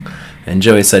And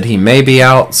Joey said he may be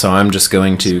out, so I'm just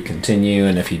going to continue,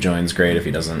 and if he joins, great. If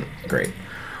he doesn't, great.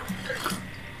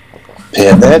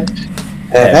 Pivot.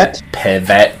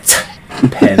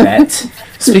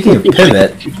 Speaking of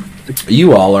pivot,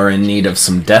 you all are in need of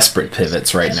some desperate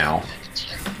pivots right now.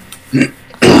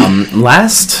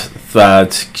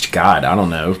 God, I don't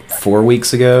know, 4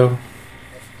 weeks ago,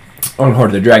 on Horde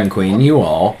of the Dragon Queen, you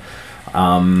all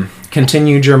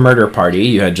continued your murder party.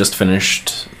 You had just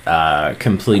finished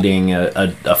completing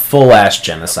a full-ass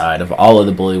genocide of all of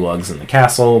the bullywugs in the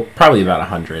castle, probably about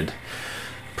 100.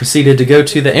 Proceeded to go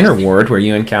to the inner ward, where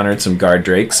you encountered some guard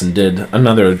drakes and did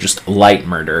another just light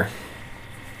murder.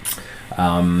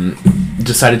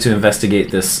 Decided to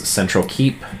investigate this central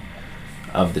keep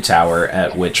of the tower,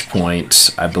 at which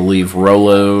point I believe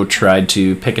Rolo tried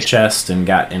to pick a chest and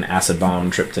got an acid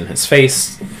bomb tripped in his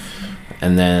face.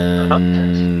 And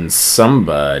then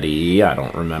somebody, I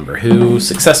don't remember who,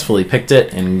 successfully picked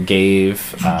it and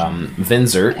gave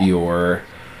Vinzert, your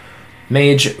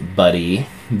mage buddy,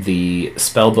 the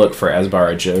spellbook for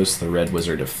Asbara Jos, the Red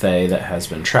Wizard of Thay, that has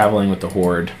been traveling with the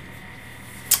Horde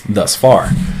thus far.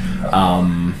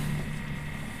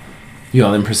 You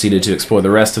all then proceeded to explore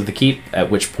the rest of the keep, at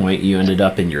which point you ended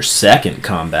up in your second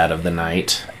combat of the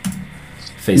night,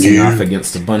 facing off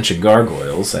against a bunch of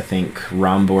gargoyles. I think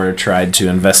Rombor tried to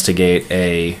investigate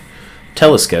a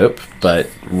telescope, but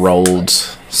rolled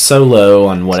so low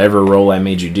on whatever roll I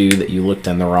made you do that you looked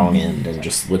in the wrong end and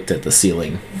just looked at the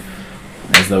ceiling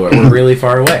as though it were really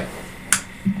far away.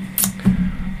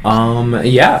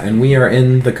 Yeah, and we are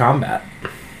in the combat.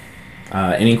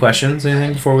 Any questions,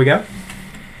 anything before we go?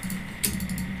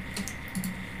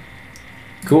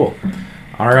 Cool.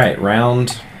 Alright,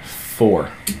 round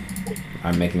 4.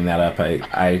 I'm making that up.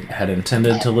 I had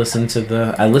intended to listen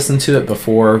to I listened to it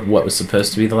before what was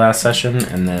supposed to be the last session,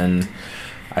 and then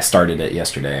I started it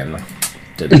yesterday and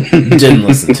didn't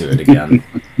listen to it again.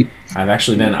 I've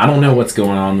actually been, I don't know what's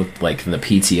going on with like the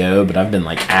PTO, but I've been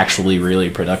like actually really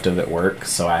productive at work,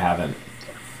 so I haven't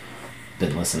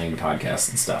been listening to podcasts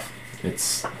and stuff.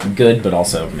 It's good, but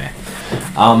also meh.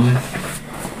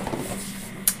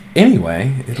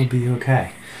 Anyway, it'll be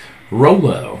okay.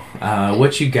 Rolo,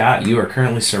 what you got? You are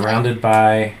currently surrounded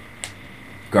by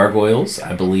gargoyles.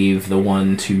 I believe the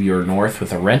one to your north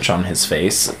with a wrench on his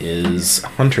face is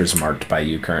hunter's marked by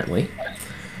you currently.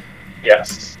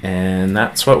 Yes. And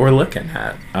that's what we're looking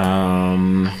at.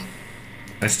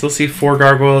 I still see 4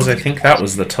 gargoyles. I think that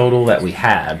was the total that we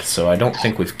had, so I don't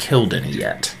think we've killed any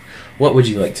yet. What would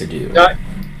you like to do?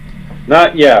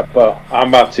 Not yet, but I'm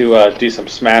about to do some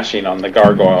smashing on the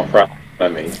gargoyle in front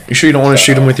of me. You sure you don't want to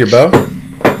shoot him with your bow?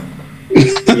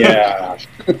 Yeah.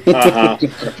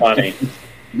 Funny.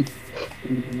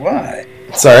 Why?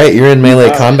 It's alright, you're in melee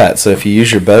combat, so if you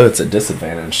use your bow, it's a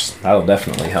disadvantage. That'll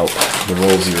definitely help the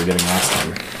rolls you were getting last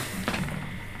time.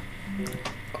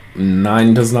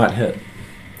 9 does not hit.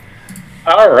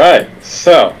 Alright,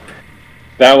 so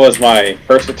that was my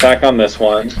first attack on this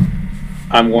one.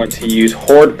 I'm going to use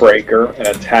Horde Breaker and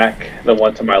attack the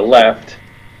one to my left.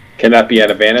 Can that be an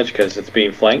advantage because it's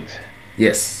being flanked?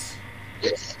 Yes.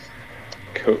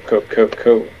 Cool.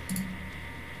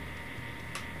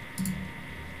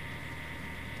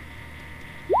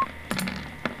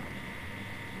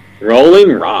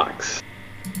 Rolling rocks.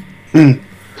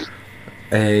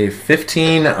 A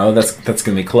 15. Oh, that's going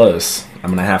to be close. I'm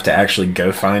going to have to actually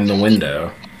go find the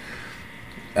window.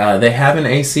 They have an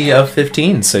AC of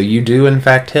 15, so you do in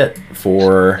fact hit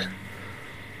for...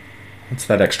 What's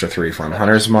that extra 3 from?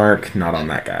 Hunter's Mark, not on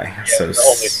that guy. Yeah, so only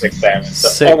 6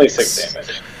 damage. Only 6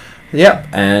 damage. Yep,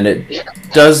 and it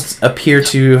does appear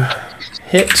to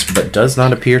hit, but does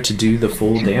not appear to do the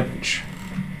full damage.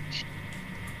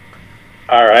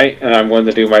 Alright, and I'm going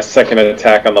to do my second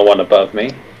attack on the one above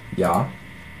me. Yeah.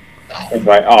 With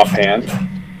my offhand.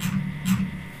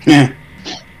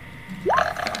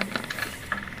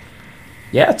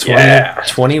 Yeah,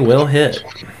 20 will hit.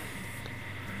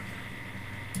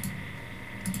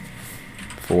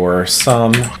 For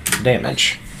some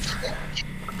damage.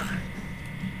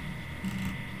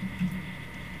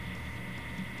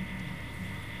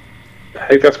 I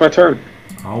think that's my turn.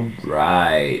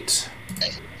 Alright.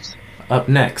 Up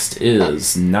next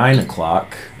is 9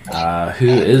 o'clock, who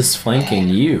is flanking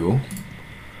you.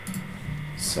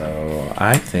 So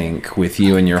I think with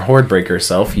you and your Horde Breaker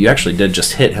self, you actually did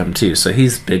just hit him too, so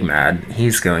he's big mad.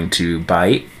 He's going to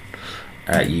bite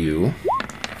at you.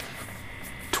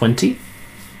 20?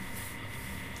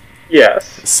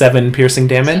 Yes. 7 piercing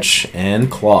damage,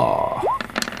 and claw.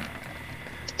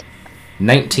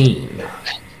 19.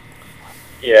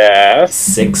 Yes.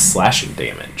 6 slashing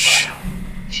damage.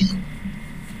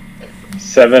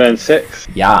 7 and 6.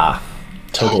 Yeah.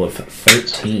 Total of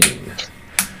 13.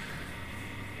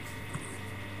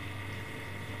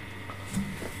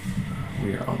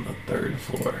 We are on the 3rd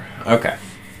floor. Okay.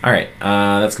 Alright,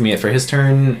 that's going to be it for his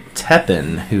turn.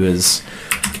 Tepin, who is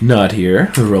not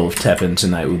here. The role of Tepin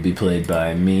tonight will be played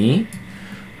by me.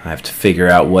 I have to figure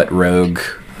out what rogue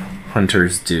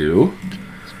hunters do.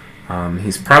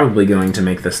 He's probably going to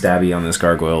make the stabby on this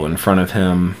gargoyle in front of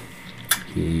him.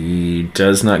 He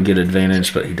does not get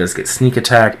advantage, but he does get sneak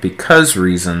attack because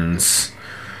reasons.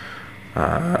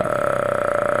 Yeah.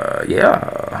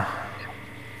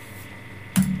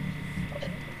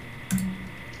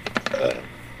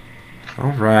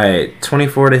 Alright,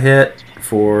 24 to hit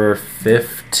for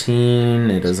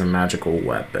 15. It is a magical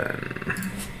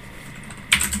weapon.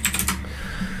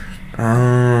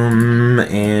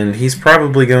 And he's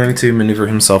probably going to maneuver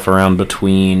himself around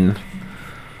between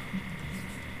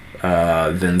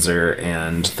Vinzer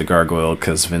and the gargoyle,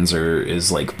 because Vinzer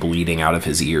is like bleeding out of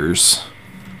his ears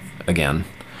again.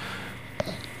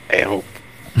 I hope.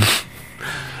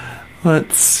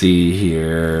 Let's see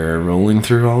here. Rolling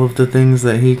through all of the things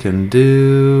that he can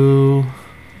do.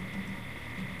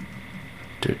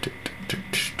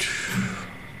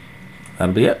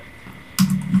 That'll be it.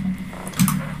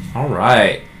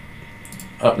 Alright.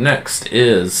 Up next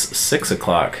is 6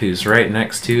 o'clock, who's right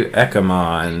next to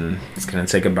Ekamon. He's going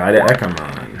to take a bite at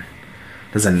Ekamon.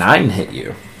 Does a 9 hit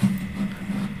you?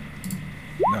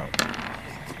 No.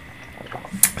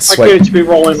 Why can't you be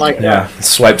rolling like Yeah,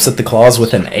 swipes at the claws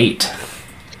with an 8.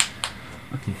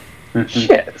 that?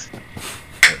 Shit.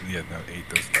 Yeah, no, 8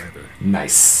 doesn't either.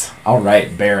 Nice.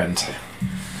 Alright, Baron.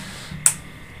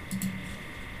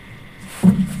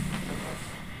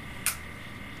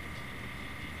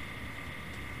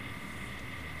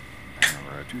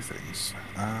 Alright, 2 things.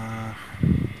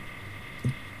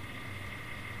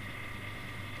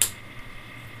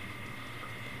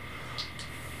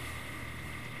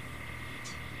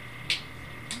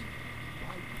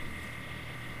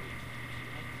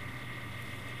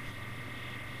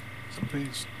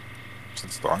 Somebody's...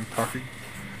 Since Dawn talking?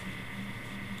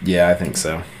 Yeah, I think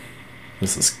so.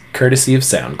 This is courtesy of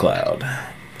SoundCloud.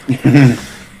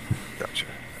 Gotcha.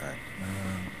 Alright.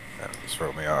 That just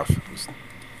throw me off. It was,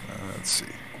 let's see.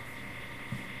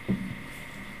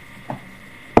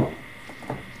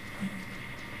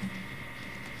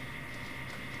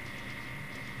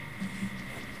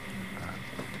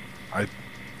 I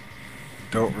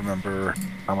don't remember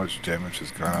how much damage has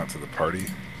gone out to the party.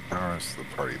 How is the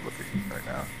party looking right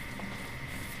now?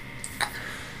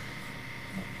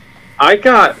 I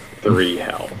got 3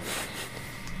 health.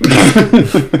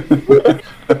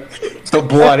 So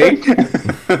bloody.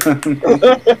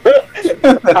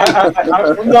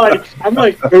 I'm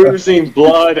like oozing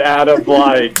blood out of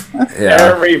like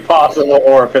every possible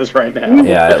orifice right now.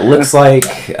 Yeah, it looks like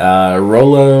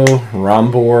Rollo,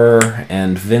 Rombor,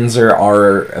 and Vinzer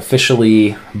are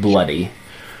officially bloody.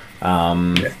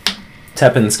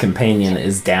 Tepin's companion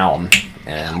is down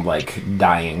and like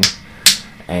dying.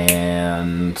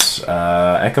 And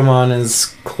Ekamon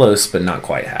is close, but not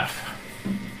quite half.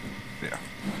 Yeah.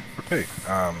 Okay.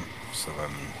 So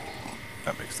then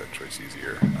that makes that choice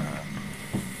easier.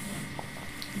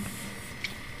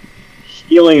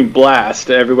 Healing blast.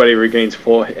 Everybody regains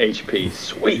full HP.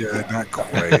 Sweet. Yeah, not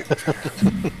quite.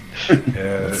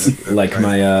 Yeah, Like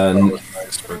my that was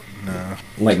nice, but no.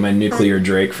 like my nuclear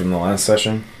Drake from the last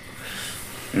session.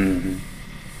 Mm-hmm.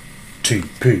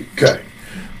 TPK.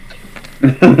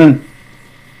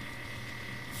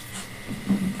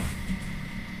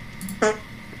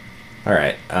 All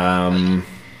right.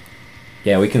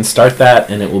 Yeah, we can start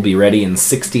that, and it will be ready in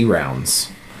 60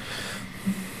 rounds.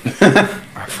 I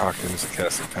fuck, it was a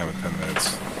casting time of 10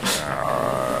 minutes.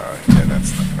 Yeah,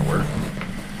 that's not gonna work.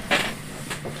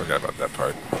 Forgot about that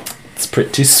part. It's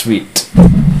pretty sweet.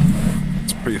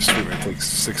 It's pretty sweet when it takes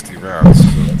 60 rounds, so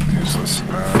that's useless.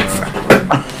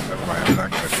 Never mind, I'm not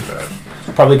gonna do that.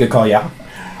 Probably a good call, yeah.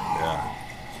 Yeah,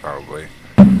 probably.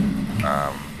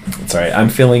 It's alright. I'm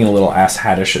feeling a little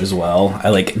ass-hattish as well.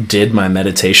 I did my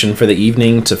meditation for the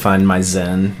evening to find my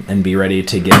zen and be ready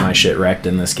to get my shit wrecked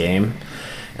in this game.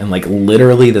 And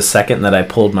literally the second that I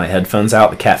pulled my headphones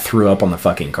out, the cat threw up on the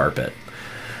fucking carpet.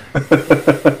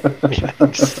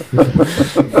 Nice.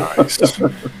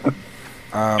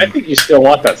 I think you still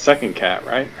want that second cat,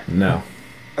 right? No.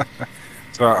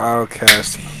 So I'll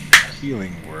cast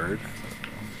Healing Word.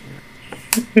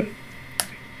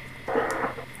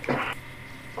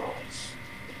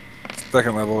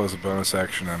 Second level is a bonus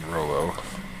action on Rollo.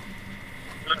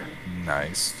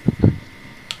 Nice.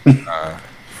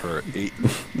 For 8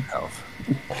 health.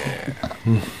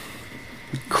 Yeah.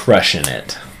 Crushing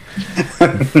it.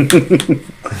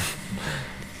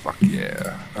 Fuck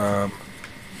yeah. I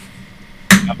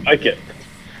like it.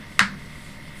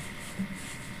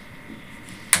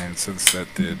 And since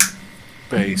that did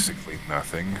basically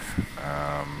nothing,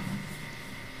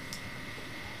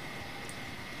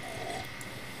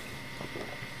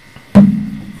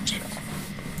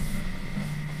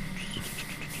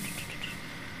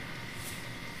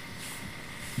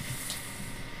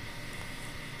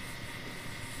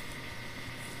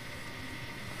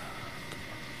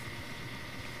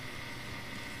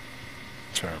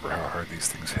 trying to remember how hard these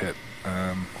things hit.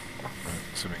 I'm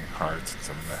assuming hard since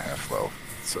I'm in the half level.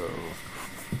 So,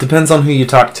 Depends on who you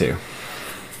talk to.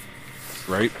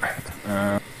 right?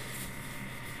 Too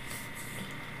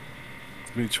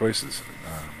many choices.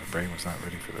 My brain was not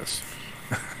ready for this.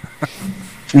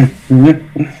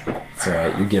 It's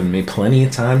alright, you're giving me plenty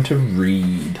of time to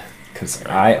read. Because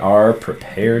I are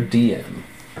prepared DM.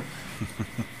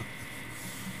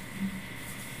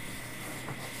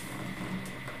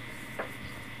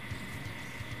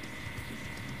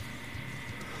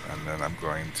 And then I'm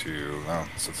going to, well,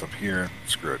 since I'm here,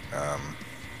 screw it.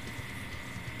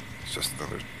 It's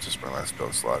just my last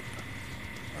spell slot.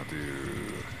 I'll do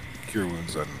Cure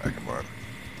Wounds on Ekabon.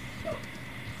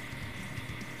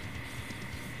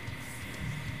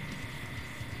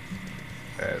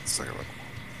 It's second one.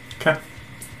 Okay.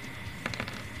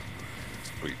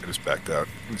 Wait, I just backed out.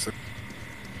 Give me a sec.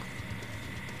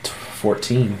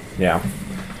 14. Yeah.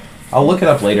 I'll look it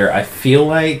up later. I feel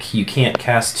like you can't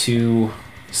cast 2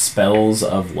 spells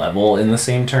of level in the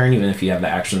same turn, even if you have the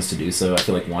actions to do so. I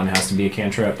feel like one has to be a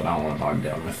cantrip, but I don't want to bog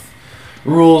down with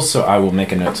rules, so I will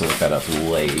make a note to look that up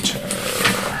later.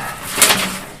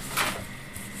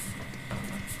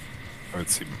 It would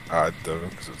seem odd though,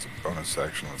 because it's a bonus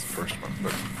action with the first one,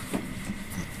 but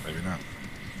maybe not.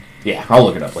 Yeah, I'll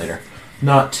look it up later.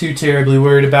 Not too terribly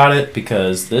worried about it,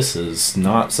 because this is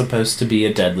not supposed to be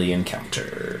a deadly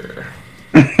encounter.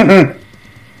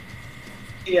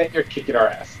 Yeah, you're kicking our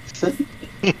ass.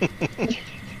 Yeah,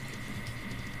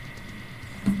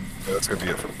 that's gonna be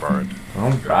it for Bard.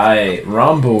 Alright,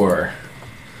 Rombor.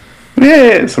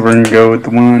 Yeah, so we're gonna go with the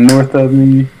one north of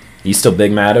me. You still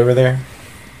big mad over there?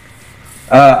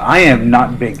 I am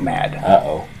not big mad.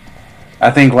 Uh-oh. I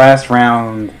think last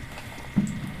round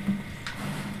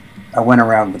I went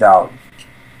around without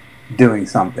doing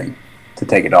something to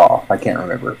take it off. I can't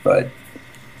remember, but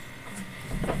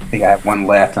I think I have one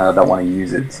left and I don't want to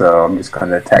use it, so I'm just going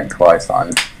to attack twice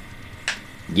on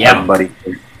everybody.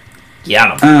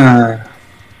 Yeah.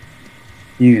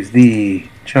 Use the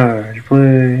charge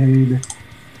blade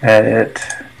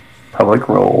at public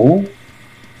roll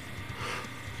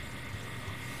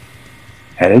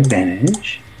at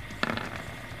advantage.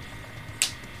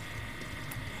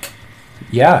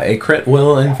 Yeah, a crit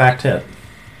will in fact hit.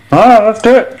 Oh, let's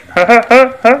do it.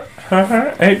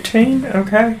 18,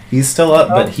 okay. He's still up,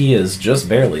 but he is just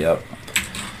barely up.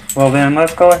 Well then,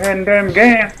 let's go ahead and do him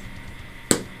again.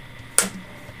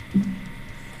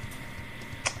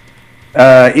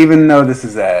 Even though this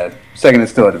is a second,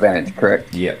 is still at advantage,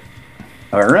 correct? Yep.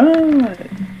 All right.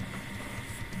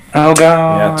 Oh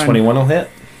god. Yeah, 21 will hit.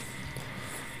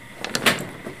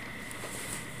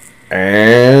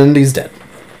 And he's dead.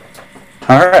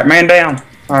 All right, man down.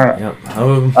 All right. Yep.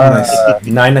 Oh, nice.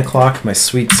 9 o'clock, my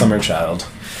sweet summer child.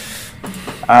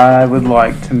 I would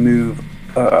like to move.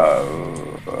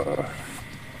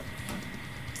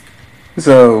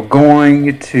 So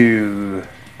going to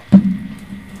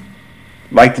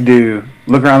like to do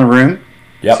look around the room,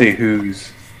 Yep. see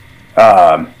who's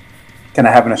kind of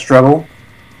having a struggle.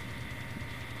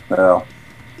 Well,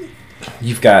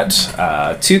 You've got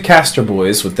 2 caster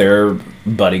boys with their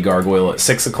buddy gargoyle at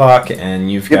 6 o'clock,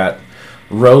 and you've got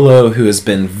Rolo, who has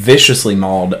been viciously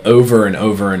mauled over and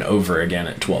over and over again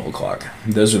at 12 o'clock.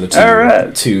 Those are the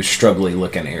two struggly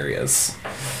looking areas.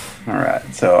 all right.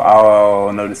 So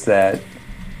I'll notice that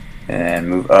and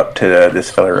move up to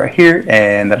this fella right here,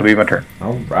 and that'll be my turn.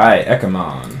 All right,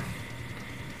 Ekamon.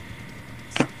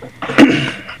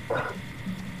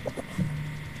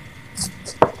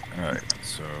 Alright,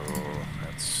 so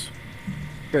that's...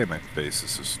 Okay, my base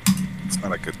is just... It's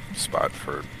not a good spot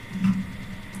for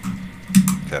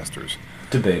casters.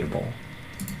 Debatable.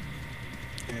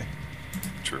 Yeah,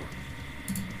 true.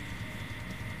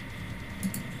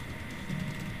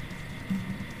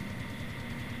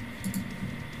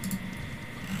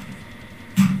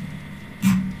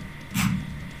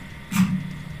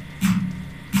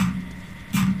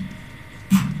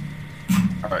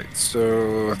 Alright,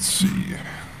 so let's see.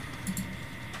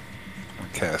 I'll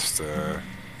cast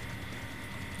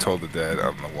Toll the Dead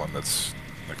on the one that's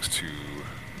next to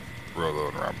Rolo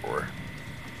and Rombor.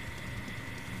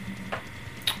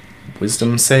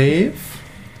 Wisdom save.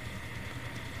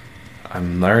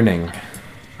 I'm learning.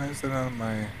 Why is it on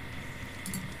my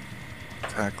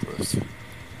attack list?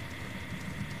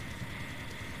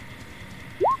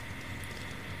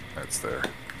 That's there.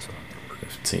 So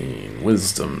 15.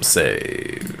 Wisdom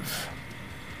save.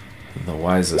 The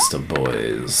wisest of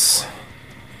boys.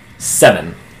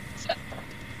 7.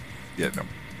 yeah, no.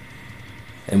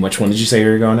 And which one did you say you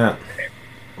were going at?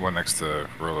 The one next to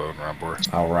Rolo and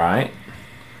Rombor. Alright.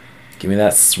 Give me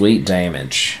that sweet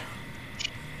damage.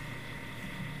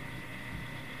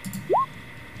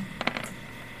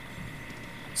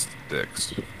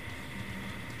 Sticks.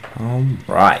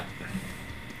 Alright.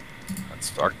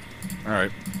 That's fucked.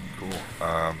 Alright, cool.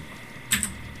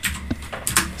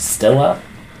 Still up?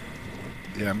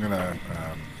 Yeah, I'm gonna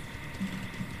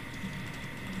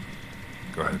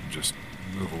go ahead and just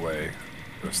move away.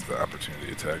 That's the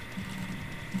opportunity attack.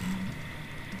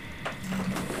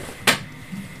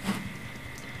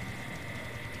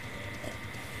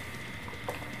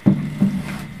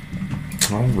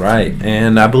 Alright,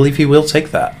 and I believe he will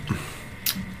take that.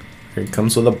 Here he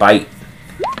comes with a bite.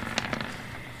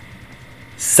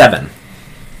 7.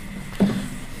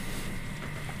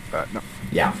 No.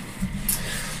 Yeah.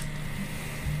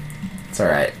 It's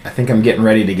alright. I think I'm getting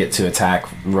ready to get to attack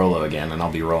Rolo again, and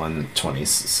I'll be rolling 20s,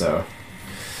 so...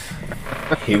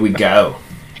 Here we go.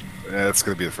 Yeah, that's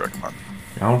gonna be the front one.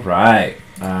 Alright.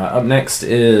 Up next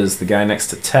is the guy next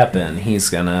to Tepin. He's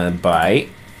gonna bite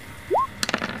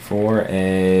for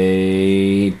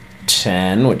a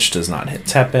 10, which does not hit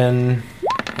Tepin.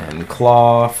 And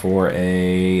claw for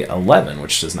a 11,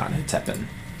 which does not hit Tepin.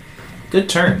 Good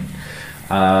turn.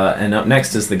 And up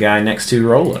next is the guy next to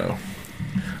Rolo.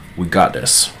 We got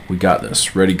this. We got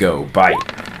this. Ready, go. Bite.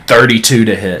 32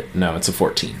 to hit. No, it's a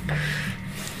 14.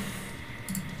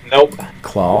 Nope.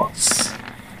 Claws.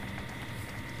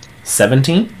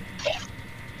 17?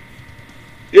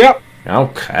 Yep.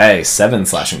 Okay, 7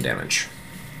 slashing damage.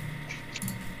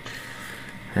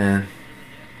 And...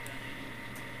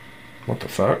 what the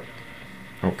fuck?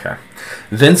 Okay.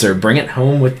 Vincer, bring it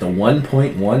home with the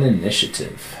 1.1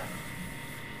 initiative.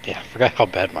 Yeah, I forgot how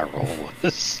bad my roll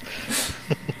was.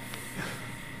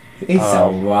 It's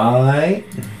alright.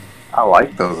 I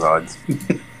like those odds.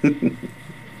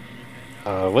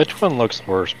 Which one looks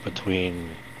worse between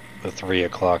the 3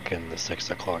 o'clock and the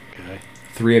 6 o'clock guy?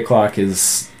 3 o'clock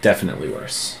is definitely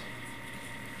worse.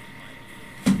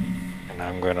 And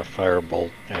I'm going to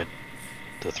firebolt at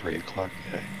the 3 o'clock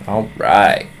guy.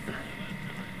 Alright.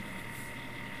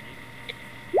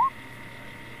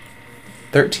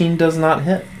 13 does not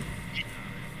hit.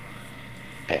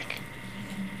 Heck.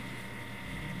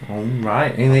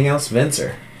 Alright, anything else,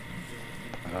 Vincer?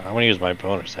 I'm going to use my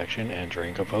bonus action and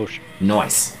drink a potion.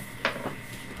 Nice.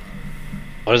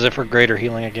 What is it for greater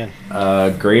healing again?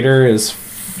 Greater is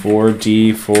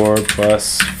 4d4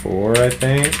 plus 4, I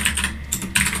think.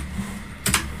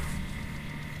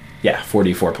 Yeah,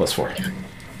 4d4 plus 4.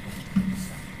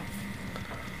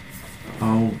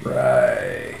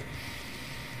 Alright.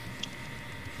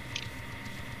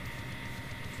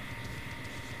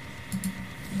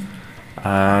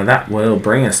 That will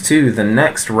bring us to the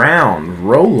next round.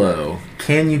 Rolo,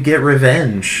 can you get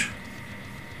revenge?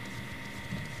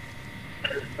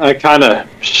 I kind of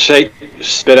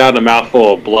spit out a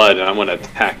mouthful of blood, and I'm going to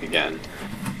attack again.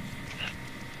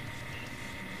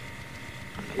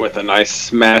 With a nice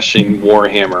smashing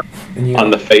warhammer And you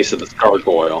on the face of the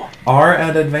gargoyle. are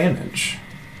at advantage.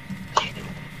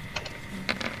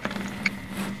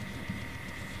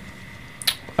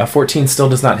 A 14 still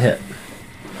does not hit.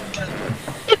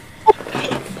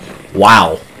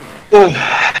 Wow.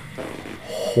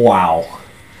 Wow.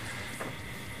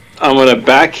 I'm going to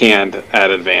backhand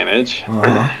at advantage.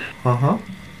 Uh-huh. Uh-huh.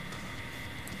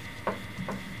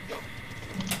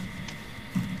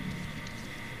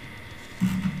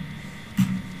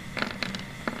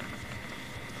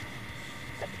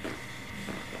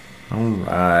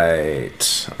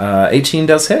 Alright. 18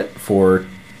 does hit for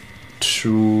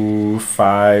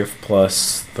 5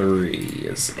 plus 3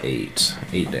 is 8.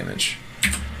 8 damage.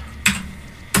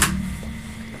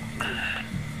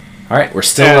 Alright, we're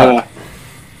still up.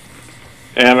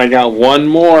 And I got one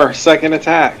more second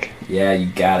attack. Yeah, you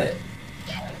got it.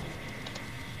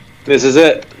 This is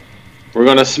it. We're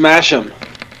going to smash him.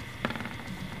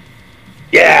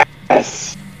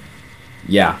 Yes!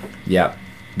 Yeah.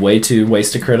 Way to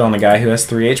waste a crit on a guy who has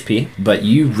 3 HP, but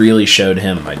you really showed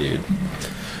him, my dude.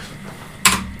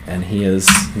 And he is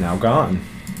now gone.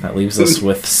 That leaves us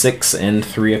with 6 and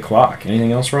 3 o'clock.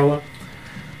 Anything else, Rolo?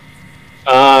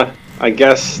 I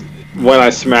guess when I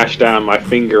smashed down, my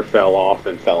finger fell off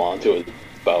and fell onto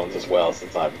bones as well,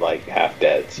 since I'm like half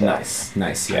dead. So.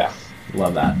 Nice, yeah.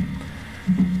 Love that.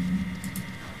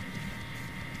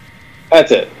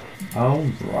 That's it. All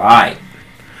right.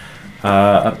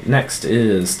 Up next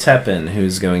is Tepin,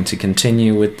 who's going to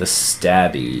continue with the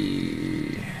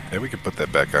stabby. Yeah, we can put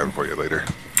that back on for you later.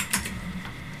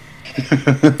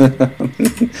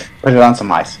 Put it on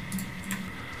some ice.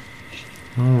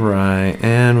 All right,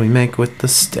 and we make with the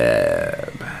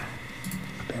stab.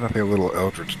 Nothing a little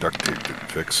Eldritch duct tape didn't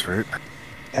fix, right?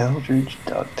 Eldritch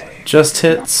duct tape. Just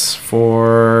hits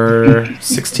for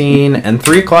 16 and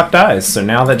 3 o'clock dies. So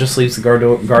now that just leaves the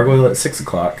gargoyle at 6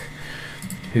 o'clock,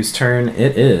 whose turn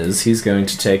it is. He's going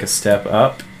to take a step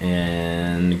up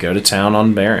and go to town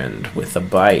on Baron with a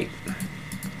bite.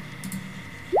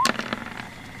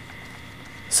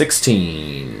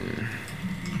 16.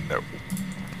 Nope.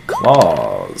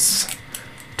 Claws.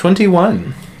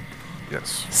 21.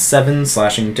 Yes. 7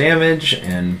 slashing damage,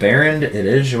 and Baron, it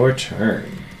is your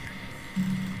turn.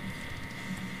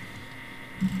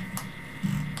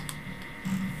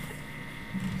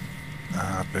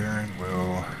 Baron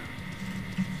will...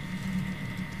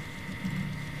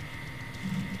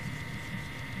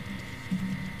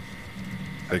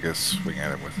 take a swing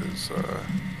at him with his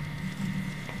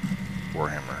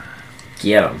warhammer.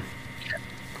 Get him.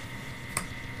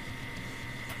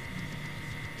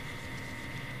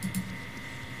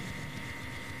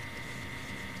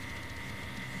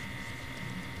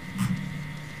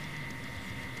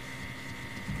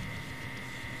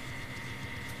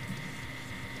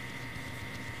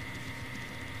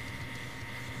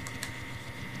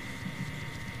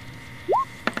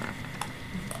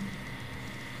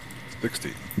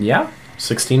 Yeah,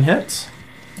 16 hits.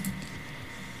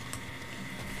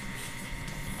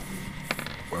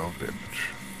 12 damage.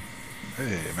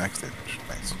 Hey, max damage.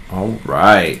 Nice. All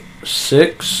right,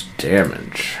 6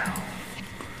 damage.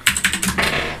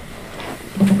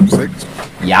 6?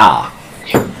 Yeah.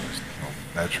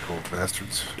 Magical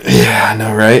bastards. Yeah, I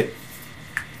know, right?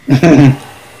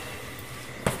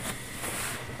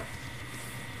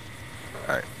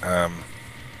 Alright,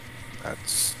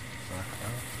 that's...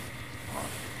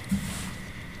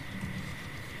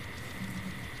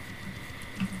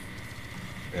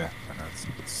 yeah,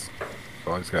 that's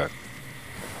all he's got.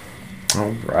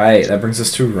 All right, that brings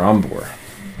us to Rombor.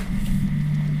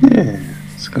 Yeah,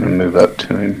 just gonna move up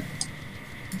to him.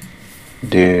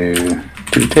 Do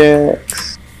 2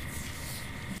 attacks.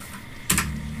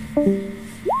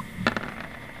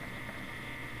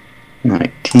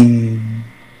 $19.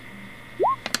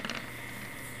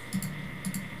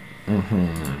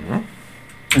 Mm-hmm.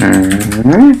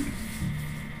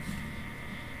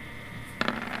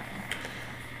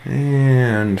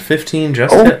 And 15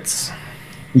 just hits.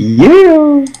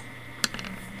 Yeah.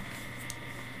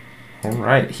 All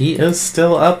right, he is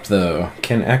still up though.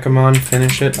 Can Ekamon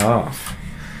finish it off?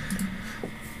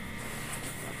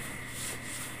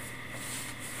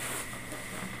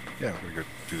 Yeah, we're gonna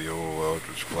do the old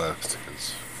Eldritch Blast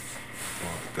because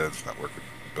Dead's not working.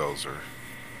 Bells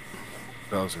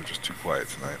are just too quiet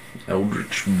tonight.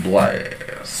 Eldritch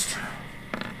Blast.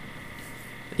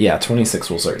 Yeah, 26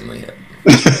 will certainly hit.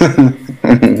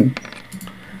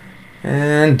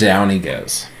 And down he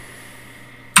goes.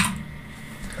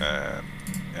 And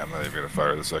yeah, I'm not even gonna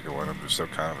fire the second one. I'm just so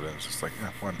confident. It's just like, yeah,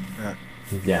 one. Yeah.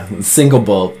 Yeah, single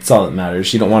bolt. That's all that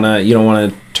matters. You don't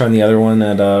wanna turn the other one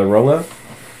at Rolo?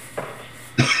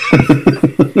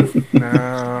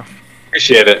 No.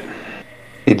 Appreciate it.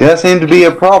 He does seem to be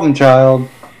a problem child.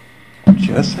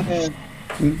 Just saying.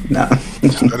 No. I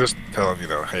just tell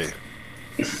him, hey,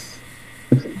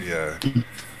 the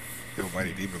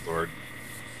almighty demon lord,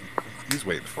 he's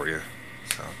waiting for you.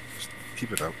 So just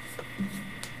keep it up.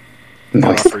 I'll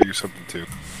Nice. Uh-huh. offer you something too.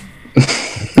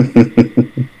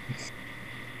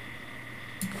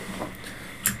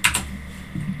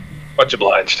 Much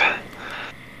obliged.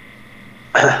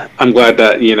 I'm glad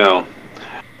that,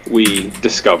 we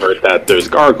discovered that there's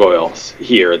gargoyles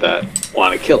here that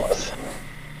want to kill us.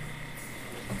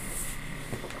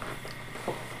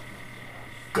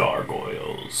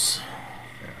 Gargoyles.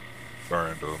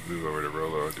 Baron will move over to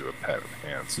Rolo and do a pat of the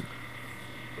hands,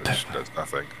 which does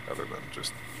nothing other than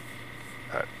just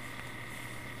pat.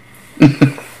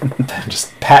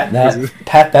 Just pat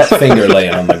that finger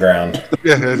laying on the ground.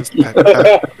 Yeah, just pat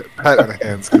on the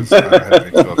hands because I don't have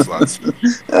any spell slots.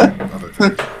 Other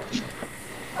things.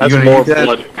 As gonna more eat that?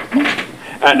 blood,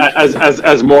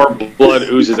 as more blood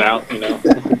oozes out,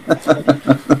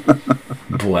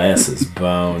 Bless his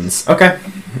bones. Okay.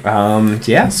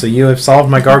 Yeah, so you have solved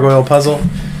my gargoyle puzzle.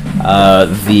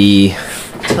 The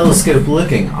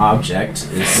telescope-looking object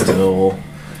is still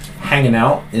hanging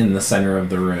out in the center of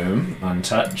the room,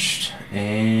 untouched.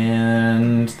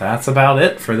 And that's about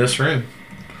it for this room.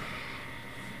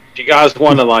 Do you guys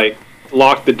want to, like,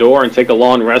 lock the door and take a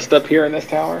long rest up here in this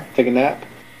tower? Take a nap?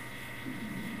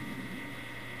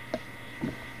 I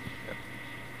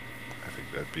think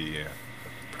that'd be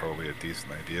probably a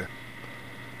decent idea.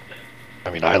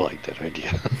 I mean, I like that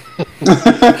idea.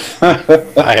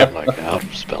 I am like out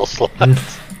of spell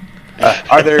slots.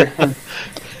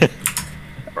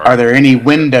 Are there any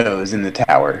windows in the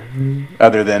tower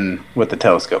other than what the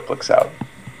telescope looks out?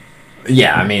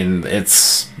 Yeah, I mean,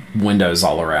 it's windows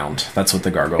all around. That's what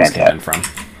the gargoyles came in from.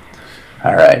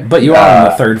 All right. But you are on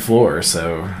the 3rd floor,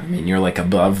 so, I mean, you're, like,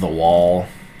 above the wall.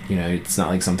 You know, it's not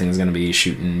like something's going to be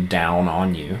shooting down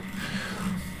on you.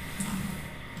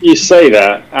 You say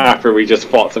that after we just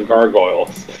fought some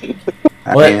gargoyles.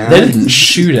 Well, they didn't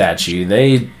shoot at you.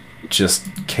 They just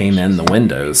came in the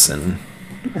windows and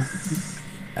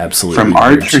absolutely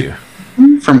murdered you.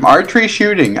 From archery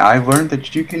shooting, I learned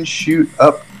that you can shoot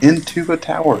up into a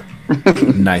tower.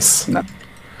 Nice.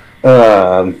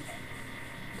 Yeah,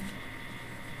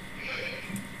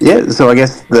 so I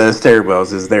guess the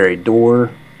stairwells, is there a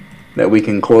door that we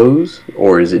can close,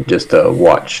 or is it just a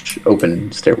watch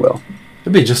open stairwell?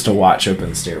 It'd be just a watch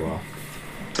open stairwell.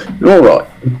 All right.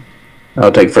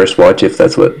 I'll take first watch if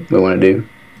that's what we want to do.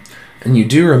 And you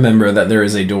do remember that there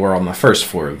is a door on the 1st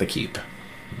floor of the keep,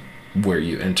 where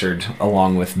you entered,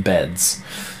 along with beds.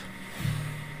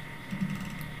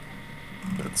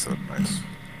 That's so nice.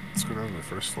 Let's go down to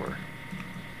the 1st floor.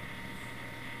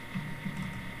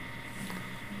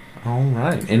 All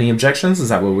right. Any objections? Is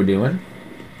that what we're doing?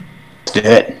 Let's do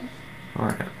it. All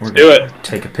right. We're Do gonna it.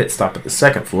 take a pit stop at the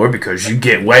 2nd floor because you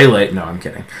get way late. No, I'm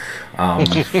kidding. No,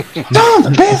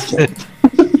 the bastard!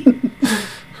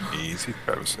 Easy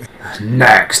privacy.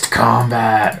 Next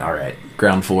combat. All right.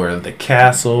 Ground floor of the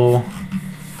castle.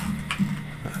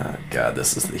 God,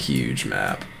 this is the huge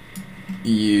map.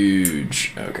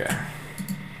 Huge. Okay.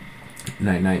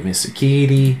 Night Night Mr.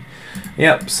 Kitty.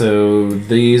 Yep, so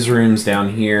these rooms down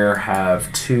here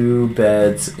have 2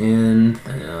 beds in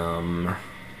them.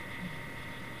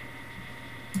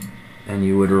 And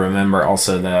you would remember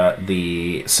also that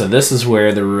so this is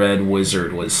where the Red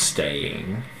Wizard was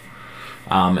staying.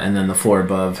 And then the floor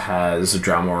above has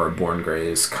Dromore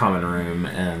Borngray's common room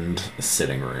and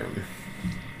sitting room.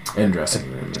 And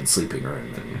dressing room and sleeping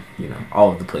room and, you know,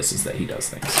 all of the places that he does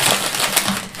things.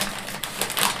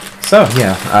 So,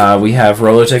 yeah, we have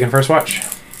Rolo taking first watch.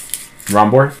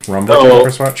 Rombor taking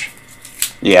first watch.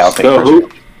 Yeah, I'll take first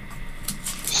watch.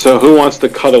 So who wants to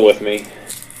cuddle with me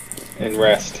and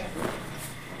rest?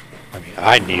 I mean,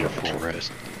 I need a full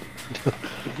rest.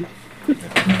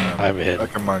 I'm in.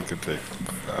 Pokemon can take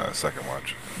 2nd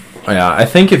watch. Yeah, I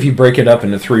think if you break it up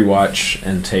into 3 watch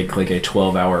and take like a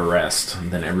 12-hour rest,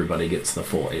 then everybody gets the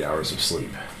full 8 hours of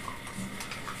sleep.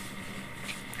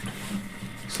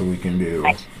 So we can do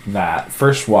that.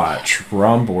 First watch,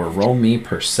 Rombor, roll me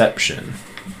perception.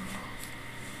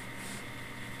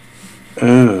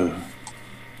 Ooh.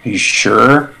 You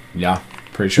sure? Yeah,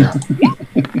 pretty sure.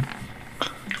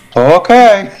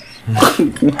 Okay.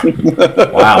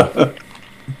 Wow.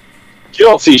 You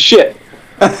don't see shit.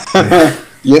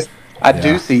 Yes, I Yeah.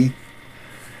 do see.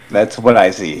 That's what I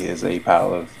see, is a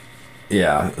pile of...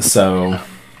 Yeah, so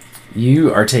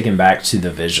you are taken back to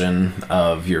the vision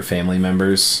of your family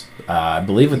members, I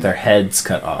believe with their heads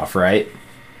cut off, right?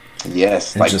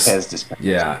 Yes, And like just- Pez dispenser.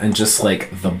 Yeah, and just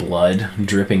like the blood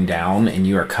dripping down, and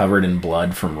you are covered in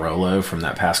blood from Rolo from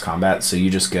that past combat, so you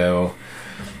just go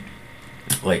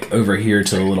like over here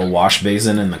to the little wash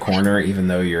basin in the corner, even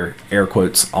though you're air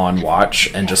quotes on watch,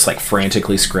 and just like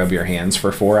frantically scrub your hands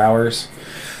for 4 hours.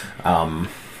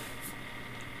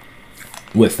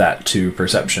 With that to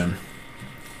perception.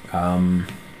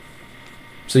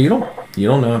 So you don't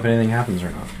know if anything happens or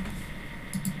not.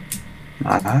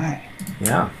 Aye.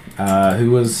 Yeah.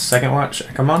 Who was second watch?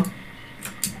 Come on.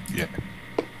 Yeah.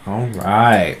 All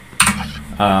right.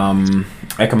 Come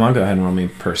on, go ahead and roll me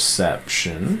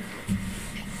perception.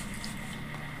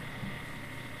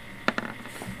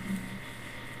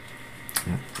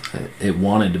 It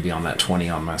wanted to be on that 20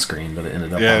 on my screen, but it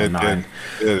ended up Yeah, on it 9. did.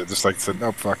 Yeah, it just like said,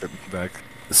 no, fuck it, back.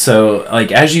 So,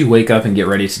 like, as you wake up and get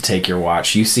ready to take your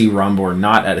watch, you see Rombor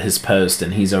not at his post,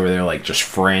 and he's over there, like, just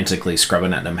frantically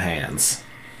scrubbing at them hands.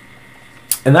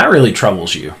 And that really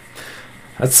troubles you.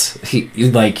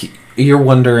 You're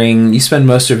wondering, you spend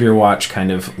most of your watch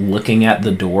kind of looking at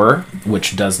the door,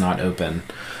 which does not open,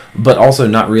 but also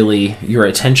not really, your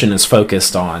attention is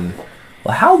focused on,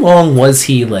 well, how long was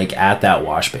he, like, at that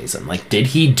wash basin? Like, did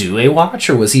he do a watch,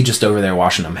 or was he just over there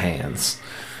washing them hands?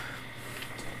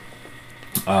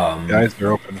 The eyes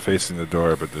are open facing the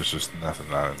door, but there's just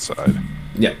nothing on inside.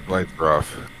 Yeah. Lights are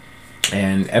off.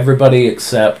 And everybody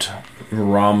except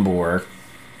Rombor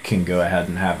can go ahead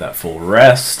and have that full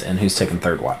rest. And who's taking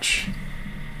third watch?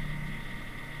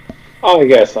 I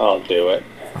guess I'll do it.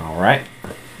 All right.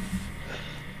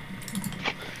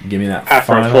 Give me that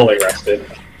After I'm fully rested.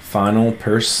 final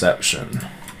perception.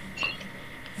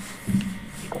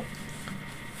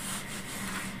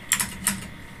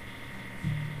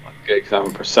 Good, because I'm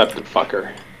a perceptive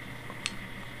fucker.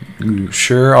 You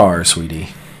sure are, sweetie.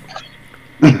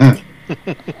 Did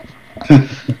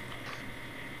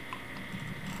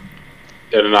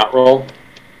it not roll?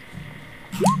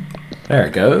 There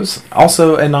it goes.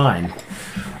 Also a 9.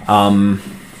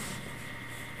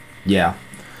 Yeah.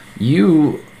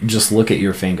 You just look at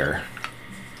your finger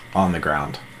on the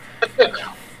ground.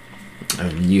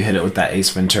 And you hit it with that Ace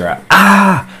Ventura.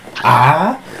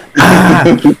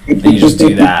 And you just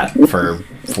do that for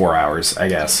 4 hours, I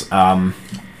guess.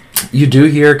 You do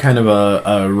hear kind of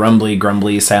a rumbly,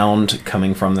 grumbly sound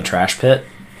coming from the trash pit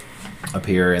up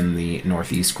here in the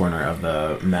northeast corner of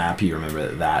the map. You remember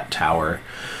that that tower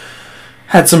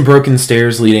had some broken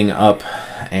stairs leading up,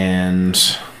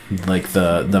 and like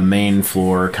the main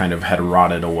floor kind of had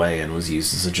rotted away and was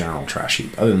used as a general trash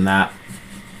heap. Other than that,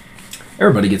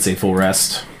 everybody gets a full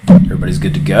rest. Everybody's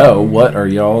good to go. What are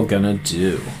y'all gonna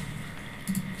do?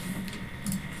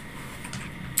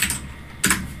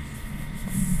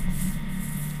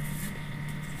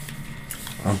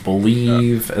 I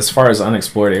believe, as far as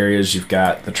unexplored areas, you've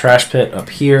got the trash pit up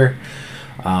here.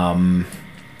 And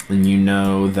you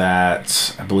know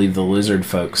that, I believe the lizard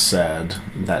folks said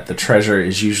that the treasure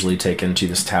is usually taken to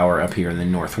this tower up here in the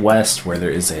northwest, where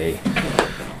there is a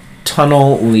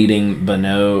tunnel leading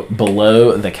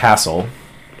below the castle.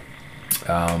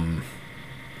 And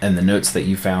the notes that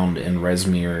you found in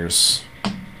Resmir's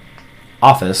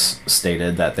office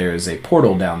stated that there is a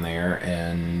portal down there,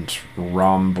 and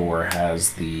Rombor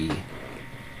has the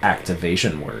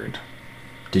activation word.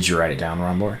 Did you write it down,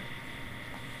 Rombor?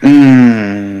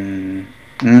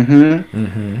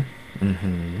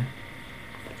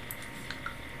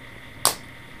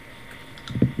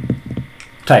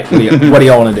 Tight. What do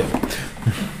y'all want to do?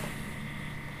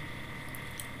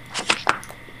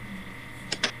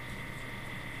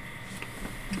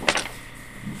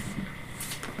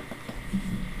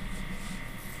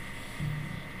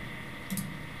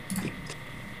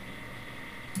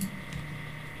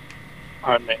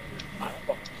 I mean,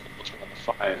 which one of the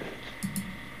 5?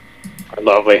 Our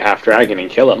lovely half-dragon and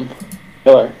kill him.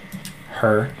 Kill her.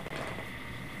 Her.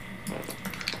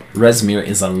 Resmir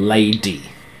is a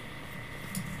lady.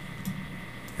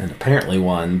 And apparently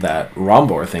one that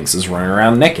Rombor thinks is running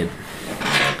around naked.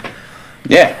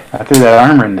 Yeah, I threw that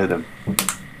armor into the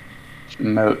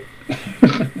moat.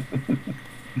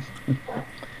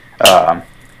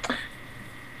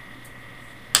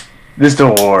 This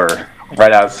door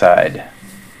right outside.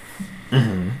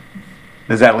 Mm-hmm.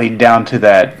 Does that lead down to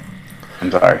that?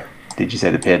 I'm sorry. Did you say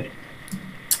the pit?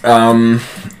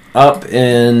 Up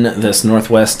in this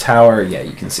northwest tower, yeah,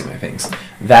 you can see my things.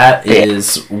 That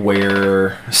is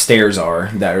where stairs are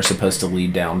that are supposed to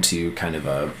lead down to kind of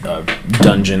a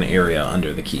dungeon area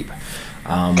under the keep.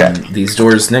 These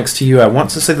doors next to you, I want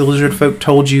to say the lizard folk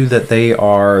told you that they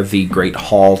are the Great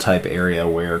Hall type area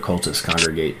where cultists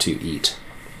congregate to eat.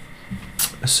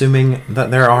 Assuming that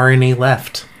there are any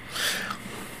left.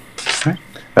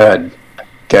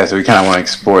 Guys, do we kind of want to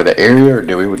explore the area, or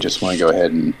do we just want to go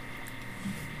ahead and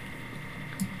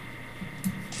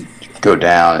go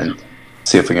down and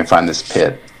see if we can find this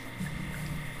pit?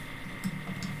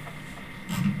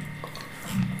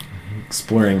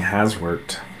 Exploring has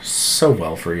worked so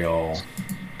well for y'all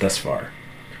thus far.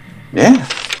 Yeah.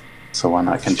 So why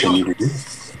not continue to do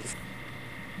it?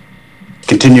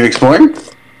 Continue exploring?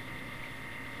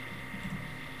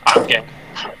 Okay.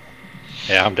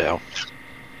 Yeah, I'm down.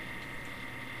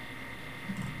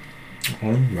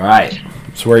 Alright.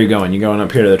 So where are you going? You going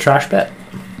up here to the trash pit?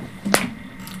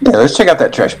 Yeah, let's check out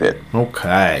that trash pit.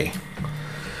 Okay.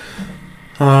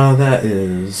 That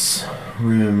is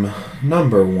room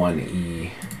number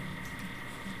 1E.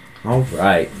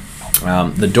 Alright.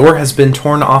 The door has been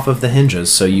torn off of the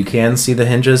hinges, so you can see the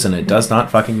hinges, and it does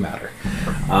not fucking matter.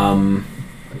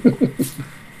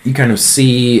 You kind of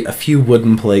see a few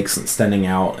wooden planks standing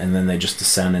out, and then they just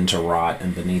descend into rot,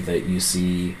 and beneath it you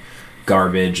see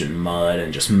garbage and mud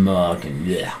and just muck and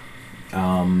yeah.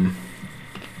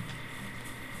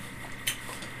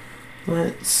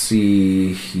 Let's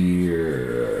see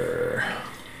here.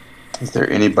 Is there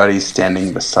anybody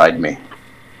standing beside me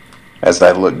as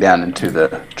I look down into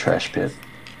the trash pit?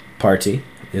 Party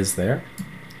is there.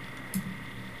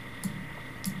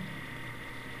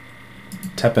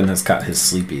 Teppan has got his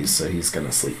sleepies, so he's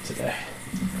gonna sleep today.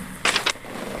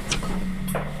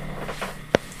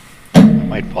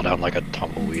 Might fall down like a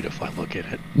tumbleweed if I look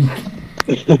at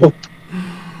it.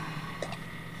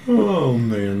 Oh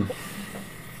man.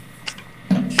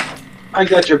 I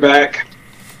got your back.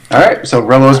 Alright, so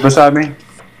Rollo's beside me.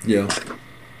 Yeah.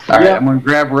 Alright, Yeah. I'm gonna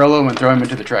grab Rollo and throw him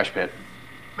into the trash pit.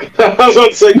 I was about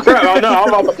to say, crap, oh no, I'm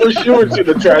about to push you into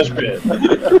the trash pit.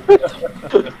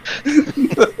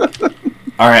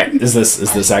 Alright, is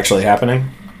this actually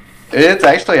happening? It's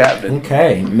actually happening.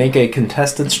 Okay, make a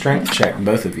contested strength check,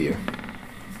 both of you.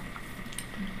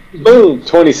 Boom,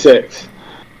 26.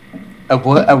 A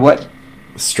what? A what?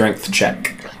 Strength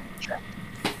check.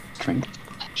 Strength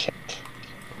check.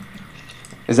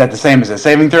 Is that the same as a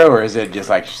saving throw, or is it just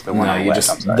like the one No, on the you left?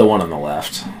 I'm just sorry. the one on the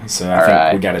left. So I think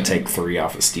Alright. we got to take 3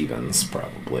 off of Stevens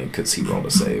probably because he rolled a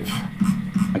save.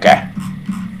 Okay.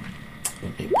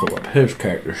 Let me pull up his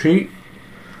character sheet.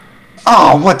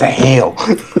 Oh, what the hell?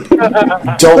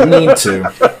 Don't need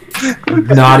to.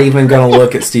 Not even gonna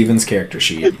look at Stevens' character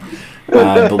sheet.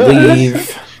 I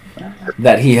believe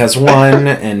that he has 1,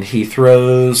 and he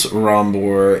throws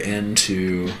Rombor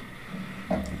into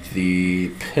the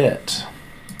pit.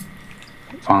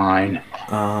 Fine.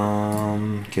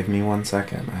 Give me 1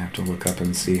 second. I have to look up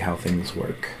and see how things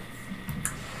work.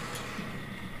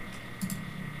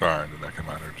 Fine, and that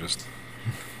commander just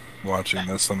watching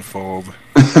this unfold.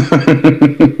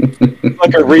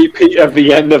 Like a repeat of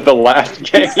the end of the last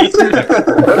game.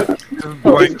 Just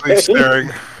blankly staring.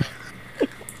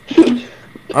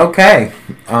 Okay.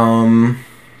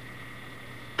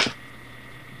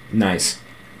 Nice.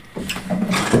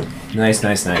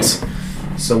 Nice.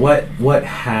 So what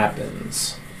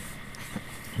happens?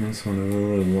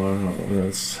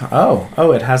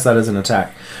 Oh, it has that as an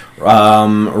attack.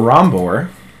 Rombor,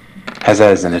 Has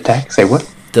that as an attack? Say what?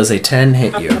 does a 10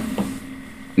 hit you?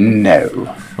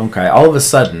 No. Okay, all of a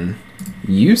sudden,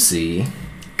 you see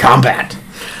combat.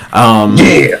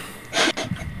 Yeah.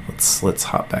 Let's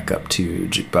hop back up to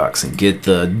Jukebox and get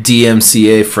the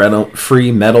DMCA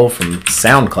free metal from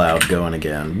SoundCloud going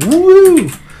again. Woo!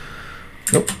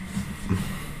 Nope.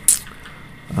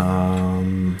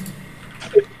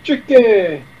 It's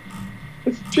tricky.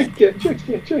 It's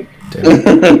tricky. Damn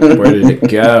it. Where did it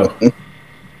go?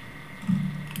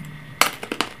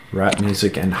 Rap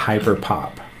music and hyper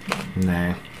pop.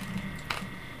 Nah.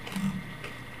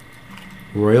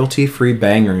 Royalty-free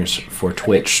bangers for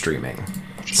Twitch streaming.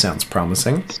 Sounds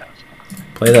promising.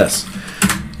 Play this.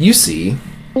 You see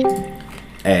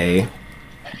a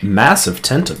massive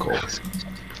tentacle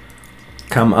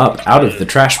come up out of the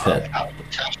trash pit.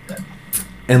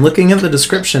 And looking at the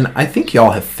description, I think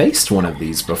y'all have faced one of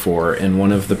these before in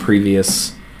one of the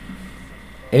previous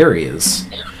areas.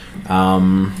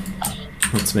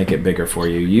 Let's make it bigger for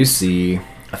you. You see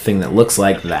a thing that looks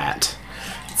like that.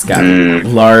 It's got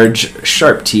large,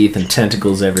 sharp teeth and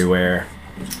tentacles everywhere.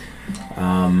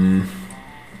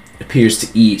 Appears to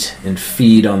eat and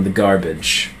feed on the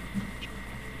garbage.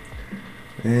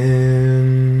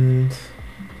 And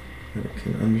I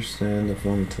can understand if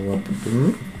one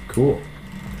telepathy. Cool.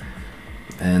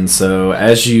 And so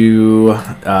as you,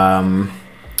 I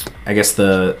guess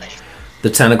the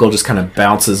tentacle just kind of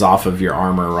bounces off of your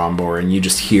armor, Rombor, and you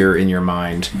just hear in your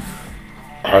mind,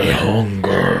 I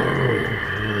hunger.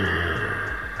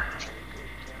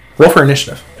 Roll for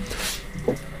initiative.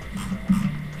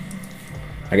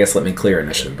 I guess let me clear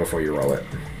initiative before you roll it.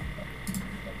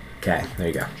 Okay, there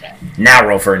you go. Now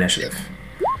roll for initiative.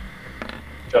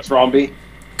 Just Romby.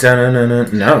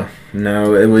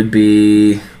 No, it would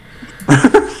be...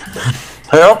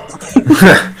 Help.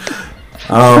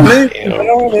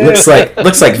 Looks like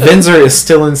Vinzer is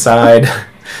still inside.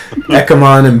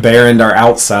 Ekamon and Barrand are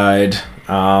outside.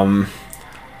 And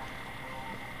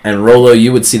Rollo,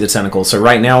 you would see the tentacle. So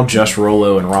right now, just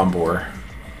Rollo and Rombor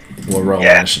will roll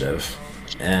initiative.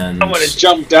 And I'm gonna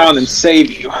jump down and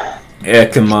save you.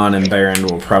 Ekamon and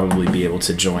Barrand will probably be able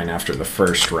to join after the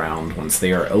first round once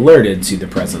they are alerted to the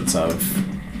presence of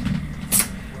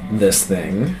this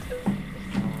thing.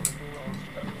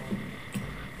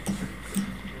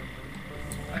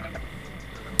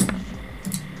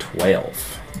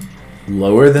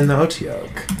 Lower than the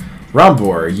Otiok.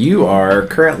 Rombor, you are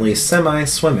currently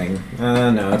semi-swimming.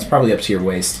 No, it's probably up to your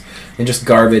waist. And just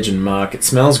garbage and muck. It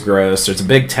smells gross. There's a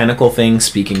big tentacle thing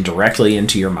speaking directly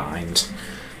into your mind.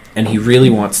 And he really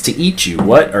wants to eat you.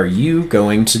 What are you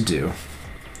going to do?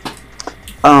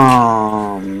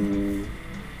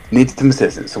 Need some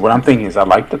assistance. So what I'm thinking is I'd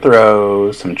like to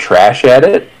throw some trash at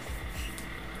it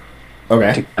to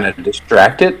Okay. kind of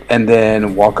distract it, and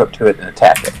then walk up to it and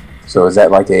attack it. So is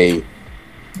that like a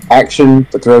action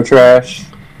to throw trash,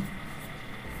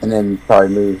 and then probably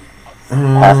move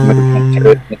half a minute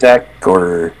to attack,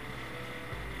 or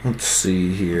Let's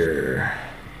see here.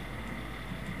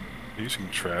 Using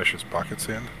trash as pocket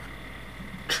sand?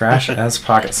 Trash as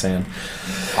pocket sand.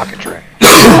 Pocket trash.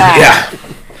 Yeah.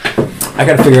 I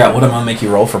gotta figure out what I'm gonna make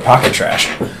you roll for pocket trash.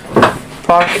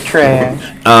 pocket trash.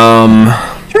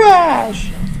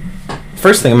 Trash.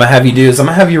 First thing I'm gonna have you do is I'm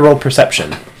gonna have you roll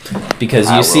perception.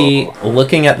 Because you see,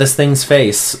 looking at this thing's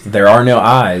face, there are no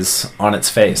eyes on its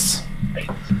face.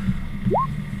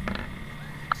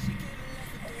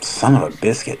 Son of a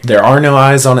biscuit. There are no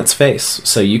eyes on its face,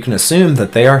 so you can assume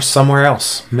that they are somewhere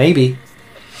else. Maybe.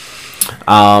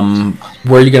 Where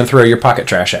are you going to throw your pocket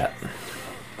trash at?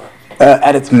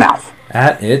 At its mouth.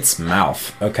 At its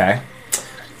mouth. Okay.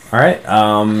 Alright,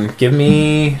 give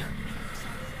me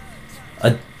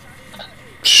a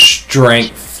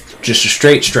strength, just a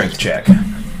straight strength check.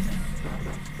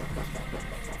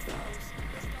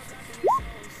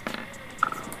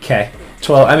 Okay.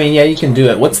 12. I mean, yeah, you can do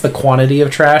it. What's the quantity of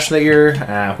trash that you're...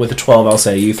 with a 12, I'll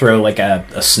say you throw like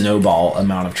a snowball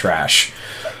amount of trash.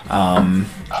 And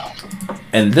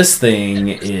this thing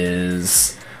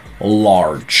is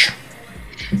large.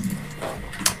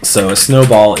 So a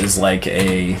snowball is like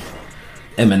a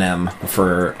M&M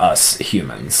for us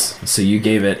humans. So you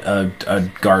gave it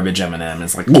a garbage M&M.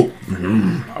 It's like,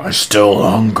 I still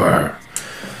hunger.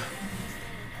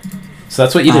 So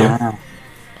that's what you do.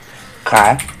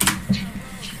 Okay.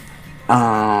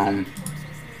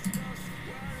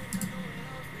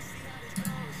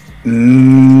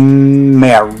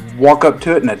 May I walk up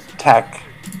to it and attack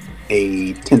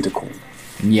a tentacle?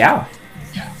 Yeah.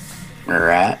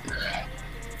 Alright.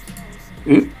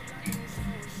 Oop.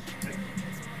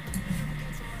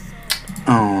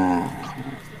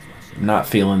 Not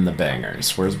feeling the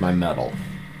bangers. Where's my medal?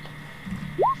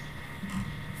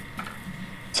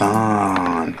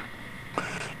 Son.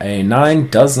 A 9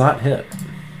 does not hit.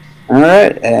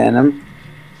 Alright, and I'm...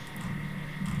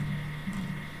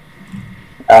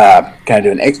 can I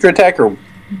do an extra attack, or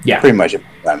Yeah. pretty much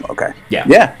okay. Yeah.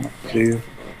 Yeah. Do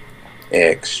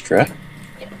extra.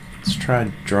 Let's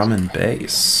try drum and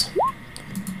bass.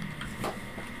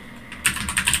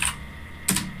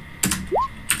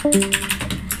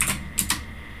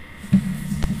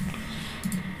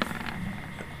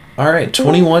 Alright,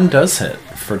 21 does hit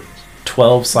for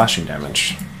 12 slashing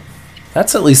damage.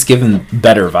 That's at least giving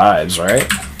better vibes, right?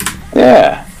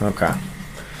 Yeah. Okay.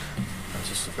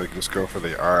 Just go for the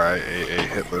RIAA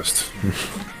hit list.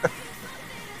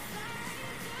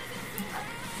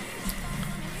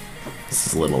 This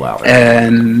is a little louder.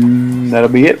 And that'll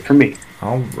be it for me.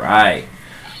 Alright.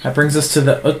 That brings us to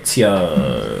the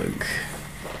Otyug.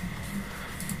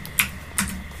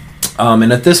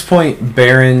 And at this point,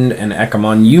 Baron and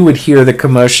Ekamon, you would hear the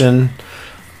commotion.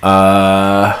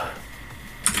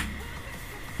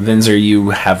 Vinzer, you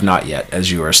have not yet,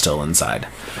 as you are still inside.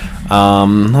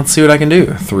 Let's see what I can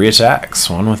do. 3 attacks.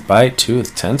 1 with bite, 2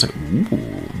 with tentacle.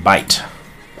 Ooh, bite.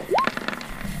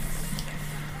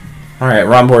 Alright,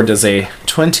 Rombor, does a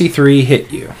 23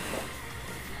 hit you?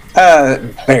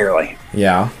 Barely.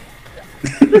 Yeah.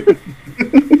 You want me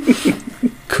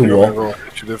to Cool. roll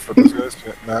initiative for those guys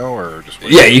now, or just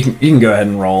wait? Yeah, you can go ahead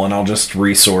and roll, and I'll just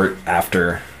resort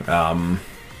after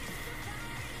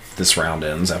this round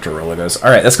ends, after Rolo goes.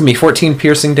 Alright, that's going to be 14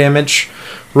 piercing damage.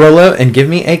 Rolo, and give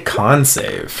me a con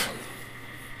save.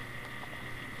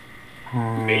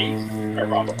 Me. Or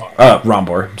Rombor.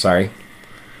 Rombor, sorry.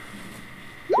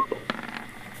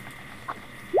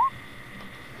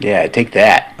 Yeah, take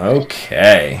that.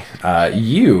 Okay.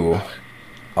 You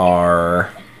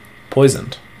are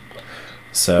poisoned.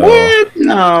 So What?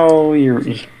 No, you're...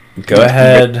 go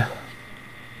ahead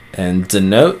and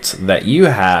denote that you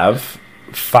have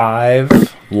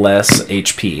 5 less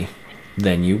HP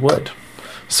than you would.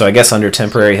 So I guess under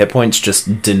temporary hit points,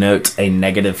 just denote a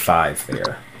 -5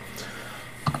 there.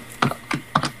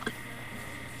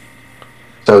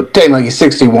 So technically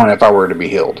 61 if I were to be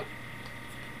healed.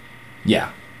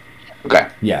 Yeah. Okay.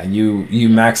 Yeah, you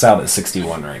max out at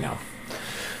 61 right now.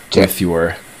 Okay. With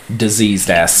your diseased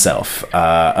ass self.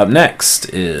 Up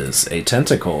next is a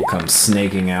tentacle comes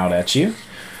snaking out at you.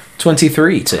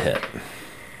 23 to hit.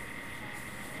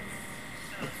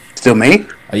 Still me?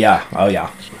 Yeah, oh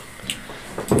yeah.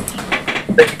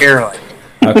 Barely.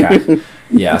 Okay.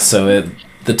 Yeah, so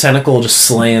the tentacle just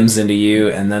slams into you,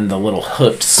 and then the little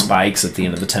hooked spikes at the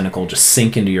end of the tentacle just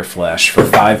sink into your flesh for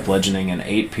 5 bludgeoning and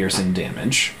 8 piercing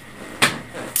damage.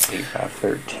 8 by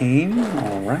 13.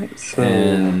 Alright, so...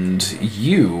 And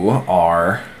you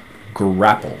are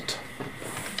grappled.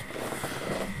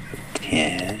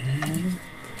 10.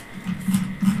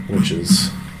 which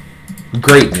is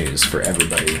great news for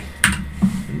everybody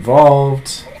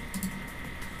involved.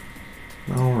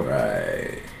 All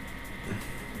right.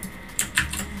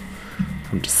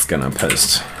 I'm just gonna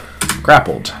post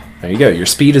grappled. There you go. Your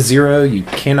speed is 0. You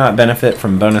cannot benefit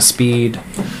from bonus speed.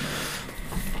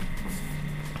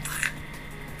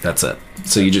 That's it.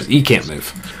 So you can't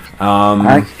move.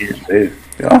 I can't move.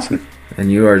 Awesome. And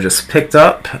you are just picked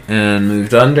up and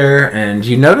moved under, and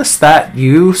you notice that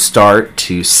you start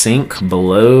to sink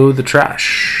below the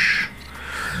trash.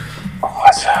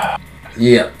 Awesome.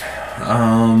 Yep.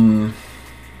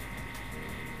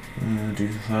 Do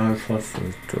 5 plus.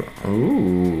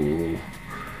 Ooh.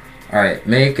 All right.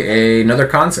 Make another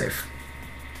con save.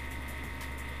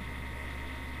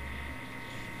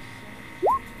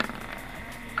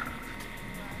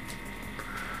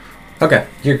 Okay,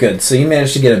 you're good. So you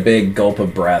managed to get a big gulp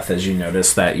of breath as you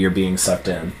notice that you're being sucked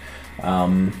in.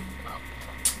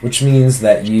 Which means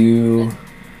that you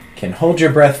can hold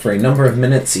your breath for a number of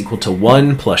minutes equal to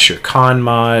 1 plus your con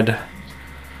mod.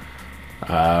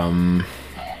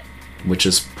 Which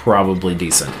is probably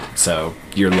decent. So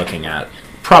you're looking at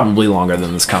probably longer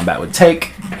than this combat would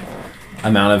take.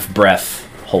 Amount of breath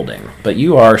holding. But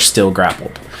you are still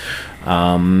grappled.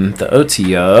 The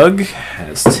Otyugh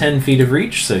has 10 feet of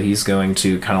reach, so he's going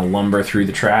to kind of lumber through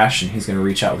the trash, and he's going to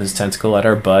reach out with his tentacle at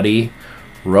our buddy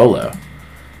Rollo.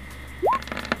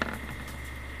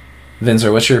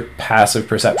 Vinzer, what's your passive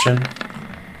perception?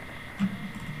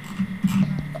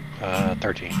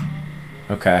 13.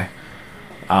 Okay.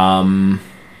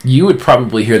 You would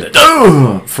probably hear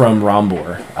the from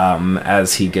Rombor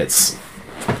as he gets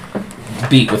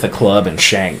beat with a club and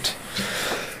shanked.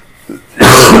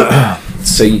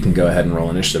 So you can go ahead and roll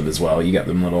initiative as well. You got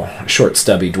them little short,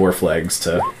 stubby dwarf legs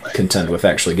to contend with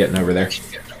actually getting over there.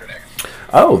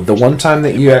 Oh, the one time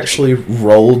that you actually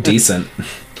roll decent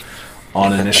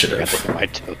on initiative. My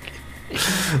token.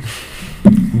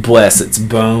 Bless its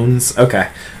bones. Okay.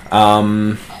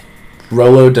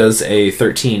 Rollo does a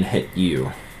 13 hit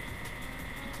you.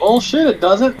 Bullshit, it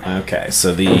doesn't. Okay,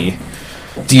 so do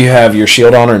you have your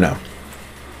shield on or no?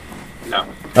 No.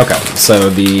 Okay, so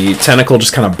the tentacle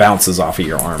just kind of bounces off of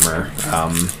your armor.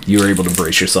 You were able to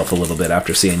brace yourself a little bit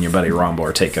after seeing your buddy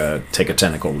Rombor take a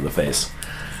tentacle to the face.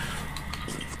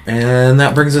 And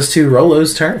that brings us to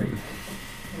Rollo's turn.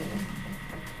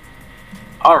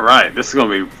 All right, this is gonna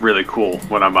be really cool.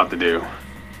 What I'm about to do.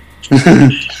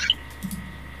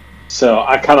 So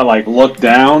I kind of like look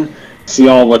down, see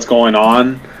all what's going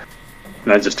on,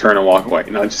 and I just turn and walk away.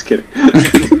 No, just kidding.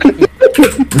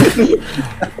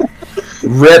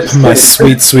 Rip, my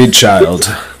sweet, sweet child.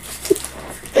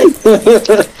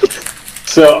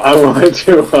 So I want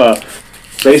to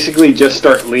basically just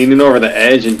start leaning over the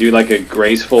edge and do like a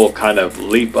graceful kind of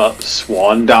leap up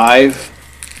swan dive,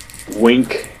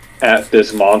 wink at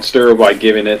this monster by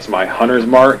giving it my hunter's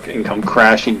mark, and come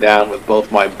crashing down with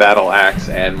both my battle axe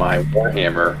and my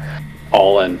warhammer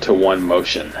all into one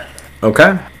motion.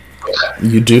 Okay.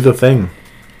 You do the thing.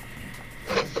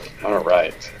 All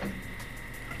right.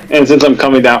 And since I'm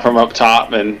coming down from up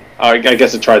top, and I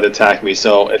guess it tried to attack me,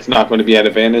 so it's not going to be at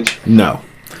advantage? No.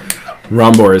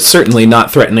 Rombor is certainly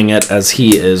not threatening it as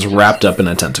he is wrapped up in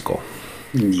a tentacle.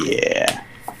 Yeah.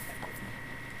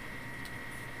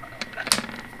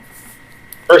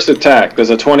 First attack, does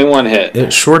a 21 hit?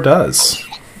 It sure does.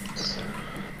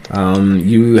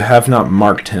 You have not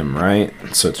marked him, right?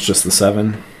 So it's just the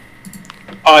 7?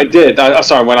 Oh, I did.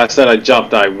 Sorry, when I said I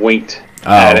jumped, I winked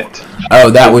at it.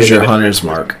 Oh, that was your hunter's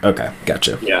mark. Okay,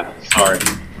 gotcha. Yeah, sorry.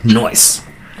 Nice.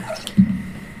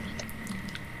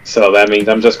 So that means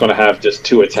I'm just going to have just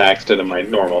 2 attacks instead of my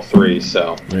normal 3,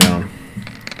 so. Yeah.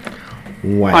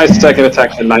 Wow. My second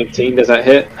attack to 19, does that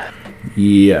hit?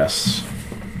 Yes.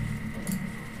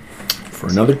 For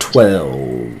another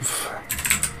 12.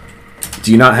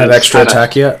 Do you not have extra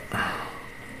attack yet?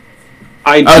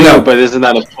 I do, no. but isn't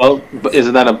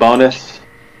that a bonus?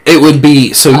 It would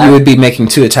be, so you would be making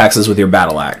 2 attacks with your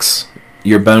battle axe.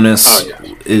 Your bonus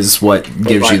is what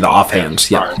gives you the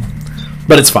offhand. Yeah.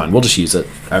 But it's fine. We'll just use it.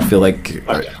 I feel like,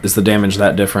 is the damage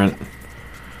that different?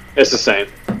 It's the same.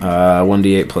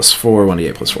 1d8 plus 4,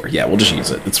 1d8 plus 4. Yeah, we'll just use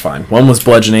it. It's fine. One was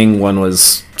bludgeoning, one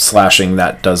was slashing.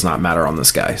 That does not matter on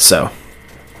this guy. So,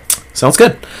 sounds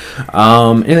good.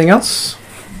 Anything else?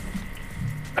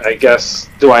 I guess,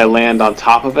 do I land on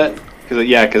top of it?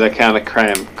 Because I kind of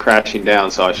am crashing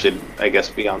down, so I should, I guess,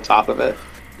 be on top of it.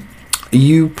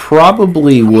 You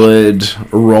probably would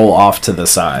roll off to the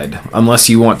side, unless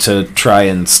you want to try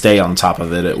and stay on top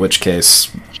of it, at which case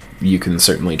you can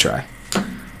certainly try.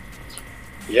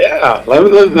 Yeah,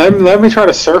 let me try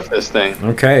to surf this thing.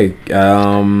 Okay.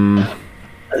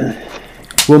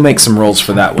 We'll make some rolls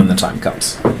for that when the time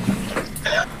comes.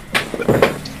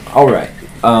 All right.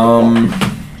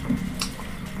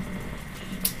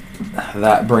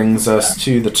 That brings us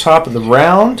to the top of the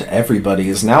round. Everybody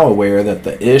is now aware that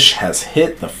the ish has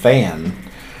hit the fan.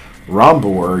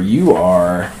 Rombor, you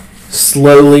are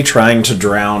slowly trying to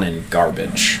drown in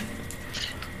garbage.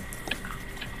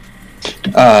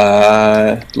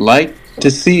 Like to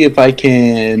see if I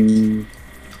can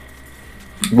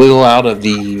wiggle out of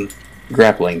the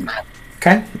grappling.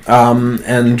 Okay.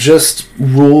 And just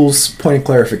rules, point of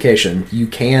clarification. You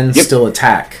can still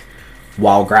attack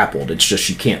while grappled. It's just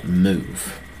you can't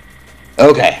move.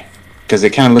 Okay. Because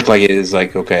it kind of looked like it is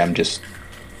like, okay, I'm just...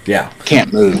 Yeah.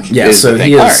 Can't move. Yeah, so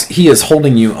he is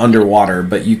holding you underwater,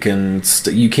 but you can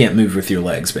you can't move with your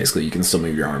legs, basically. You can still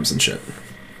move your arms and shit.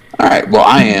 Alright, well,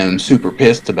 I am super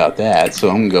pissed about that, so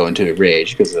I'm going to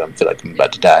rage because I feel like I'm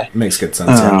about to die. Makes good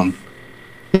sense, yeah.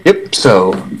 Yep,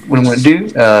 so what I'm going to do,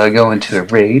 go into a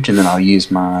rage, and then I'll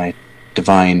use my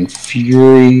Divine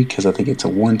Fury, because I think it's a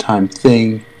one-time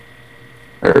thing,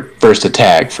 or first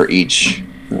attack for each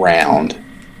round.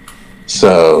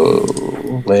 So,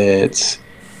 let's...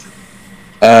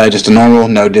 just a normal,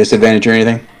 no disadvantage or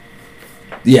anything?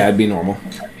 Yeah, it'd be normal.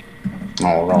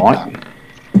 Alright.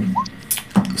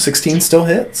 16 still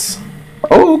hits.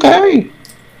 Okay.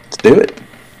 Let's do it.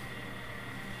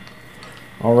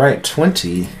 Alright,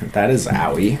 20. That is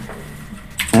owie.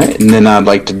 Alright, and then I'd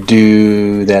like to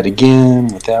do that again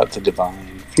without the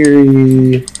Divine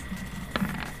Fury.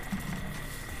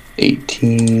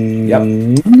 18. Yep.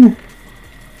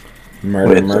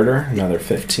 Murder. Another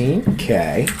 15.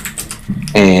 Okay.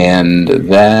 And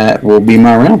that will be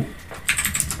my round.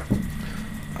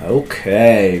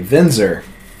 Okay. Vinzer.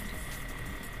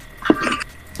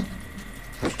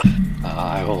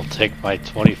 I will take my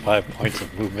 25 points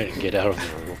of movement and get out of the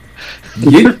room.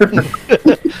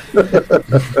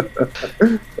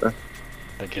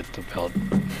 I get the belt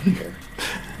here.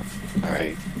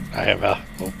 Alright, I am out.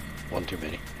 Oh, one too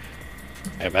many.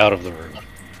 I am out of the room.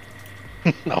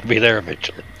 I'll be there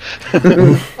eventually.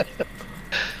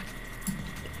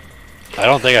 I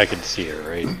don't think I can see her,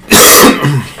 right?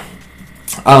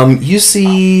 You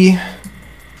see...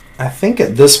 I think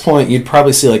at this point you'd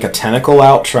probably see like a tentacle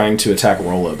out trying to attack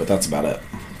Rollo, but that's about it.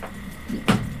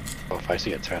 Oh, if I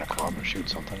see a tentacle, I'm gonna shoot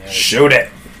something at it. Shoot it!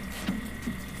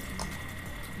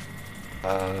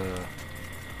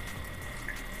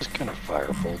 Just kind of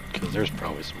firebolt, because there's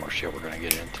probably some more shit we're gonna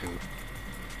get into.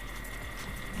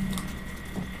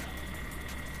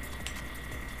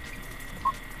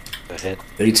 The hit.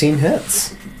 18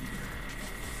 hits.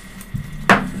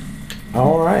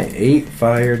 Alright, 8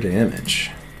 fire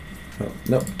damage. Oh,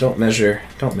 nope, don't measure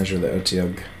the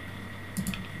Otyugh.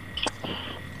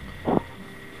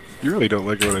 You really don't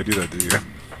like it when I do that, do you?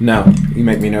 No, you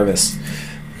make me nervous.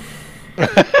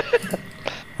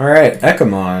 Alright,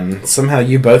 Ekamon. Somehow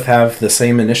you both have the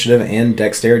same initiative and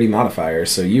dexterity modifier,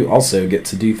 so you also get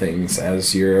to do things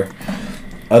as your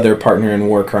other partner in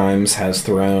war crimes has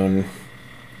thrown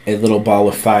a little ball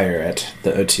of fire at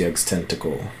the Otyugh's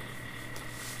tentacle.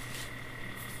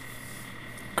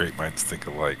 Great minds think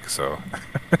alike, so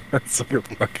it's like a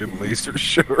fucking laser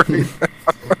show right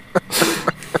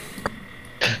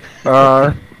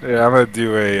now. Yeah, I'm gonna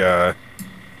do a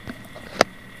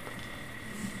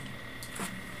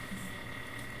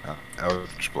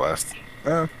Eldritch Blast.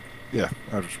 Yeah,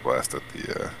 Eldritch Blast at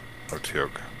the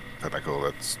Otyugh tentacle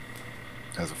that's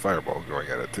has a fireball going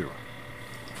at it too.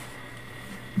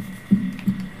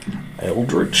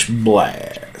 Eldritch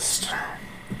Blast.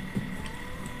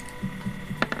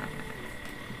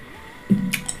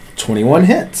 21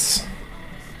 hits.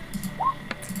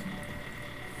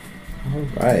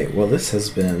 Alright, well this has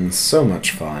been so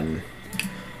much fun.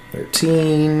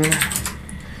 13.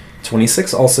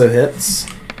 26 also hits.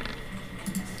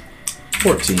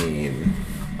 14.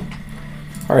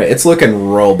 Alright, it's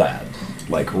looking real bad.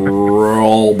 Like,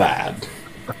 real bad.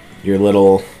 Your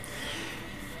little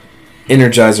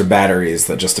Energizer batteries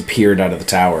that just appeared out of the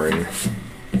tower and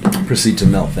proceed to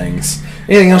melt things.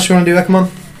 Anything else you want to do, Ekamon?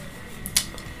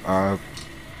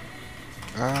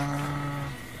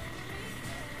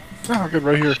 No, I'm good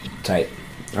right here. Tight.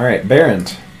 Alright, Baron.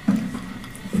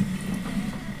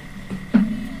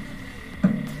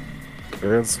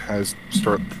 Baron has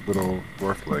short little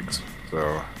dwarf legs,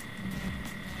 so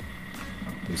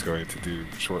he's going to do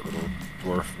short little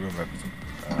dwarf movement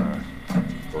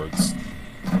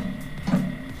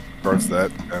towards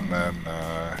that, and then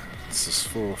this is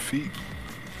full feet.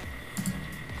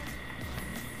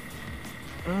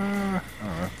 I don't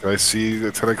know. Do I see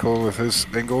the tentacle with his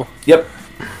angle? Yep.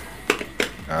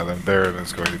 Then Baron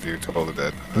is going to do Toll the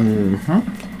Dead. Mm-hmm.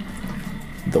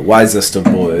 the wisest of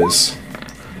boys.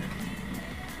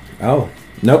 Oh,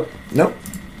 nope.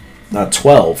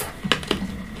 12.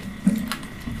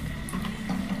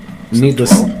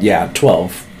 Needless, yeah,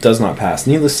 12 does not pass.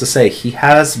 Needless to say, he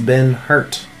has been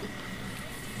hurt.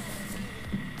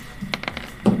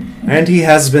 And he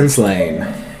has been slain.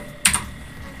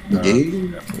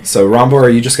 So, Rombor, are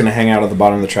you just going to hang out at the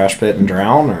bottom of the trash pit and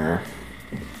drown, or?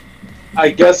 I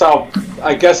guess I'll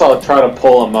try to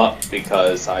pull him up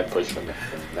because I pushed him in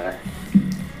there.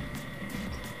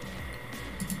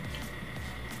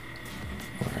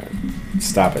 Alright.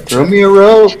 Stop it. Throw me a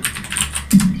rope.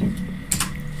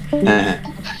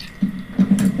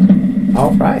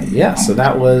 Alright, yeah, so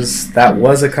that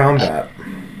was a combat.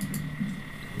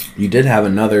 You did have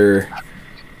another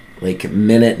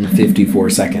minute and 54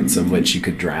 seconds of which you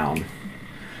could drown.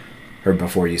 Or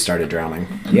before you started drowning.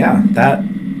 Yeah,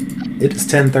 it is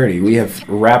 10:30. We have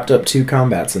wrapped up 2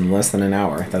 combats in less than an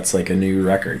hour. That's like a new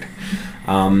record.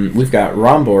 We've got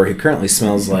Rombor, who currently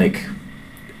smells like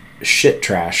shit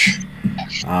trash.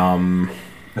 And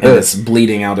is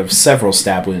bleeding out of several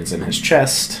stab wounds in his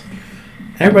chest.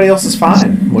 Everybody else is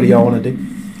fine. What do y'all want to do?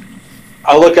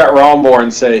 I'll look at Rombor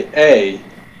and say, A,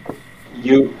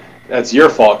 that's your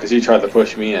fault because you tried to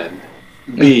push me in.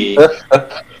 B,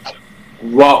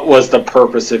 what was the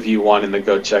purpose of you wanting to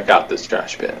go check out this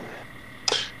trash pit?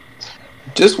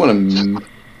 Just want to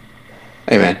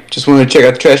check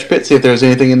out the trash pit, see if there was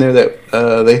anything in there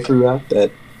that they threw out that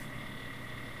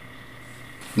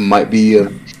might be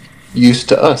of use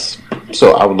to us.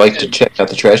 So I would like to check out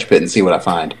the trash pit and see what I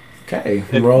find. Okay,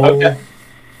 roll. Okay.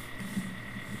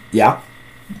 Yeah.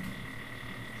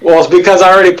 Well, it's because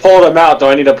I already pulled him out. Do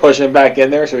I need to push him back in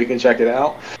there so he can check it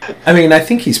out? I mean, I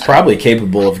think he's probably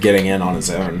capable of getting in on his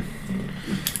own.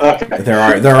 Okay.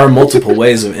 There are multiple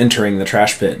ways of entering the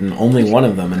trash pit, and only one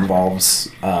of them involves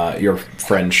your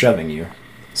friend shoving you.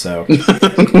 So,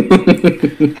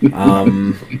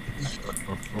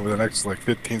 over the next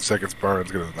 15 seconds,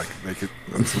 Baron's gonna make it.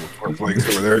 Those little four flags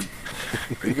over there.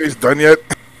 Are you guys done yet?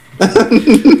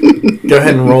 Go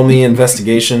ahead and roll me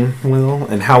investigation, Will.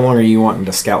 And how long are you wanting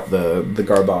to scout the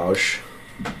garbage?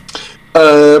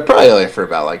 Probably only for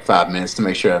about 5 minutes to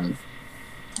make sure I'm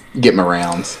getting my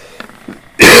rounds.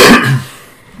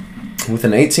 With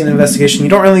an 18 investigation, you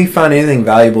don't really find anything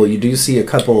valuable. You do see a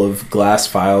couple of glass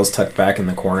files tucked back in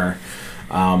the corner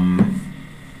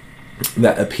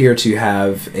that appear to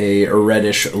have a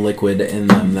reddish liquid in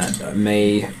them that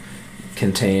may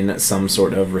contain some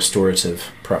sort of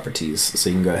restorative properties. So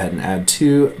you can go ahead and add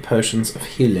 2 potions of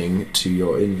healing to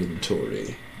your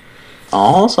inventory.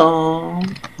 Awesome.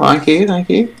 Thank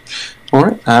you.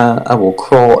 Alright, I will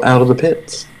crawl out of the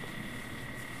pits.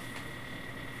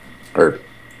 Or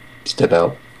step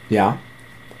out. Yeah.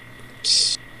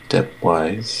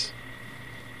 Stepwise.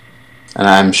 And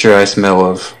I'm sure I smell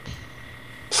of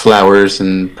flowers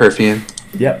and perfume.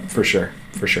 Yep, for sure,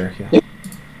 yeah.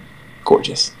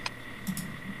 Gorgeous.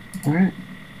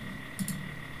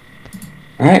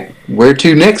 Alright, where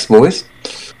to next, boys?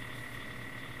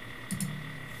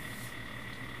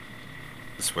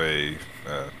 This way.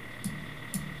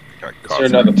 Got Is there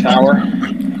another tower?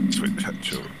 Sweet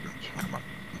children. Come on.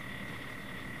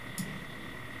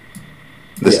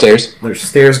 The stairs? There's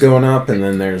stairs going up, and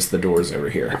then there's the doors over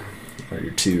here. Are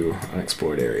your 2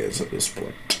 unexplored areas at this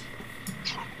point.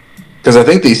 Because I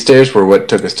think these stairs were what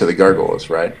took us to the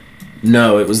gargoyles, right?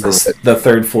 No, it was the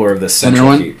 3rd floor of the central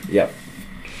one? keep. Yep.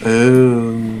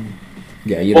 Oh.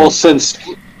 Yeah, you Well, don't...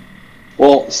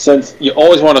 since you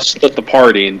always want to split the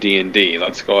party in D&D,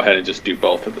 let's go ahead and just do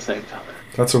both at the same time.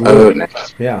 That's a rule. Oh,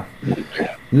 nice. Yeah.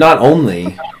 Not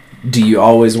only do you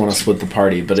always want to split the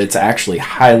party, but it's actually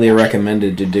highly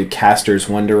recommended to do casters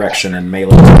one direction and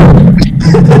melee.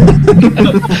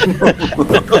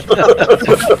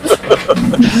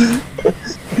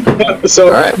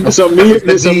 So me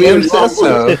and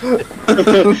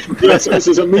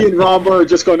Rombor are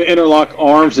just going to interlock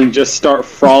arms and just start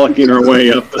frolicking our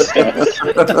way up the steps.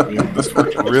 This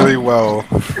worked really well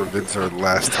for Vincer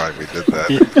last time we did that.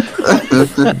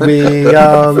 We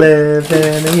all live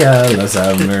in a yellow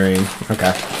submarine.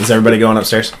 Okay. Is everybody going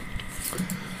upstairs?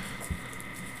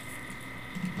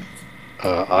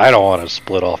 I don't want to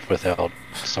split off without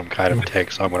some kind of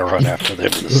tech, so I'm going to run after them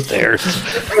to the stairs.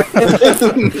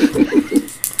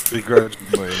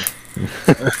 Begrudgingly.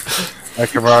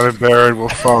 Acheron and Baron will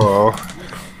follow.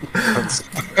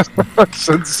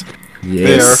 Since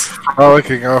they are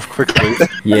frolicking off quickly.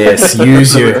 Yes,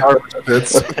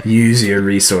 use your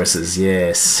resources.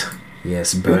 Yes,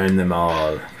 burn them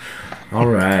all. All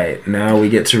right, now we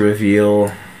get to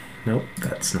reveal. Nope,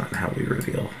 that's not how we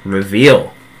reveal.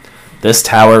 Reveal This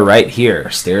tower right here.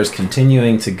 Stairs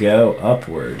continuing to go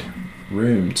upward.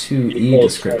 Room 2E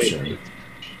description.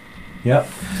 Yep.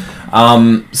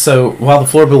 So while the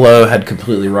floor below had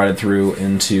completely rotted through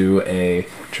into a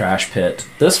trash pit,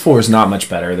 this floor is not much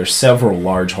better. There's several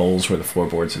large holes where the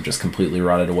floorboards have just completely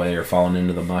rotted away or fallen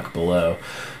into the muck below.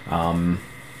 And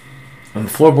the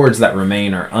floorboards that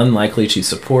remain are unlikely to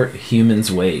support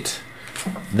humans' weight.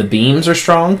 The beams are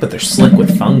strong, but they're slick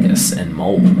with fungus and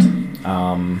mold.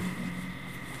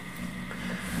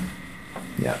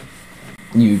 Yeah.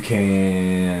 You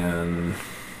can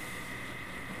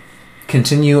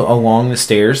continue along the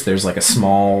stairs. There's like a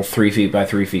small 3 feet by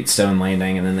 3 feet stone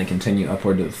landing, and then they continue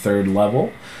upward to the third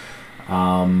level.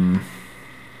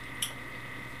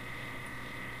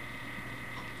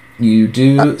 You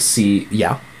do see...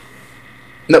 Yeah.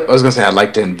 No, I was going to say I'd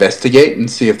like to investigate and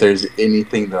see if there's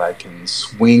anything that I can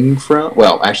swing from.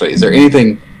 Well, actually, is there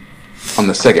anything on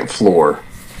the second floor,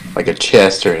 like a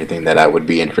chest or anything that I would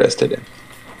be interested in?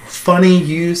 Funny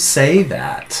you say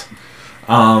that.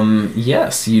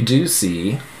 Yes, you do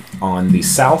see on the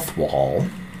south wall,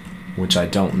 which I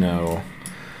don't know.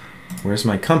 Where's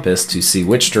my compass to see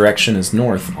which direction is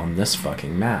north on this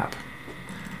fucking map?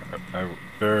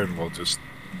 Baron will just...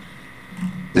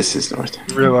 This is north.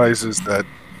 He realizes that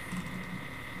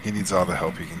he needs all the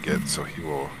help he can get, so he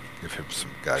will give him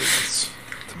some guidance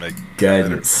to make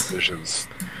better decisions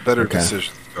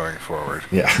going forward.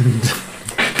 Yeah.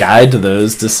 Guide to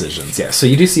those decisions. Yeah, so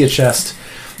you do see a chest.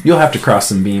 You'll have to cross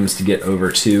some beams to get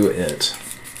over to it,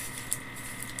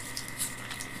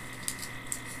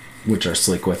 which are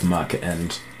slick with muck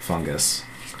and fungus.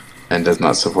 And does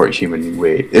not support human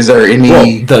weight. Is there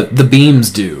any... Well, the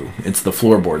beams do. It's the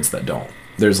floorboards that don't.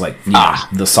 There's like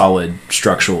the solid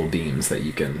structural beams that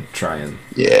you can try and...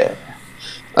 Yeah.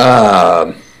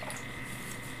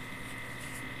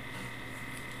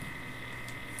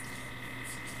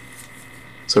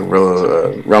 So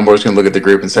Rumbor's going to look at the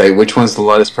group and say, which one's the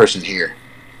lightest person here?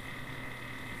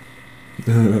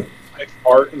 I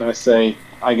fart and I say,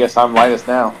 I guess I'm lightest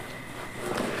now.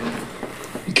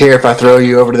 You care if I throw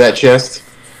you over to that chest?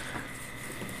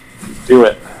 Do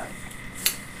it.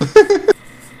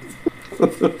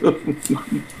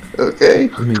 Okay.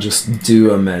 Let me just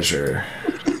do a measure.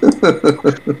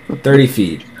 30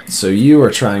 feet. So you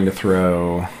are trying to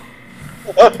throw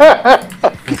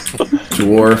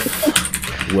dwarf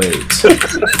weight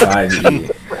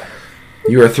 5e.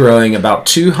 You are throwing about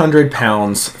 200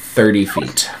 pounds 30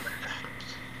 feet.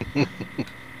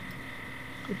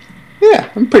 Yeah,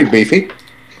 I'm pretty beefy.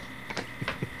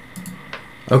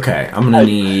 Okay, I'm gonna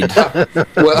need...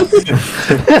 Well,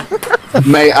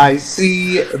 may I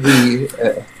see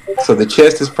the... so the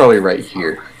chest is probably right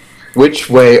here. Which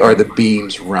way are the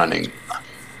beams running?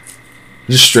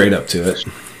 Just straight up to it.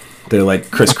 They're like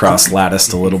crisscross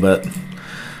latticed a little bit.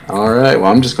 Alright,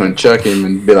 well I'm just going to chuck him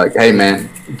and be like, hey man,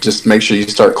 just make sure you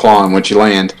start clawing once you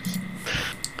land.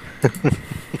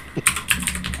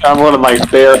 I'm going to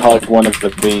like bear hug one of the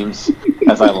beams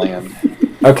as I land.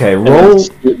 Okay, roll...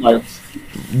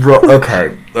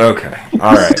 Okay.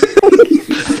 All right.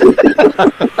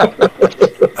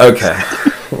 Okay.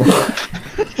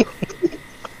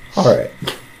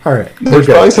 All right. There's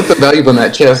probably something valuable in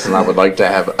that chest, and I would like to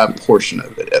have a portion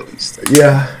of it at least.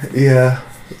 Yeah,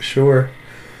 sure.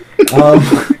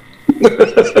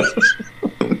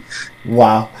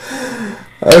 Wow.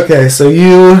 Okay, so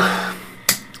you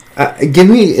give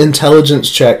me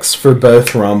intelligence checks for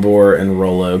both Rombor and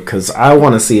Rollo, because I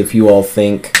want to see if you all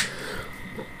think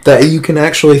that you can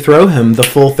actually throw him the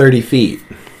full 30 feet.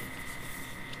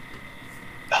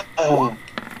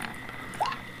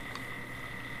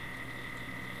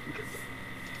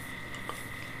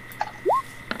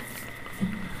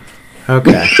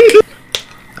 Okay.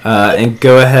 And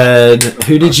go ahead.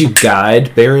 Who did you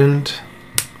guide, Baron?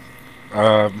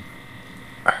 I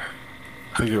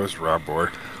think it was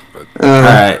Rombor. But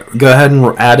Alright, go ahead and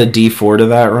add a d4 to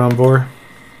that, Rombor.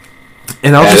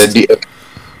 And I'll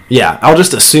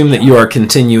just assume that you are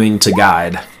continuing to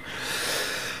guide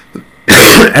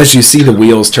as you see the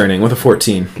wheels turning with a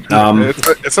 14.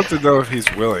 It's up to know if he's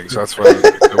willing, so that's why.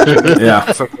 Yeah.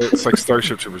 It's like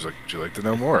Starship Troopers. Like, would you like to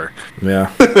know more?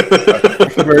 Yeah. I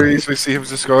can very easily see him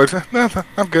just going, no,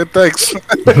 I'm good, thanks.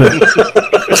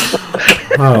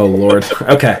 Oh, Lord.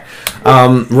 Okay.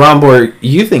 Rombor,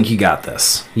 you think you got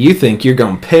this. You think you're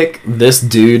going to pick this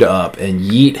dude up and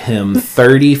yeet him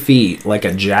 30 feet like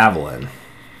a javelin.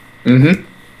 Mm-hmm.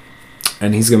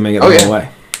 And he's going to make it the whole way.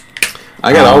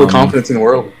 I got all the confidence in the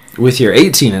world. With your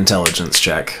 18 intelligence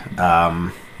check,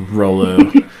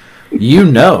 Rollo, you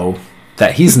know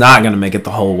that he's not going to make it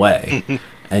the whole way.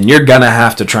 And you're going to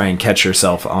have to try and catch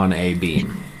yourself on a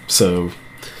beam. So,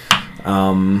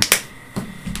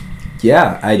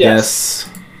 yeah, I guess.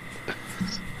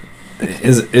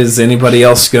 Is anybody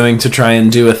else going to try and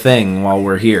do a thing while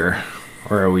we're here?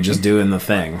 Or are we just doing the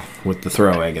thing with the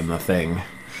throwing and the thing?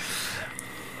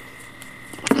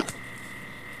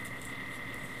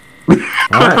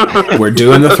 Alright, we're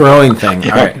doing the throwing thing.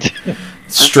 Alright.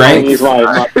 Strength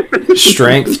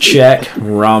check,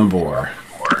 Rombor.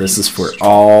 This is for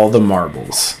all the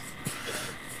marbles.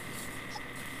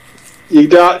 You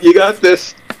got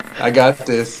this. I got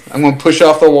this. I'm gonna push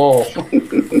off the wall.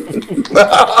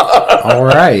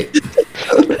 Alright.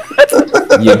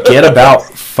 You get about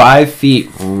 5 feet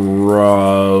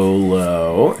Rolo,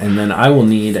 and then I will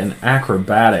need an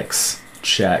acrobatics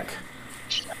check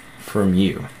from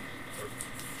you.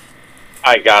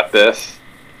 I got this.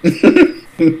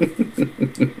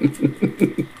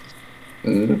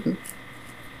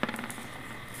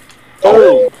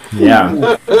 Oh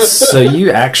yeah. So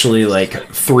you actually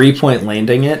 3-point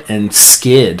landing it and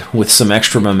skid with some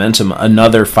extra momentum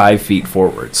another 5 feet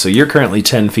forward. So you're currently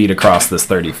 10 feet across this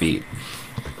 30 feet.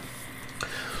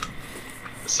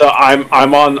 So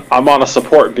I'm on a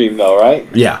support beam though, right?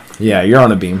 Yeah, you're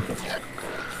on a beam.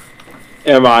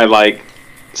 Am I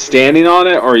standing on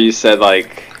it, or you said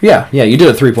Yeah, you did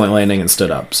a 3-point landing and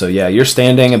stood up. So yeah, you're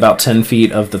standing about 10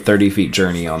 feet of the 30 feet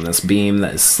journey on this beam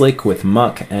that is slick with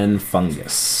muck and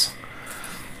fungus.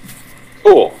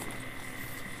 Cool.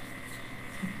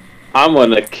 I'm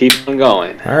gonna keep on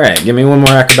going. Alright, give me one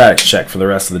more acrobatics check for the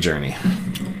rest of the journey.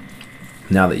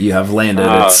 Now that you have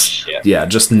landed, shit. Yeah,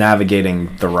 just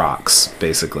navigating the rocks,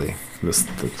 basically.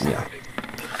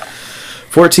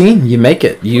 14, you make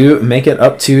it. You make it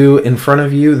up to, in front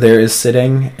of you, there is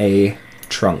sitting a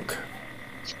trunk.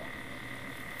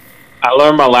 I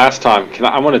learned my last time.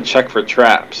 I want to check for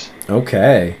traps.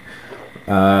 Okay.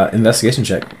 Investigation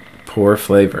check. Poor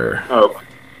flavor. Oh.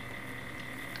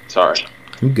 Sorry.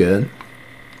 I'm good.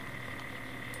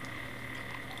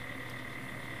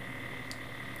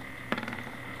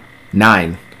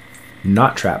 Nine.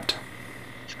 Not trapped.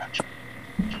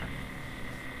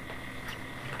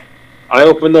 I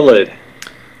open the lid.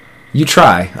 You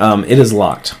try. It is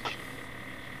locked.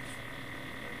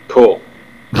 Cool.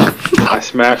 I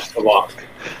smashed the lock.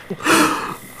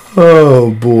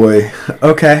 Oh boy.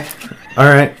 Okay. All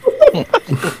right.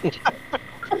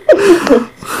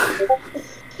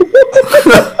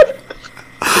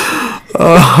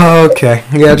 Okay.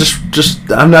 Yeah,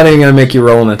 just I'm not even gonna make you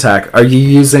roll an attack. Are you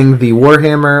using the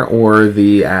warhammer or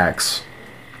the axe?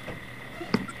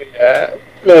 Yeah.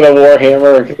 No, the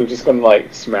warhammer, because I'm just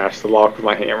gonna smash the lock with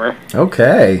my hammer.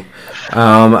 Okay.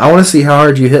 I want to see how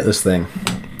hard you hit this thing.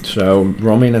 So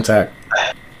roll me an attack.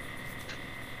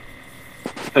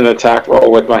 An attack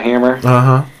roll with my hammer.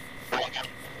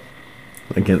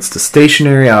 Against a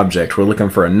stationary object. We're looking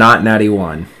for a not natty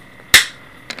 1.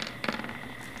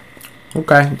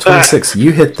 Okay, 26.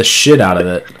 You hit the shit out of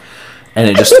it, and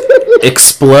it just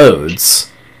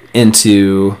explodes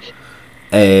into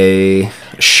a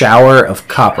shower of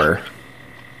copper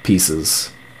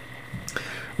pieces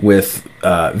with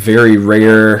very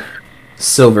rare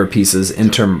silver pieces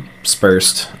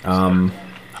interspersed. And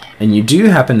you do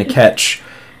happen to catch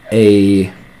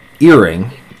a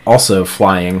earring also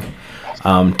flying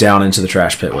down into the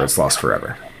trash pit where it's lost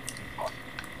forever.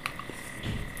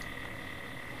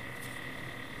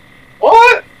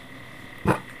 What?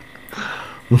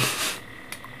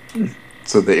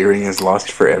 So the earring is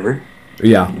lost forever?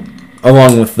 Yeah,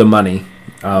 along with the money.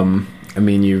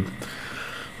 You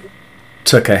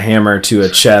took a hammer to a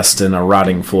chest and a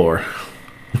rotting floor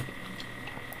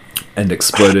and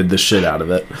exploded the shit out of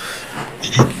it.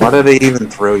 Why did they even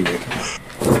throw you?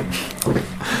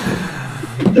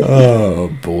 Oh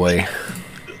boy.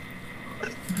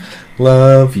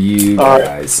 Love you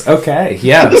guys. Okay,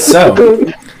 yeah,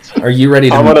 so are you ready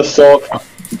to I'm gonna sulk.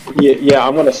 Yeah,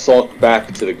 I'm gonna sulk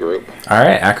back to the group.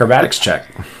 Alright, acrobatics check.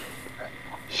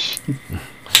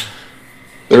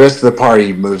 The rest of the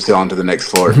party moves on to the next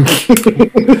floor.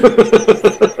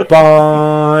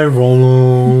 Bye,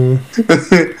 Rolo.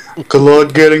 Good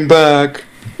luck getting back.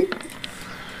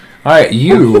 Alright,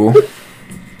 you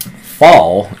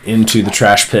fall into the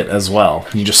trash pit as well.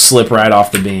 You just slip right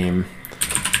off the beam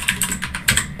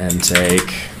and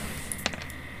take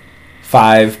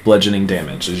 5 bludgeoning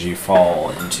damage as you fall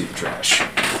into the trash.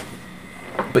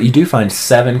 But you do find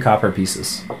 7 copper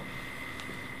pieces.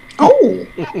 Oh,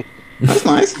 that's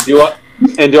nice. Do I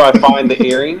find the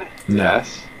earring? No.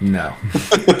 Yes. No.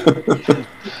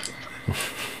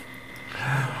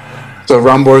 So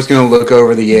Rombor's going to look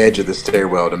over the edge of the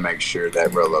stairwell to make sure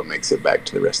that Rolo makes it back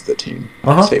to the rest of the team.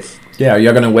 Safe. Yeah, are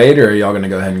y'all going to wait, or are y'all going to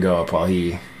go ahead and go up while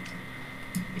he...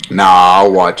 Nah,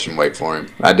 I'll watch and wait for him.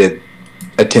 I did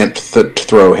attempt to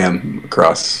throw him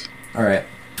across. All right.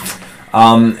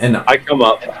 And I come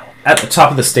up. at the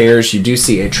top of the stairs, you do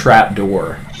see a trap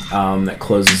door that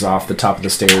closes off the top of the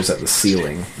stairs at the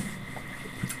ceiling.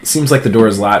 It seems like the door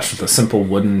is latched with a simple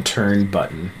wooden turn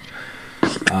button.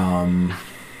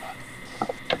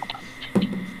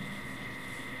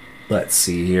 Let's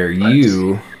see here.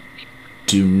 You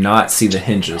do not see the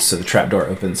hinges, so the trapdoor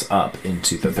opens up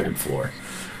into the third floor.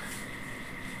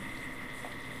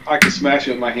 I can smash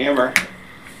it with my hammer.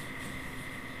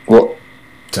 Well,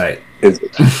 Tight. is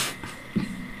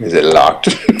it locked?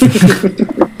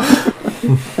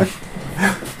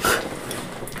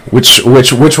 Which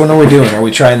one are we doing? Are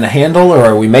we trying the handle or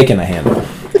are we making a handle?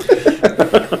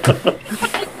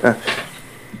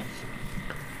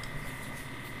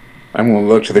 I'm going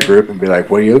to look to the group and be like,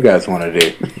 what do you guys want to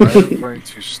do? I'm going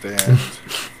to stand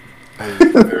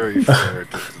a very fair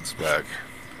distance back.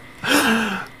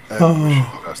 And wish you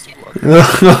the best of luck.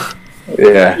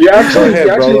 Yeah. You actually, Go ahead,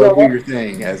 you actually Rolo, don't do want- your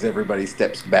thing as everybody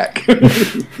steps back.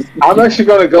 I'm actually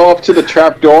going to go up to the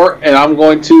trap door and I'm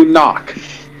going to knock.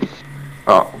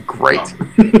 Oh, great.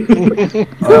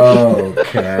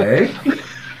 Okay.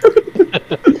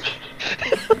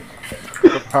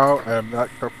 Somehow I am not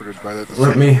comforted by that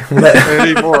Let decision me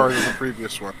any more than the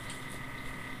previous one.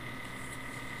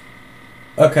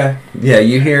 Okay. Yeah,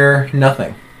 you hear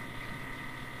nothing.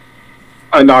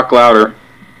 I knock louder.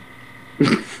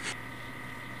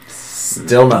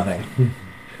 Still nothing.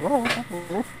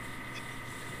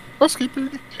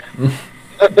 Housekeeping.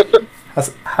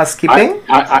 Housekeeping?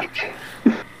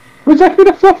 Would you like me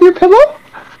to fluff your pillow?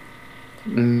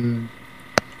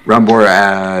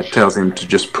 Rumbor tells him to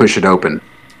just push it open.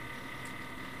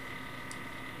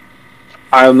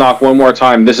 I'll knock one more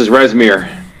time. This is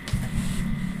Resmir.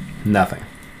 Nothing.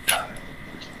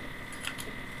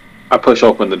 I push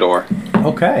open the door.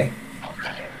 Okay.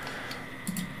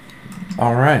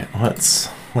 All right.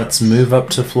 Let's move up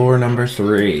to floor number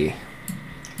 3.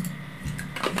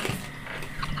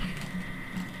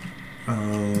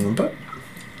 But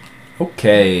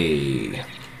okay.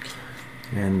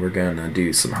 And we're gonna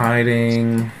do some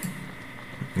hiding.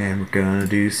 And we're gonna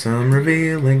do some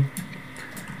revealing.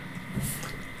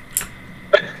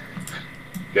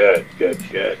 Good.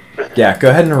 Yeah, go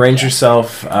ahead and arrange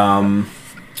yourself.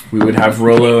 We would have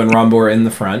Rolo and Rombor in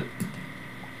the front.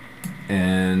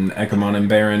 And Ekamon and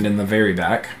Baron in the very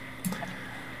back.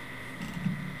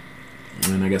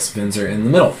 And I guess Vinzer in the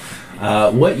middle.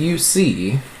 What you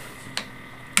see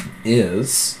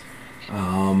is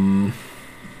an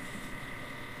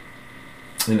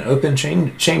open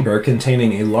chamber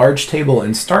containing a large table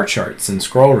and star charts and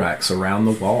scroll racks around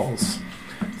the walls.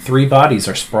 3 bodies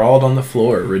are sprawled on the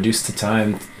floor, reduced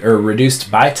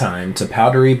by time to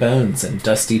powdery bones and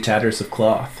dusty tatters of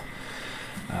cloth.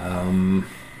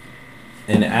 And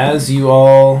as you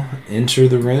all enter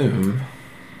the room,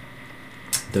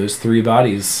 those 3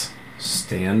 bodies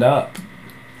stand up.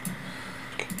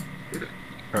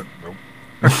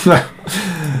 Nope.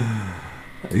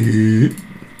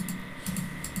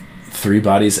 3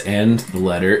 bodies and the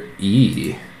letter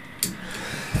E.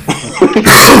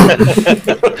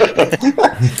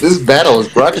 This battle is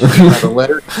brought to you by the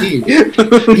letter E.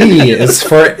 E is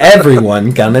for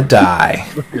everyone gonna die.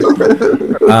 Come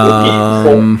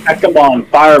on,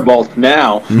 firebolt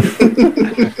now.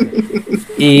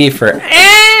 E for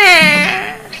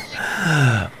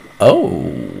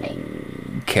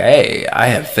okay, I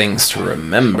have things to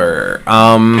remember.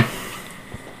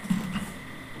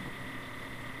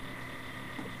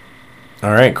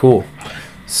 Alright, cool.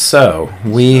 So,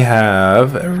 we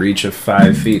have a reach of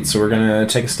 5 feet, so we're gonna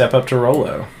take a step up to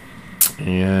Rolo.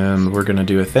 And we're gonna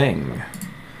do a thing.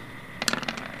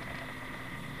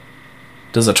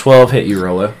 Does a 12 hit you,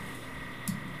 Rolo?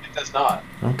 It does not.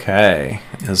 Okay.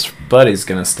 His buddy's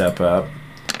gonna step up.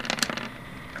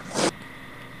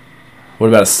 What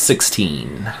about a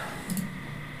 16?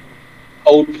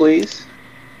 Hold, please.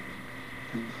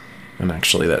 And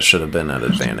actually, that should have been at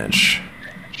advantage.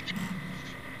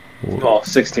 Well,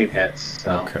 16 hits.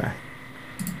 So. Okay.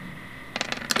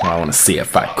 Well, I want to see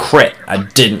if I crit. I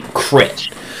didn't crit.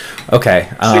 Okay.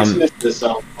 6 misses,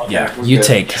 so okay, Yeah, we're you good.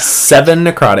 take 7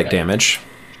 necrotic damage.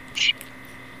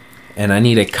 And I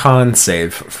need a con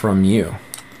save from you.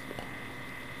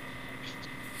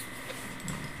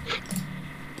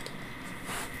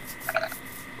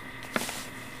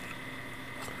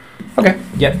 Okay,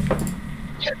 yep.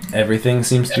 Everything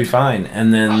seems to be fine.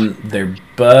 And then their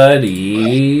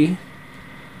buddy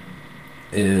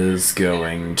is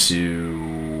going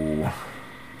to... How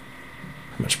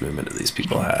much movement do these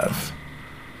people have?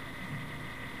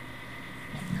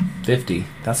 50.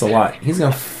 That's a lot. He's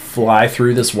going to fly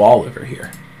through this wall over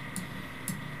here.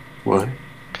 What?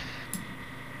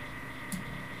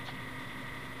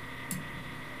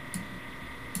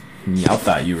 Y'all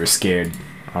thought you were scared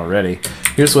already.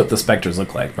 Here's what the specters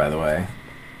look like, by the way.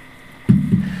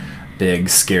 Big,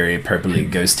 scary, purpley,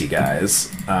 ghosty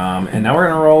guys. And now we're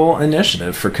going to roll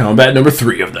initiative for combat number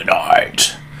 3 of the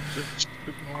night.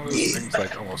 One of those things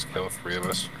like almost kill 3 of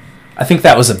us. I think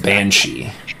that was a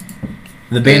Banshee.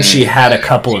 The Banshee had a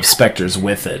couple of specters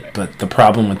with it, but the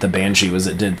problem with the Banshee was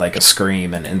it did like a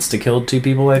scream and insta-killed 2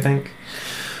 people, I think.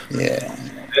 Yeah.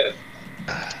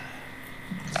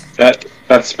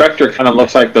 That specter kind of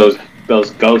looks like those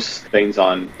ghost things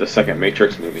on the second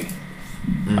Matrix movie.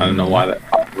 I don't know why that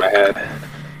popped in my head.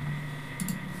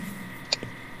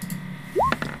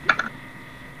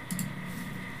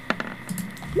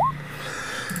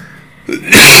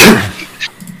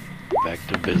 Back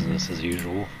to business as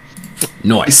usual.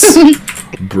 Nice.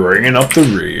 Bringing up the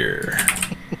rear.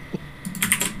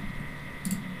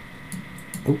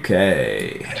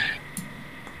 Okay.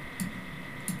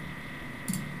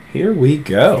 Here we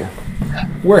go.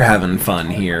 We're having fun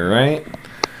here, right?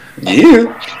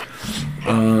 You?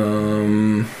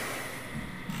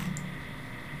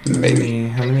 Maybe.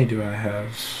 How many do I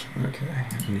have? Okay.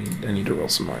 I need to roll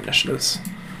some more initiatives.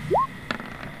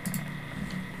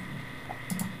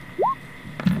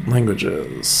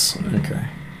 Languages. Okay.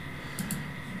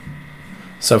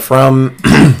 So from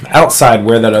outside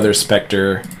where that other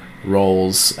specter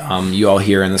rolls, you all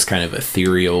hear in this kind of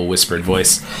ethereal whispered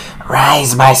voice,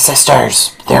 "Rise, my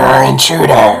sisters! There are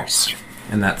intruders!"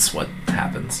 And that's what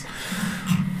happens.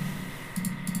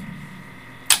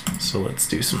 So let's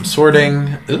do some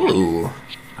sorting. Ooh,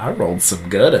 I rolled some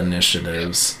good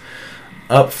initiatives.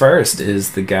 Up first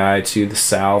is the guy to the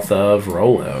south of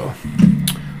Rolo.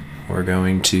 We're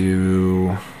going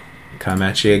to come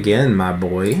at you again, my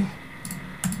boy.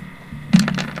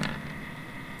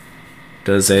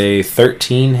 Does a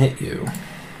 13 hit you?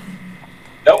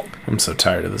 Nope. I'm so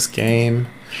tired of this game.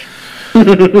 Nope.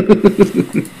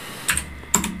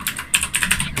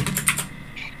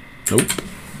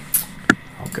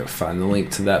 I'll go find the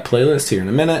link to that playlist here in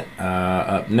a minute.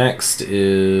 Up next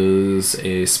is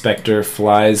a specter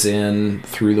flies in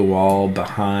through the wall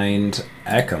behind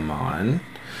Ekamon.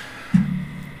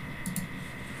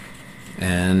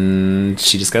 And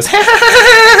she just goes,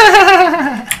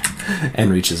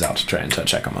 and reaches out to try and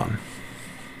touch Ekamon.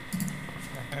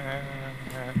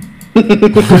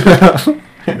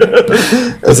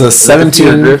 Does a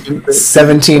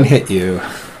 17 hit you?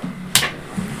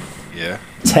 Yeah.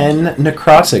 10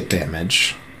 necrotic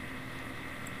damage.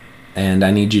 And I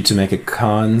need you to make a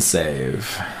con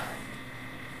save.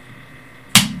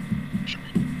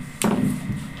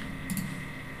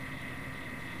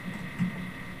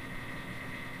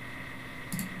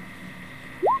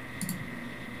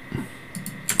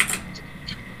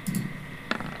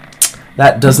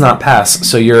 That does not pass,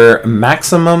 so your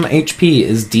maximum HP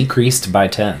is decreased by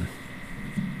 10.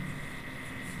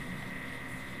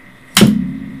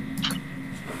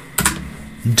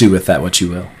 Do with that what you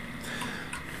will.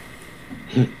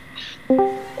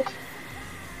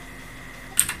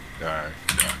 Alright.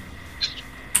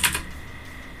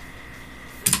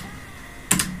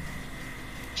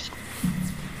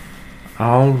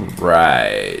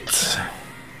 Alright.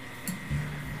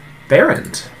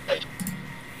 Baron.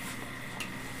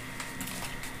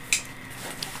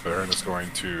 Baron is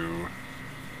going to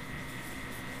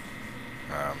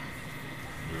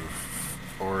move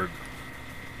forward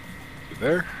to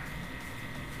there.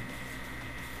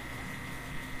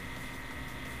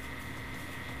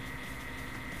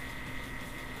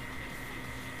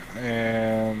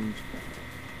 And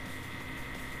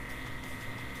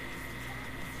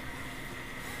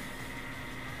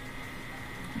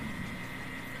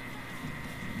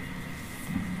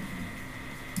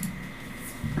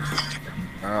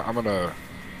I'm gonna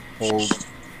hold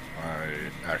my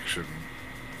action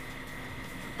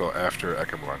until after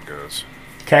Ekamon goes.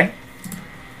 Okay.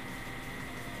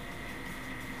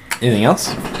 Anything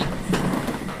else?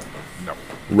 No.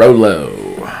 Rolo.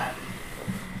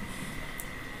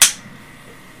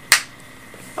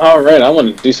 Alright, I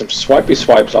want to do some swipey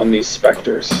swipes on these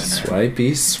specters.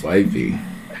 Swipey, swipey.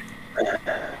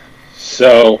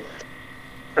 So,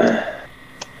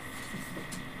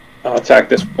 I'll attack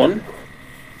this one.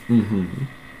 Mm-hmm.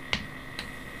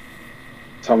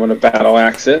 So I'm going to battle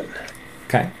axe it.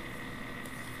 Okay.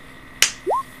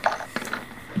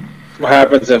 What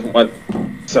happens if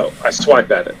so I swipe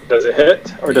at it? Does it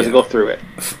hit or does it go through it?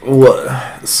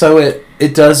 Well, so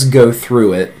it does go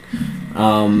through it.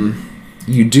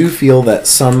 You do feel that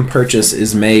some purchase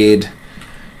is made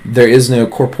there is no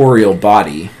corporeal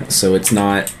body, so it's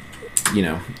not,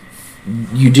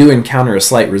 you do encounter a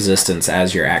slight resistance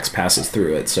as your axe passes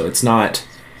through it, so it's not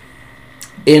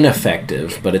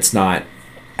ineffective, but it's not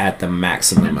at the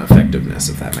maximum effectiveness,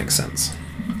 if that makes sense.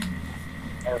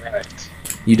 All right.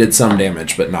 You did some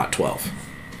damage, but not 12.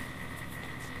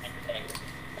 I'm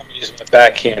going to use my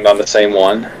backhand on the same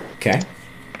one. Okay.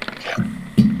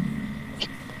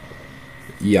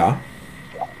 Yeah.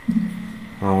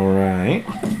 All right.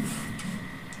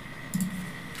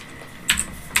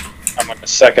 I'm going to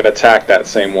second attack that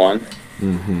same one.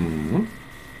 Mm-hmm.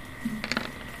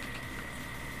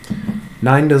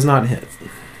 9 does not hit.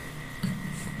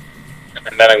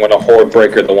 And then I'm going to Horde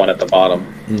Breaker the one at the bottom.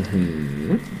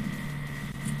 Mm-hmm.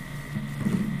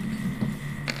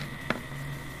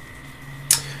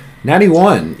 Natty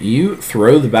 1, you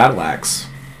throw the battle axe.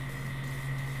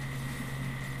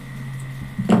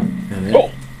 And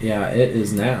it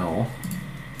is now.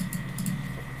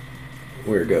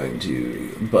 We're going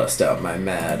to bust out my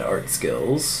mad art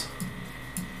skills.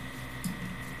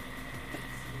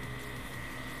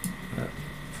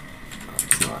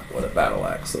 That's not what a battle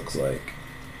axe looks like.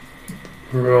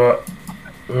 Oh,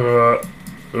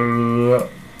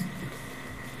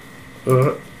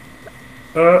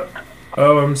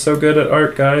 I'm so good at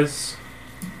art, guys.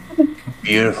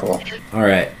 Beautiful. All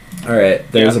right.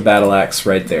 There's a battle axe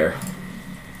right there.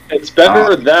 It's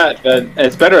better that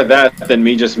than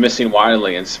me just missing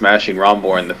wildly and smashing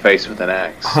Rombor in the face with an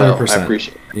axe. 100%. So I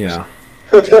appreciate it. Yeah.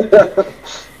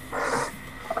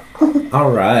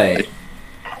 All right.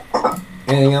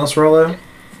 Anything else, Rollo?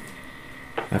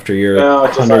 After your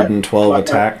 112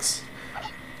 attacks?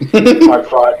 My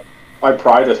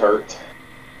pride is hurt.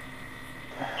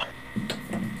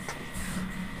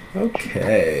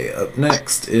 Okay, up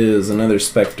next is another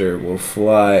specter. Will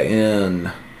fly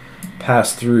in,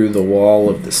 pass through the wall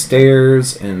of the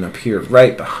stairs, and appear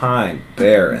right behind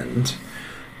Barrend.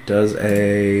 Does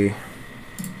a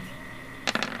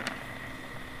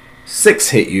 6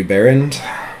 hit you, Barrend?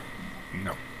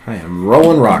 No. I am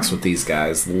rolling rocks with these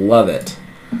guys. Love it.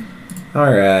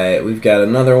 Alright, we've got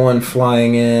another one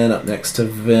flying in up next to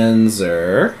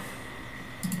Vinzer.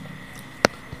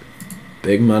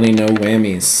 Big money, no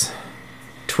whammies.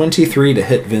 23 to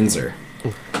hit Vinzer.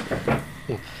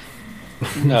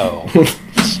 No.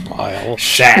 Smile.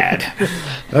 Shad.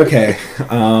 Okay.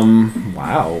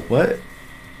 Wow, what?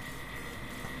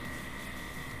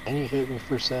 And you hit me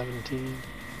for 17.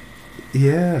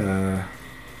 Yeah.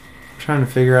 I'm trying to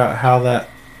figure out how that...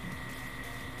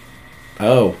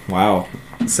 Oh, wow.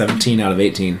 17 out of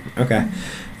 18. Okay.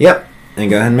 Yep. And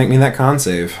go ahead and make me that con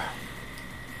save.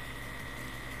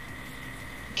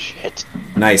 Shit.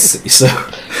 Nice.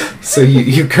 So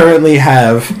you currently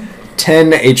have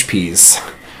 10 HPs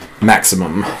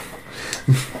maximum.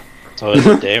 So is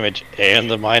it damage and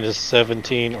the minus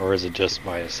 17, or is it just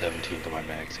minus 17 to my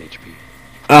max HP?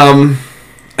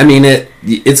 I mean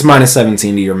it's minus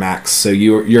 17 to your max, so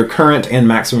your current and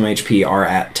maximum HP are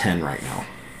at 10 right now.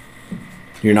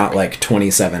 You're not like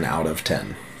 27 out of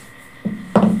 10.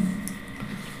 But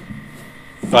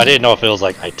I didn't know if it was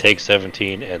like I take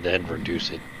 17 and then reduce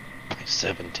it by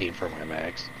 17 for my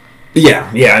max.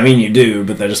 Yeah, I mean you do,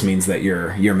 but that just means that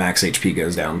your max HP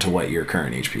goes down to what your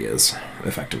current HP is,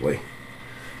 effectively.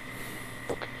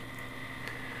 Okay.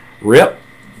 RIP.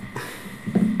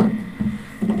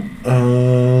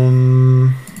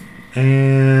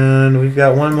 And we've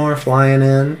got one more flying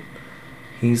in.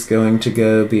 He's going to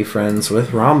go be friends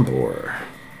with Rombor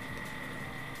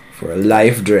for a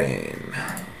life drain.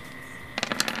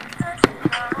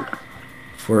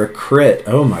 For a crit.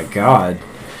 Oh my god.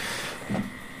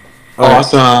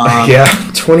 Awesome.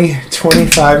 Yeah,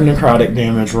 25 necrotic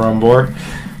damage, Rombor.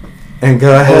 And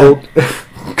go ahead.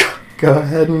 Go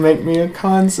ahead and make me a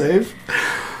con save.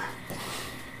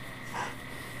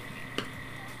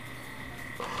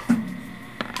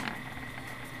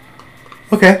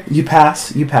 Okay, you pass,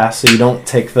 so you don't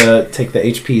take the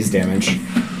HP's damage.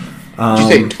 Did you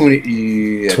say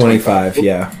 20? 25,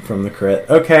 yeah, from the crit.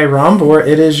 Okay, Rombor,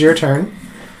 it is your turn.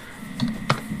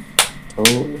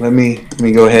 Oh, let me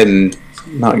go ahead and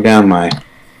knock down my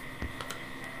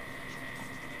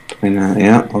 29.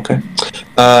 Yeah, okay.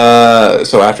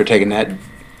 So after taking that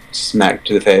smack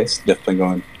to the face,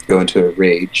 definitely go into a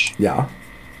rage. Yeah.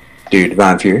 Do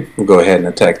Divine Fury. We'll go ahead and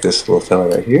attack this little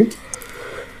fella right here.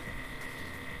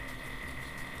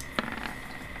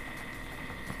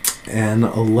 And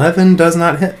 11 does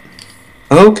not hit.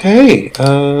 Okay.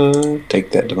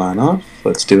 Take that Divine off.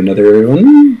 Let's do another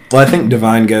one. Well, I think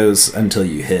Divine goes until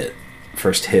you hit.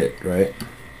 First hit, right?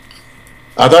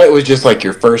 I thought it was just like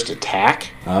your first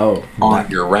attack on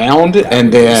your round,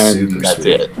 and then that's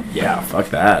sweet. it. Yeah, fuck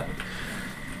that.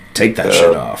 Take that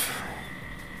shit off.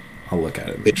 I'll look at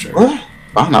it and make sure. What?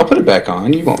 Fine, I'll put it back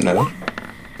on. You won't know.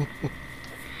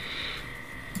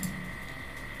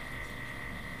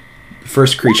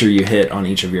 First creature you hit on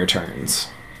each of your turns.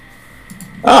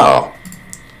 Oh.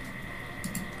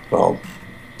 Well.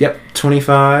 Yep,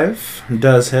 25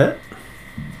 does hit.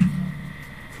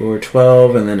 For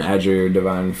 12, and then add your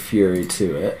Divine Fury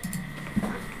to it.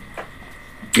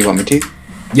 You want me to?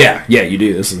 Yeah, you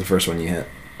do. This is the first one you hit.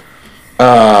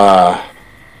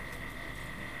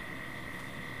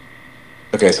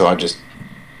 Okay, so I'll just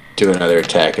do another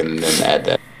attack and then add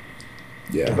that.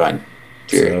 Yeah. Divine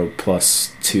Fury. So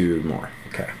plus 2 more.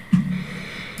 Okay.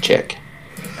 Check.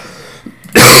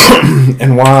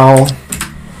 And while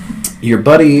your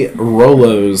buddy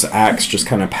Rolo's axe just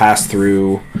kind of passed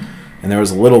through, and there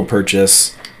was a little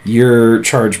purchase, your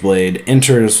charge blade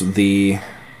enters the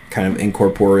kind of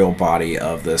incorporeal body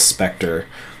of this specter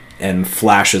and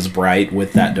flashes bright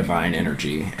with that divine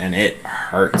energy, and it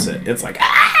hurts it. It's like,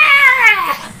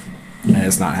 ah! And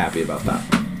it's not happy about that.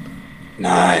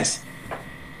 Nice.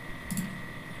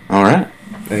 All right.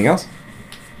 Anything else?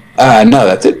 No,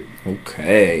 that's it.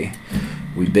 Okay.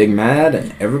 We big mad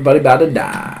and everybody about to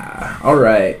die. All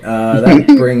right. That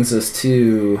brings us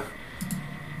to...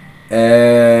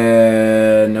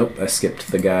 nope, I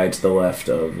skipped the guy to the left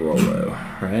of Rolo,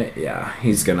 right? Yeah,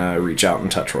 he's going to reach out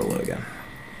and touch Rolo again.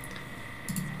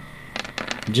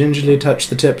 Gingerly touch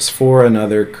the tips for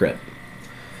another crit.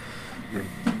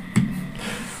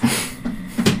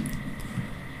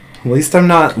 At least I'm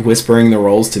not whispering the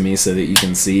rolls to me so that you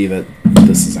can see that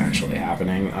this is actually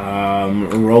happening.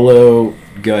 Rolo,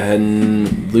 go ahead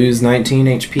and lose 19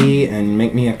 HP and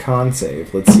make me a con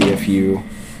save. Let's see if you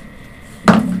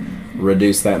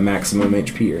reduce that maximum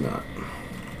HP or not.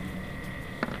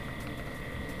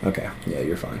 Okay, yeah,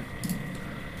 you're fine.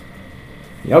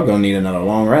 Y'all gonna need another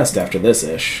long rest after this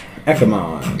ish.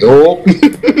 Ekamon. Yo.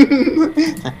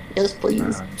 Yes,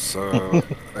 please. So,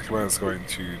 Ekamon is going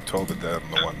to toll the dead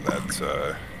on the one that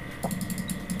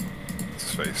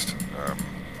is faced.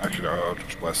 Actually, no, I'll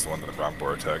just bless the one that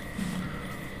Rompor attacked.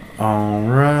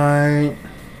 Alright.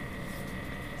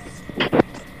 Which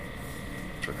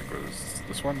I think was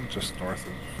this one, just north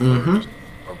of,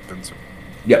 Mm-hmm. of Vincent.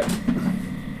 Yep.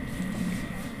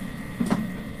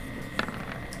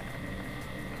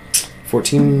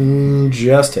 $14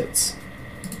 just hits.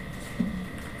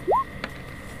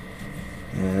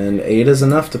 And 8 is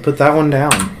enough to put that one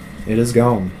down. It is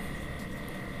gone.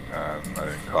 I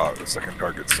didn't call out the second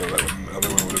target, so that one, the other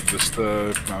one would have just,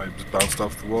 probably just bounced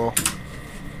off the wall.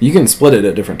 You can split it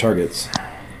at different targets.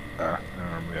 Yeah.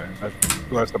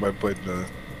 Last time I played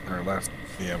or last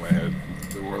DM I had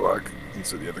the Warlock, he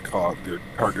said you had to call out your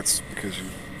targets because you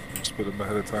split them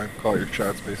ahead of time. Call your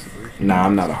shots, basically. Nah,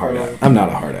 I'm not a hard ass. I'm not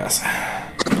a hard ass.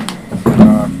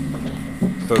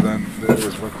 So then there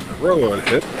was one that Rolo had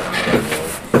hit,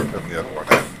 and the other one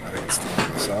hit. I think it's the one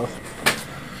to the south.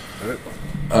 Is that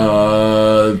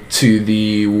it? To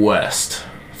the west.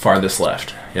 Farthest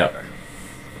left. Yep. Okay.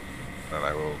 Then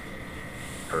I will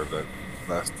curve that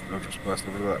last blast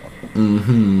over to that one.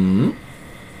 Mm-hmm.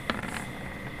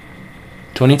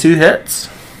 22 hits.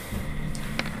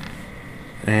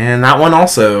 And that one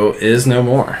also is no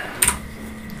more.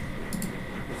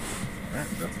 Alright,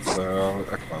 that's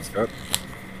Ekamon's got.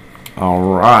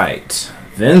 Alright.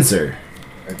 Vinzer.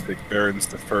 I take Baron's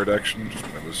deferred action.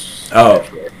 That was. Oh.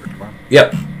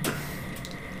 Yep.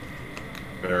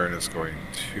 Baron is going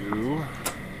to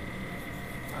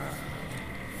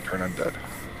turn undead.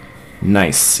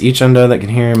 Nice. Each undead that can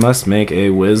hear must make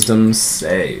a wisdom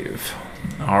save.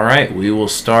 Alright, we will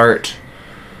start.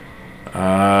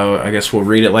 I guess we'll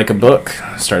read it like a book.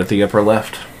 Start at the upper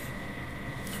left.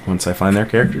 Once I find their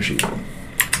character sheet.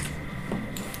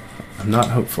 I'm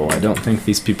not hopeful. I don't think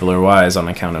these people are wise on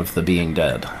account of the being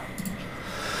dead.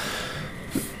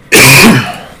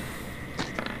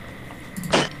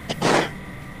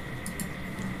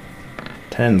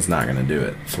 Ten's not going to do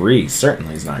it. 3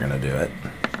 certainly is not going to do it.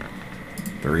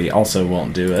 3 also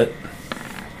won't do it.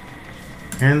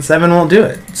 And 7 won't do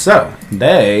it. So,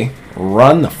 they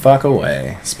run the fuck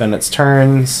away. Spend its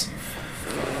turns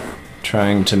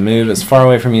trying to move as far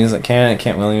away from you as it can. It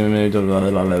can't willingly move. Blah, blah,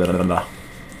 blah, blah, blah, blah.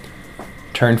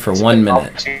 Turn for 1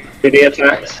 minute. A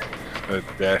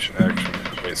dash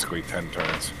action, basically 10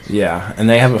 turns. Yeah, and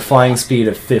they have a flying speed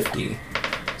of 50.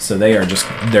 So they're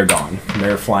gone.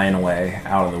 They're flying away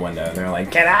out of the window. They're like,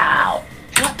 get out!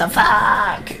 What the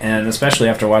fuck? And especially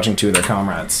after watching 2 of their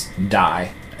comrades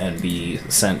die and be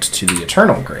sent to the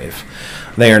Eternal Grave.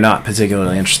 They are not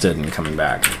particularly interested in coming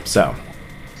back. So,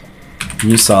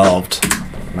 you solved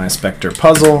my Spectre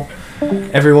puzzle.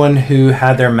 Everyone who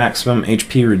had their maximum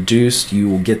HP reduced, you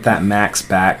will get that max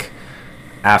back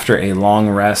after a long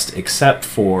rest, except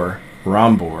for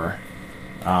Rombor.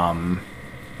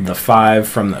 The 5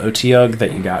 from the Otyugh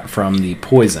that you got from the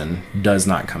poison does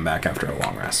not come back after a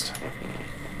long rest.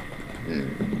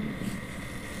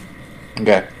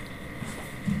 Okay.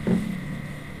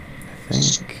 I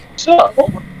think. So,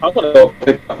 I'm going to go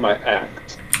pick up my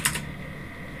axe.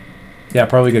 Yeah,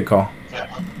 probably a good call.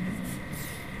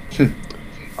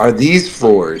 Are these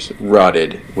floors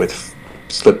rotted with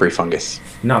slippery fungus?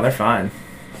 No, they're fine.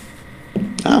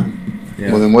 Oh.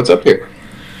 Yeah. Well, then what's up here?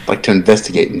 I'd like to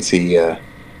investigate and see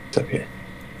what's up here.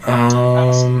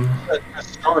 That's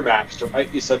star maps,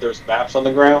 right? You said there's maps on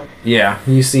the ground? Yeah,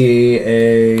 you see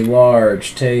a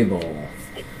large table.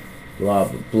 Blah,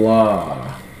 blah,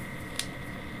 blah.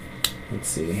 Let's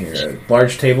see here.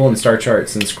 Large table and star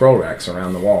charts and scroll racks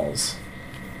around the walls.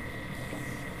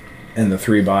 And the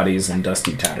 3 bodies in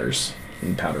dusty tatters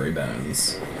and powdery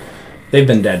bones. They've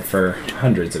been dead for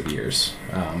hundreds of years.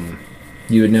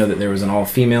 You would know that there was an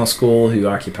all-female school who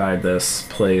occupied this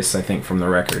place, I think from the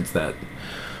records that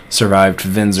survived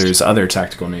Vinzer's other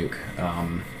tactical nuke,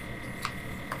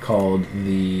 called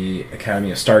the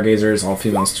Academy of Stargazers,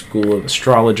 all-female school of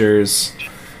astrologers.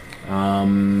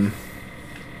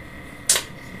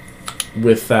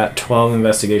 With that 12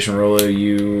 investigation Rollo,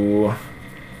 you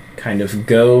kind of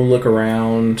go look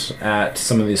around at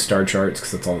some of these star charts,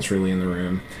 because that's all that's really in the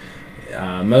room.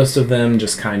 Most of them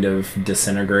just kind of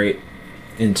disintegrate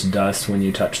into dust when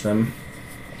you touch them.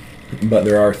 But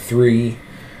there are 3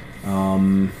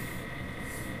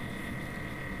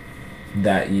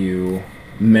 that you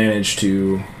manage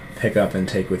to pick up and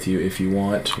take with you if you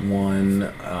want.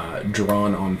 One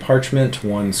drawn on parchment,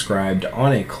 one scribed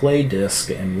on a clay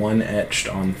disc, and one etched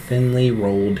on thinly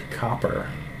rolled copper.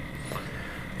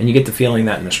 And you get the feeling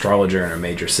that an astrologer in a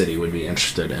major city would be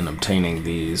interested in obtaining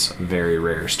these very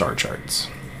rare star charts.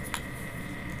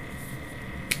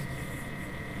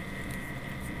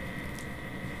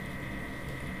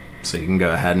 So you can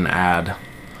go ahead and add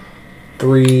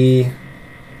 3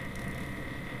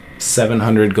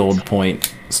 700 gold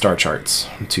point star charts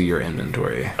to your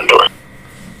inventory.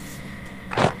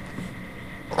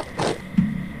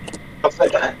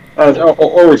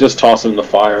 Or we just toss them in the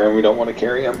fire and we don't want to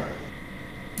carry them.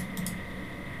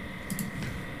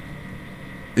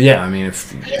 Yeah, I mean,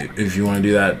 if you want to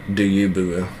do that, do you,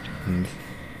 boo-boo.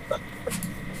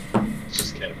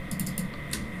 Just kidding.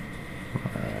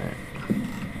 Alright.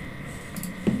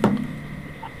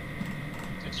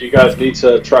 Do you guys need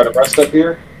to try to rest up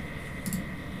here?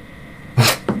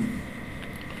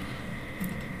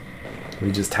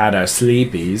 We just had our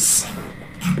sleepies.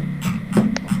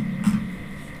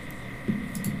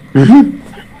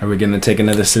 Are we gonna take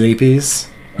another sleepies?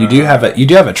 You do have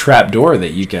a trap door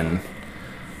that you can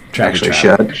Actually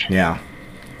shut. Yeah.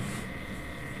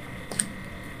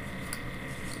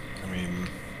 I mean,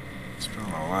 spent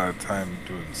a lot of time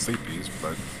doing sleepies,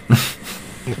 but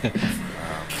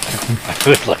I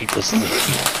would like to sleep.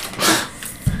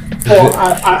 Well,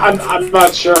 I'm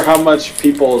not sure how much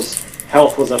people's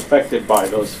health was affected by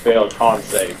those failed con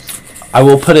saves. I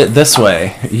will put it this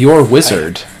way: your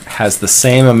wizard has the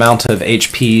same amount of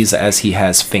HPs as he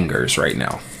has fingers right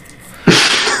now.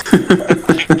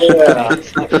 Yeah.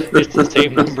 It's the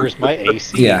same number as my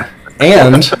AC. Yeah,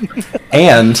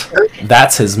 and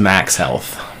that's his max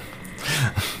health.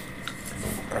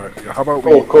 all right, how about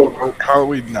we how about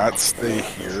we not stay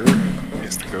here in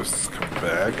case the ghosts come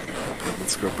back?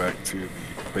 Let's go back to the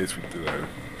place we did our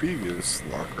previous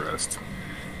long rest,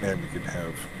 and we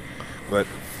can let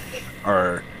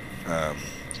our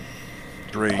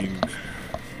drained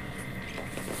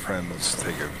friends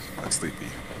take a sleepy,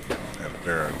 and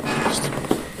Baron just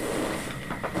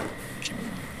keep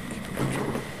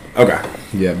control. Okay.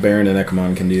 Yeah, Baron and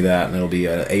Ekamon can do that, and it'll be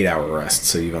an 8-hour rest.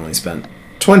 So you've only spent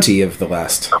 20 of the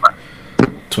last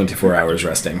 24 hours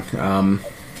resting. Baron,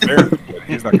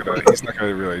 he's not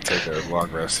gonna really take a long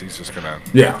rest. He's just gonna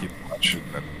keep watching,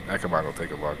 and Ekamon will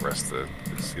take a long rest.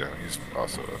 Because he's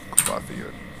also a clothy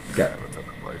and have a ton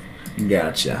of life.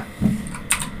 Gotcha.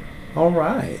 All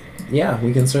right. Yeah,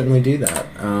 we can certainly do that.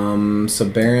 So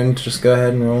Baron, just go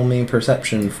ahead and roll me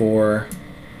perception for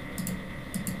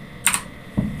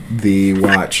the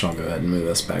watch. I'll go ahead and move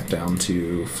us back down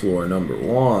to floor number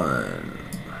 1.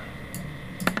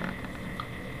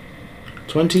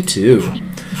 22.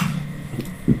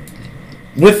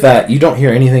 With that, you don't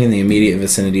hear anything in the immediate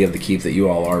vicinity of the keep that you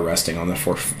all are resting on the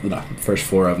first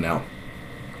floor of now.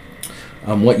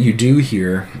 What you do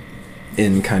hear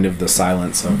in kind of the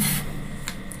silence of,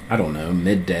 I don't know,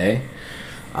 midday,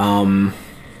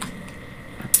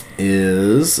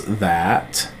 is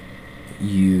that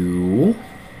you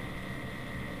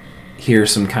hear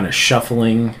some kind of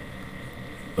shuffling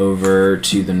over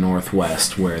to the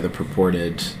northwest where the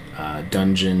purported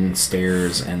dungeon,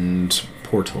 stairs, and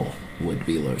portal would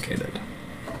be located.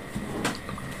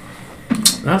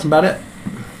 That's about it.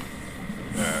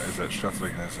 Is that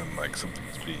shuffling as in like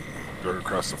something's being thrown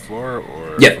across the floor,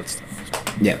 or Yeah. footsteps?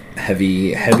 Yeah,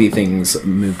 heavy things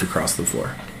moved across the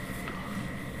floor.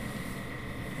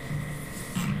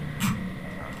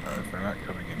 If they're not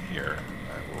coming in here,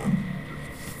 I will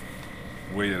just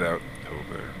wait it out until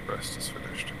the rest is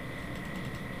finished.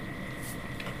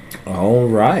 All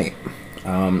right.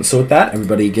 So with that,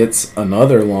 everybody gets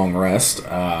another long rest.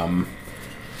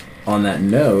 On that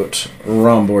note,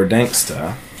 Rombor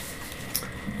Danksta,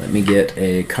 let me get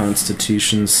a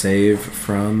Constitution save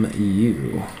from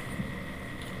you.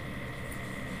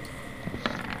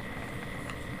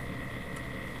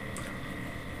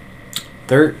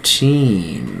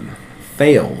 13.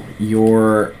 Fail.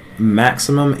 Your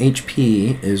maximum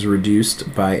HP is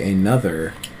reduced by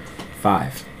another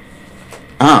 5.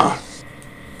 Ah.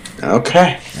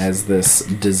 Okay. As this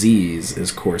disease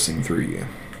is coursing through you.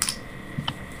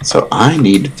 So I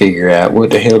need to figure out what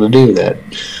the hell to do with that.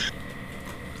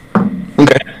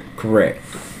 Okay. Correct.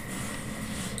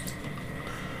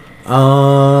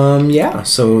 Yeah,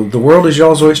 so the world is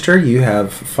y'all's oyster. You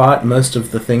have fought most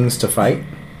of the things to fight.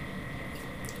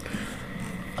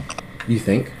 You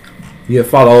think. You have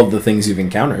fought all of the things you've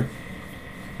encountered,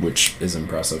 which is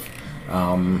impressive.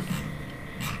 You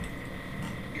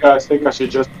guys think I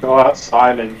should just go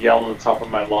outside and yell on the top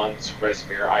of my lungs,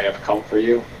 Rezmir, I have come for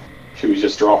you? Should we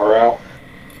just draw her out?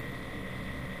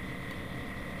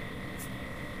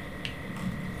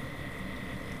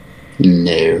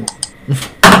 No.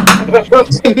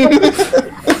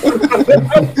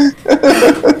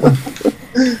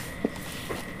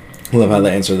 Love how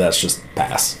the answer to that's just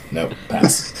pass. Nope,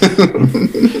 pass.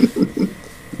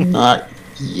 Not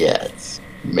yet.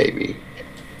 Maybe.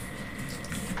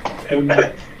 And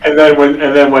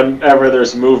then whenever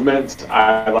there's movement,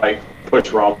 I like push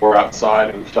Rombor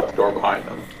outside and shut the door behind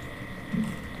them.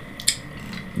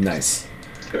 Nice.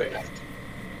 Kidding.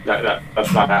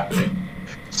 That's not happening.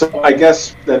 So I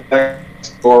guess the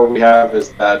next door we have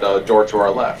is that door to our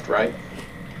left, right?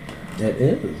 It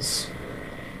is.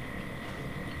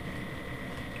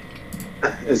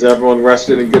 Is everyone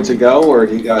rested and good to go, or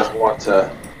do you guys want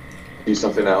to do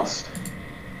something else?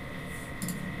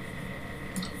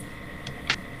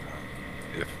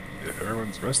 If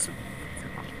everyone's rested, we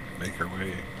can make our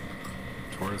way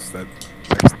towards that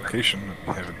next location that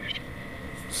we haven't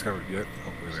discovered yet.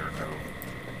 Hopefully there are no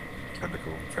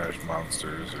tentacle trash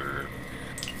monsters or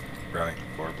drowning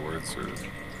floorboards or...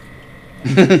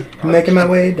 Making my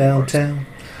way downtown.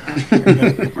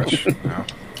 Much, no.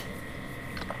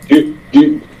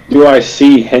 Do I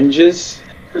see hinges?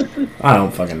 I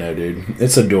don't fucking know, dude.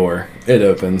 It's a door. It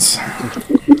opens.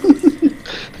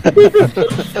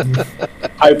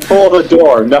 I pull the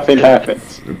door, nothing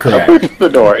happens. Correct. I push the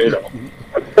door, it opens.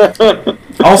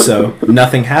 Also,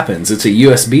 nothing happens. It's a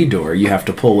USB door. You have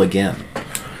to pull again.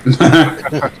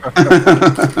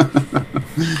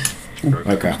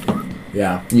 Okay.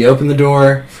 Yeah. You open the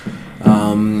door.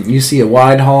 You see a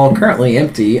wide hall currently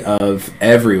empty of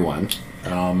everyone.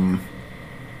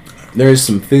 There's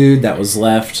some food that was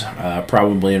left,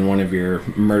 probably in one of your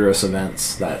murderous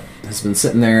events, that has been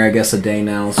sitting there, I guess, a day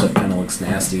now, so it kind of looks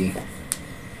nasty.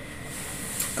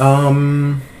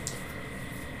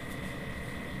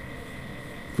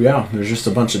 Yeah, there's just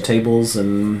a bunch of tables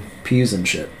and pews and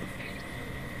shit.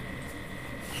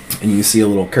 And you see a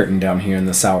little curtain down here in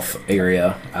the south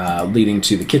area, leading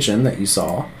to the kitchen that you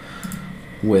saw,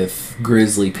 with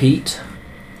Grizzly Pete.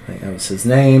 I think that was his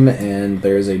name, and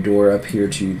there's a door up here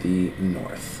to the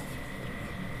north.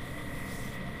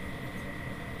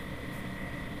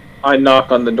 I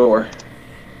knock on the door.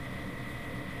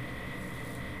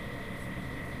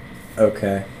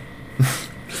 Okay.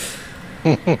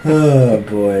 Oh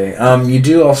boy. You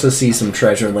do also see some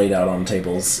treasure laid out on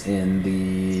tables in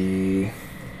the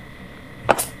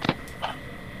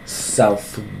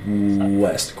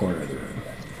southwest corner of the room.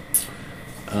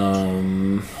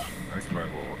 I can roll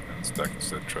inspect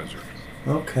said treasure.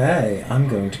 Okay, I'm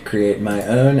going to create my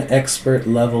own expert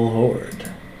level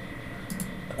hoard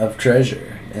of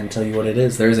treasure and tell you what it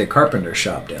is. There's a carpenter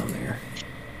shop down there.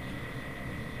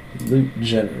 Loot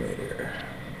generator.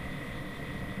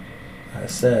 I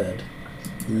said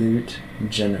loot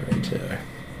generator.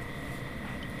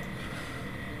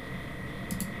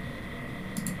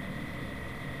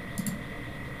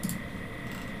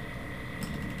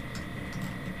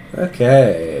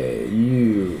 Okay,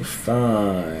 you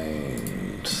find.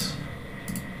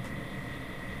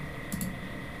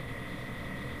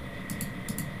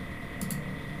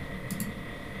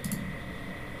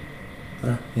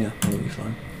 Yeah, that'll be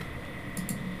fine.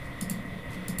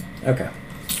 Okay.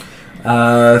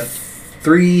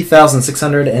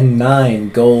 3,609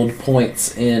 gold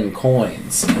points in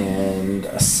coins and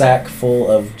a sack full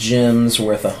of gems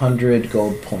worth 100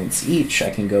 gold points each.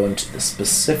 I can go into the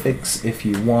specifics if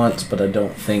you want, but I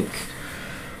don't think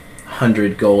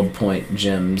 100 gold point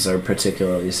gems are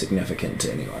particularly significant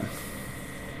to anyone.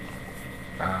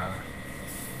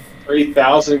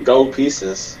 3,000 gold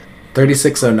pieces.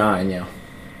 3609, yeah.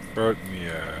 Throw it in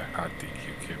the hot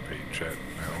DQ campaign chat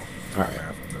now. Alright.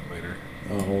 Math of that later.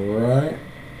 Alright.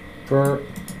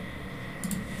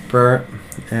 Bert.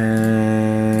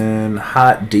 And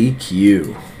hot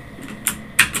DQ.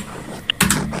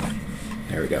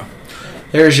 There we go.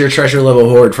 There's your treasure level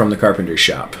hoard from the carpenter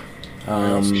shop.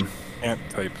 Can't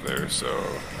type there, so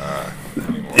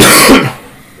anymore.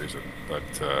 There's it. But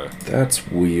That's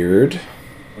weird.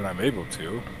 when I'm able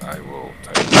to, I will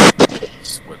type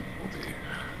what will be.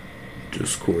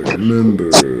 Discord member.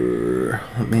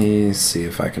 Let me see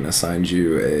if I can assign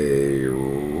you a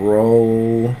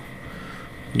role.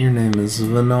 Your name is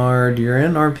Venard. You're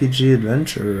in RPG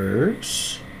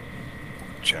Adventurers.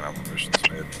 Channel permissions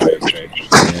may change.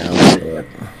 Yeah, let's do it.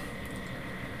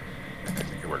 I think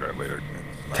we can work on it later.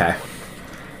 Okay.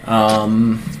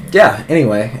 Yeah,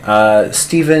 anyway,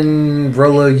 Stephen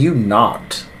Rollo, you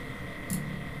knocked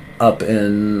up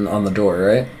on the door,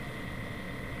 right?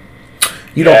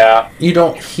 You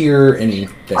don't hear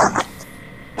anything.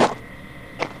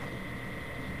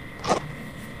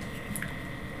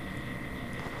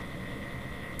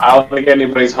 I don't think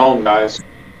anybody's home, guys.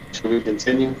 Should we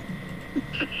continue?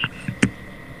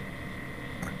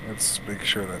 Let's make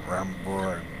sure that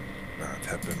Rambor and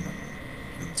Tepin and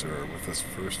Vince are with us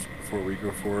first before we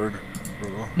go forward.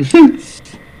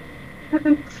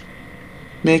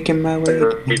 Making my way.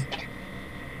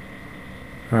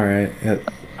 Alright, it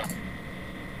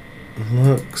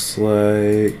looks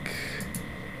like...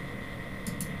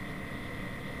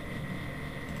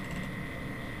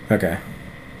 Okay.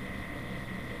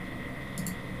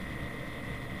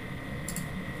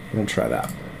 We'll try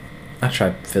that. I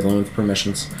tried fiddling with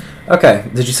permissions. Okay,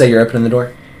 did you say you're opening the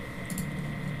door?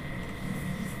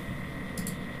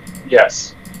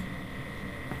 Yes.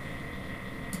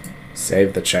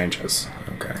 Save the changes.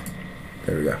 Okay.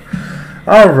 There we go.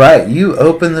 Alright, you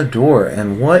open the door,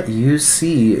 and what you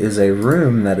see is a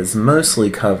room that is mostly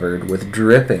covered with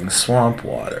dripping swamp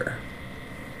water.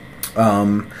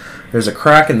 There's a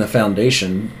crack in the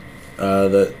foundation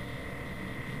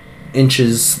there's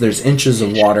inches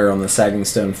of water on the sagging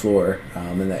stone floor,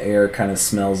 and the air kind of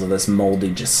smells of this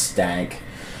moldy just stank.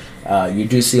 You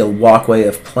do see a walkway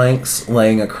of planks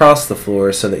laying across the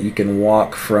floor so that you can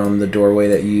walk from the doorway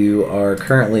that you are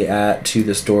currently at to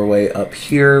this doorway up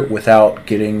here without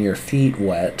getting your feet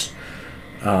wet.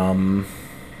 And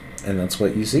that's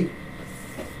what you see.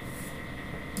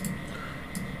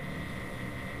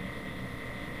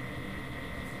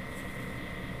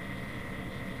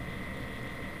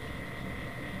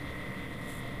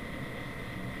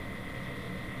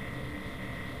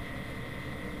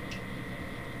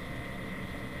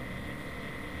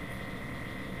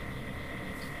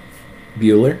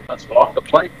 Bueller. Let's walk the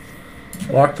plank.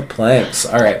 Walk the planks.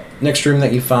 All right. Next room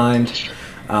that you find.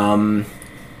 The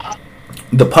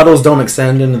puddles don't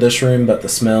extend into this room, but the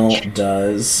smell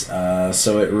does.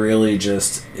 So it really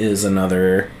just is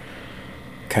another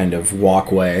kind of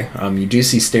walkway. You do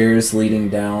see stairs leading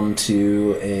down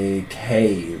to a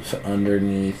cave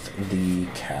underneath the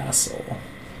castle.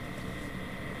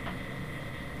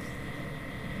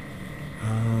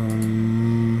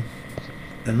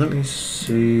 And let me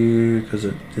see, because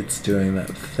it's doing that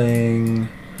thing.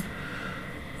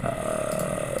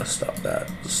 Stop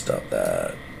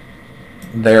that.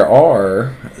 There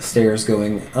are stairs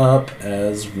going up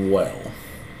as well.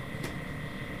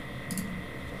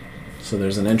 So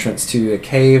there's an entrance to a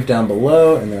cave down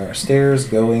below, and there are stairs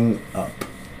going up.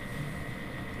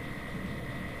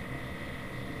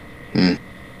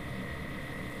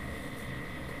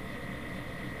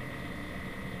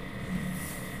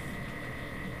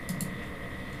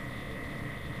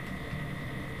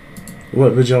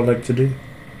 What would y'all like to do?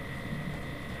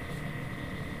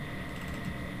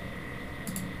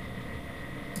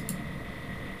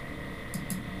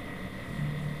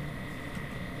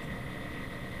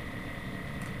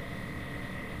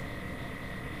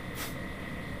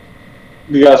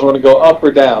 You guys want to go up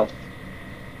or down?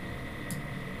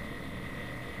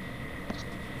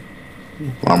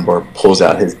 Lombard pulls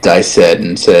out his dice set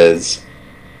and says,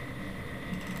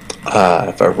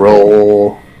 if I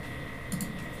roll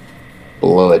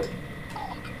below an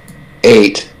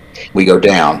 8, we go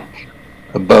down.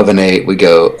 Above an 8, we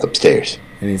go upstairs.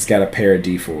 And he's got a pair of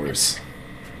D4s.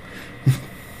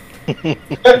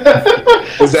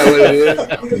 Is that what it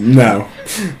is? No.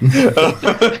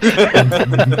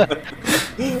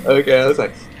 Okay, I was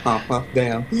like, well,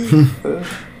 damn.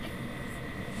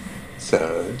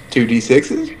 So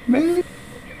 2d6s, maybe?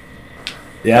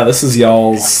 Yeah, this is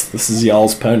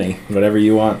y'all's pony. Whatever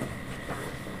you want.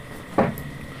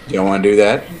 You don't want to do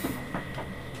that?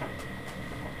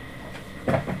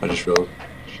 I'll just roll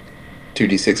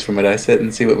 2d6 from my dice set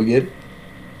and see what we get.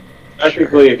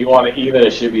 Technically, if you want to even,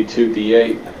 it should be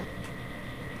 2d8.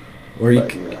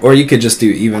 Or you could just do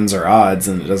evens or odds,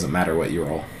 and it doesn't matter what you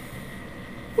roll.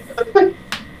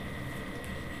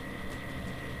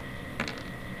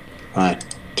 Fine,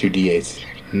 2d8s.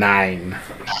 9.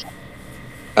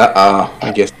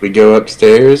 I guess we go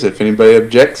upstairs if anybody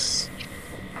objects.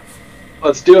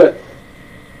 Let's do it.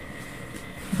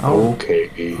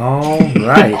 Okay. All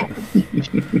right.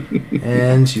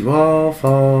 And you all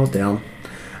fall down.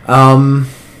 All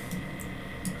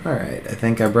right. I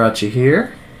think I brought you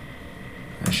here.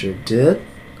 I sure did.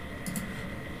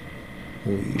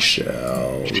 We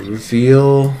shall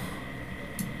reveal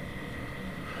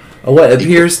what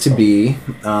appears to be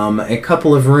a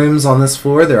couple of rooms on this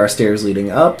floor. There are stairs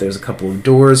leading up. There's a couple of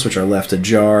doors which are left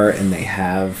ajar, and they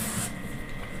have...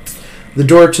 The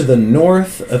door to the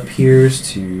north appears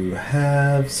to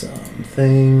have some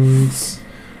things.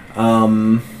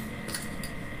 Some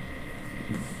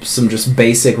just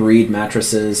basic reed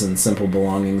mattresses and simple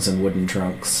belongings and wooden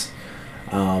trunks.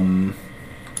 And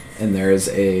there is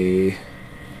a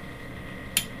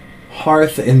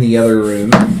hearth in the other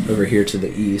room over here to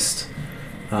the east.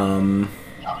 And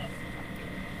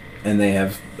they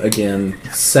have, again,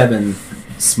 7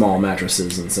 small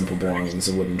mattresses and simple belongings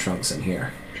and wooden trunks in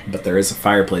here. But there is a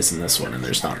fireplace in this one, and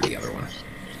there's not in the other one.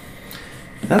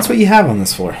 That's what you have on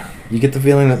this floor. You get the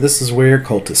feeling that this is where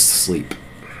cultists sleep.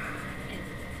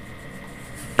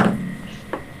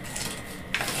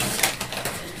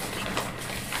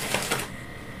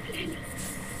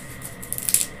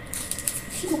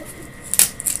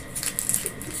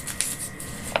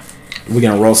 We're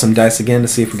going to roll some dice again to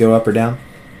see if we go up or down?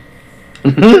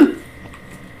 I'm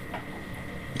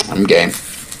game.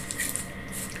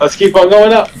 Let's keep on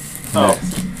going up. Oh.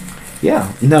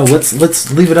 Yeah. No,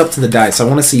 let's leave it up to the dice. I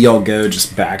want to see y'all go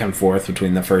just back and forth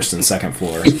between the first and second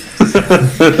floor.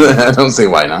 I don't see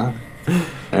why not.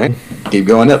 Alright, keep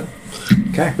going up.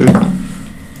 Okay.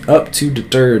 Up to the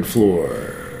 3rd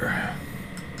floor.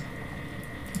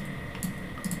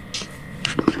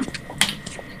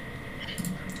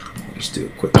 Just do a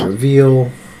quick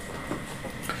reveal.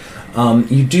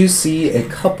 You do see a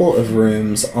couple of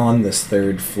rooms on this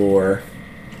 3rd floor.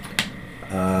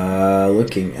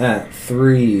 Looking at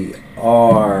 3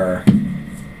 are...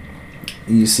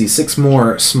 You see 6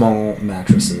 more small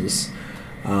mattresses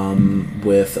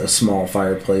with a small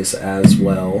fireplace as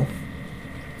well.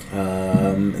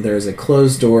 There's a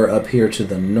closed door up here to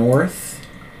the north.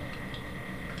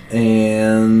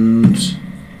 And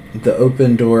the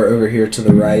open door over here to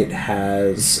the right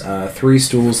has 3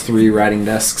 stools, 3 writing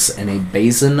desks, and a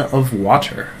basin of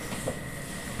water.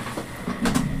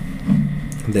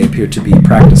 They appear to be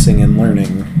practicing and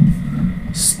learning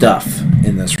stuff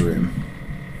in this room.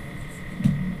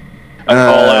 I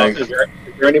call out. Is there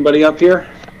anybody up here?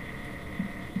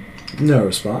 No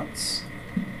response.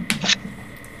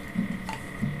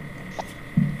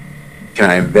 Can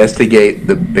I investigate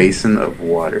the basin of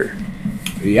water?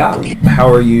 Yeah.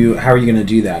 How are you going to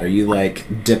do that? Are you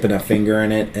like dipping a finger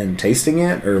in it and tasting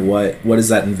it, or what does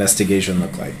that investigation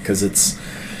look like? Because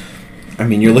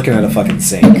you're looking at a fucking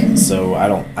sink, so I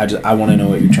want to know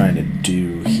what you're trying to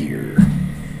do here.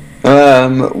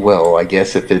 Well, I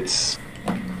guess if it's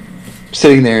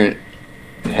sitting there,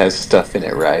 it has stuff in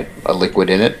it, right? A liquid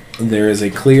in it? There is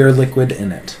a clear liquid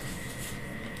in it.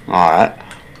 Alright.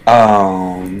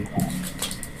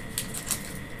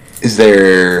 Is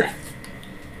there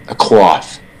a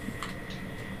cloth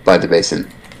by the basin?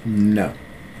 No.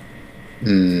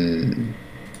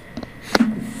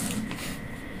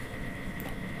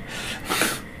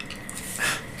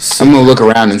 I'm gonna look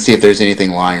around and see if there's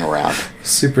anything lying around.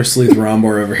 Super Sleuth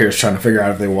Rombor over here is trying to figure out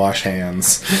if they wash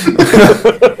hands.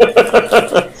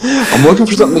 I'm looking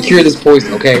for something to cure this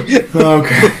poison, okay?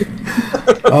 Okay.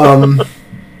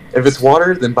 If it's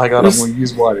water, then by God, I'm going to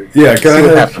use water. Yeah,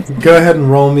 go ahead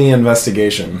and roll me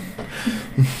investigation.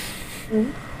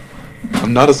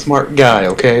 I'm not a smart guy,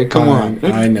 okay? Come on.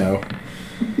 I know.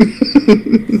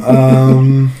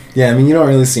 Yeah, I mean, you don't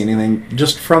really see anything.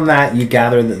 Just from that, you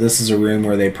gather that this is a room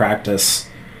where they practice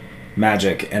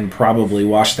magic and probably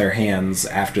wash their hands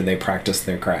after they practice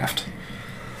their craft.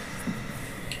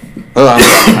 Oh,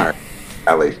 I'm all right.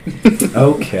 I'll leave.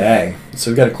 Okay, so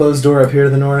we've got a closed door up here to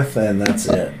the north, and that's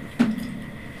it.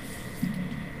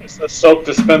 Is the soap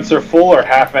dispenser full or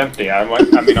half empty? I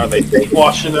mean, are they fake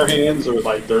washing their hands or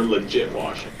like they're legit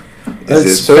washing? Is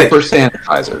it soap or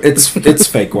sanitizer? It's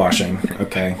fake washing.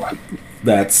 Okay,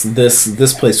 that's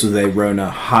this place was a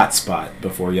Rona hotspot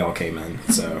before y'all came in,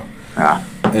 so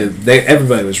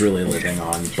everybody was really living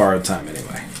on borrowed time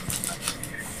anyway.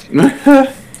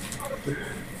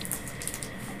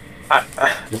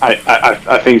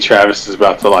 I think Travis is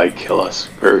about to like kill us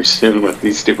very soon with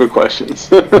these stupid questions.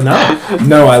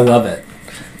 No, I love it.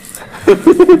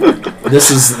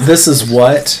 This is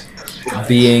what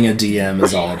being a DM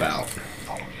is all about.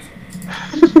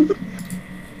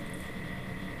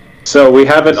 So we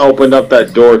haven't opened up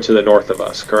that door to the north of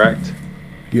us, correct?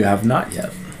 You have not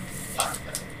yet.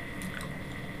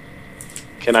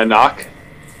 Can I knock?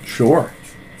 Sure.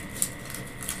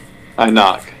 I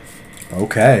knock.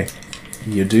 Okay.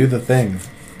 You do the thing.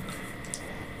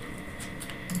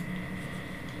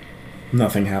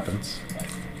 Nothing happens.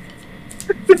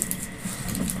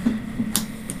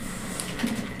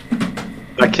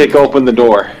 I kick open the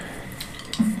door.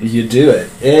 You do it.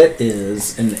 It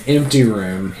is an empty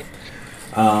room.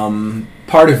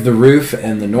 Part of the roof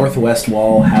and the northwest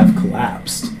wall have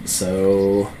collapsed,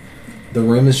 so the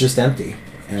room is just empty.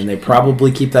 And they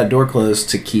probably keep that door closed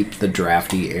to keep the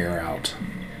drafty air out.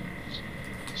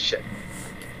 Shit.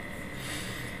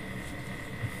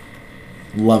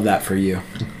 Love that for you.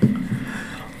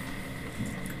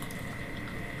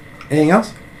 Anything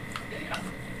else?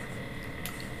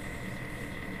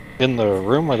 In the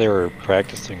room where they were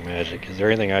practicing magic, is there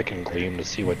anything I can glean to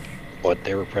see what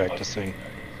they were practicing?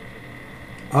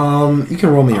 You can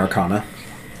roll me Arcana.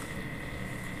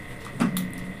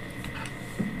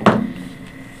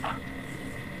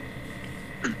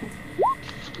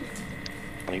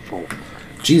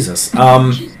 Jesus.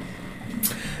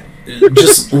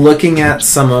 Just looking at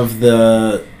some of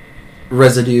the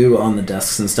residue on the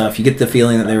desks and stuff, you get the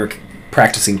feeling that they were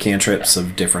practicing cantrips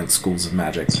of different schools of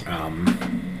magic.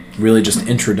 Really just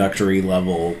introductory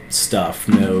level stuff.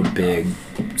 No big,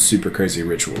 super crazy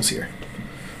rituals here.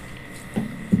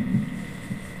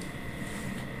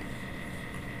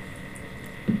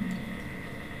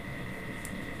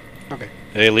 Okay.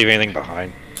 Did they leave anything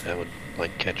behind that would,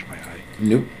 like, catch my eye?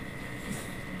 Nope.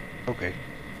 Okay.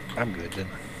 I'm good then.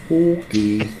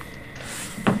 Okay.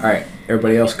 Alright,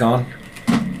 everybody else gone?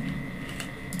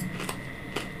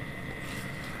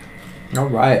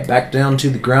 Alright, back down to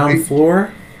the ground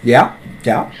floor. Yeah?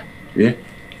 Yeah.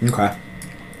 Okay.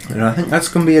 And I think that's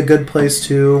going to be a good place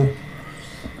to...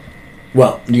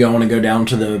 Well, do you want to go down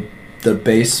to the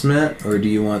basement, or do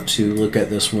you want to look at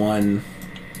this one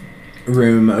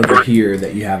room over here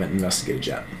that you haven't investigated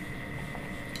yet?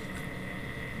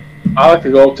 I like to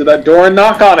go up to that door and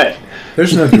knock on it.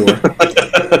 There's no door.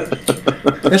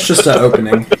 It's just an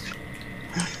opening.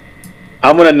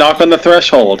 I'm gonna knock on the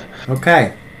threshold.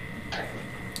 Okay.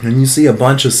 And you see a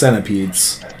bunch of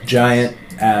centipedes, giant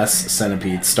ass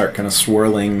centipedes, start kind of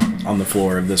swirling on the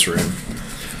floor of this room.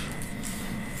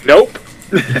 Nope.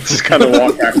 Just kind of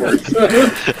walk backwards.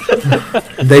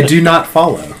 They do not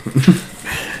follow.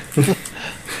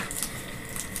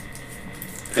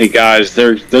 Hey guys,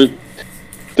 there's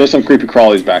some creepy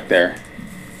crawlies back there.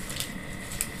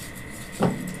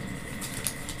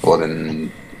 Well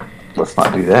then, let's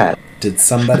not do that. Did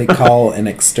somebody call an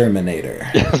exterminator?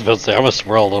 Yeah, I was about to say, I'm gonna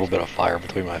swirl a little bit of fire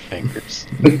between my fingers.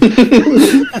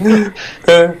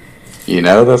 You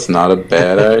know, that's not a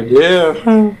bad idea.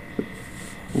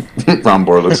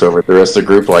 Rombor looks over at the rest of the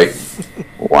group like,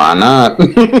 why not?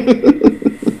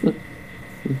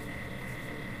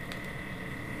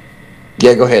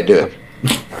 Yeah, go ahead, do it.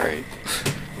 Alright.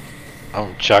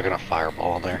 I'm chucking a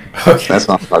fireball in there. Okay. That's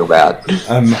what I'm talking about.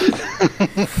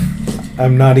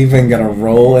 I'm not even gonna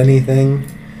roll anything.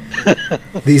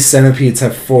 These centipedes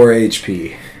have 4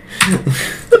 HP.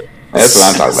 That's what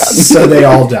I'm talking about. So they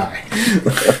all die.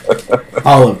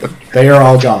 All of them. They are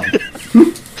all gone.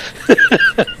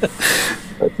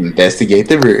 Let's investigate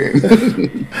the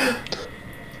room.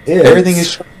 Everything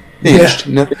is finished.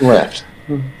 Yeah. Nothing left.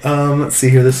 Let's see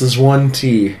here. This is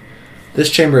 1T. This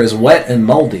chamber is wet and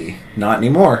moldy. Not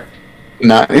anymore.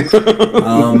 Not.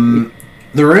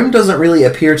 The room doesn't really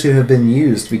appear to have been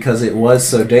used because it was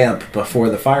so damp before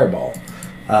the fireball.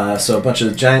 So a bunch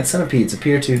of giant centipedes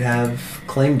appear to have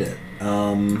claimed it.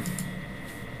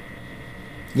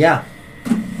 Yeah.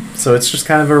 So it's just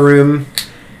kind of a room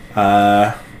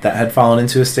that had fallen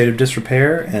into a state of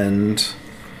disrepair, and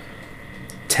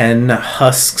 10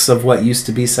 husks of what used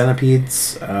to be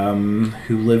centipedes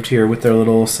who lived here with their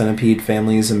little centipede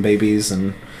families and babies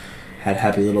and had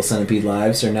happy little centipede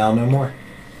lives are now no more.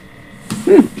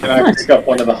 Can I pick up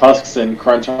one of the husks and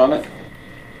crunch on it?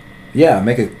 Yeah,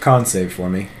 make a con save for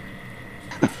me.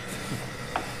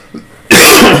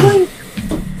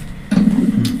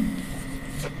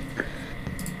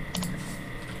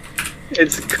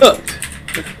 It's cooked.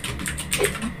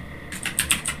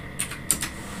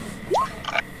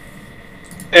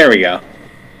 There we go.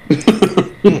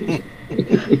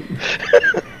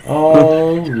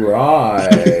 All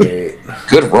right.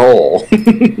 Good roll.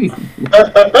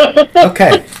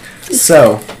 Okay,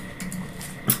 so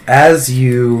as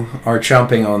you are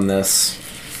chomping on this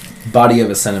body of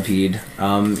a centipede,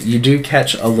 you do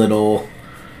catch a little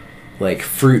like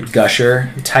fruit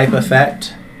gusher type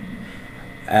effect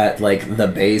at like the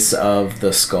base of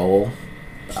the skull,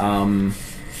 and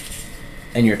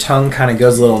your tongue kind of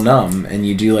goes a little numb, and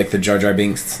you do like the Jar Jar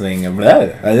Binks thing of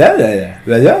whenever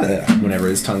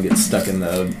his tongue gets stuck in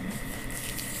the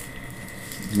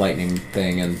lightning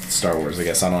thing in Star Wars, I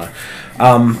guess. I don't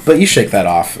know. But you shake that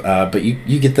off. But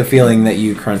you get the feeling that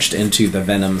you crunched into the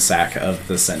venom sac of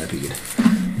the centipede.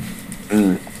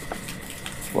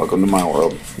 Welcome to my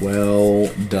world.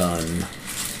 Well done.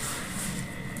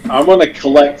 I'm going to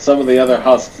collect some of the other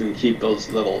husks and keep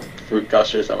those little fruit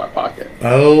gushers in my pocket.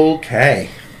 Okay.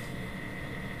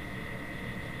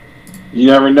 You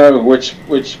never know which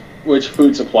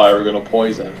food supply we're going to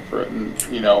poison. For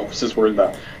since we're in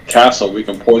the castle, we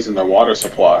can poison their water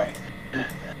supply.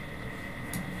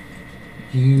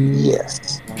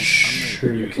 Yes.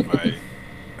 Sure. I'm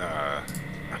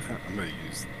gonna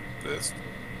use this.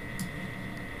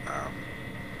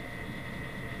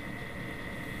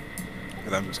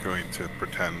 And I'm just going to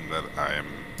pretend that I'm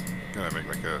gonna make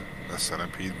like a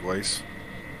centipede voice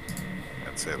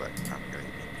and say like, I'm gonna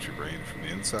eat your brain from the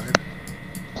inside.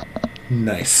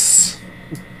 Nice.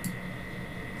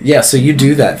 Yeah, so you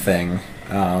do that thing.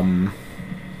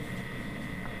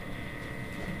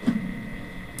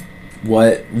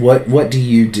 What do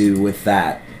you do with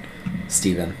that,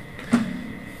 Steven?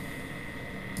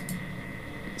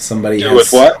 Somebody Do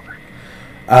with what?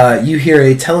 You hear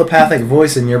a telepathic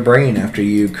voice in your brain after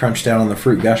you crunch down on the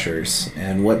fruit gushers.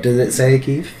 And what did it say,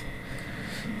 Keith?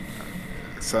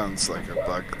 It sounds like a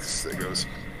bug. It goes,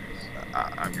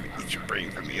 I'm gonna eat your brain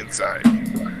from the inside.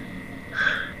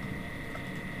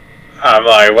 I'm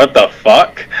like, what the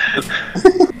fuck?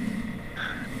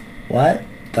 What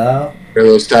the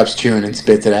Rolo stops chewing and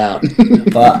spits it out.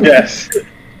 fuck? Yes.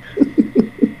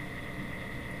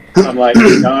 I'm like,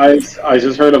 guys, I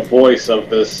just heard a voice of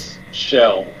this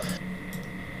shell.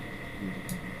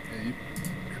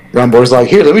 Runboard's like,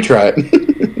 here, let me try it.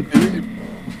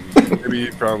 Maybe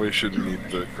you probably shouldn't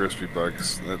eat the crispy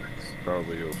bugs. That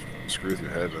probably will screw with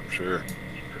your head, I'm sure.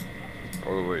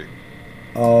 Oh wait.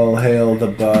 All hail the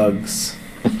bugs.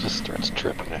 It just starts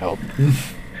tripping out.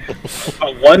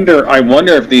 I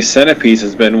wonder if these centipedes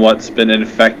has been what's been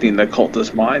infecting the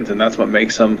cultist minds, and that's what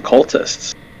makes them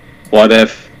cultists. What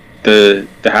if the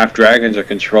half dragons are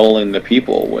controlling the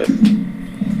people with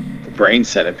the brain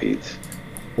centipedes?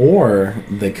 Or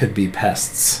they could be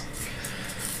pests.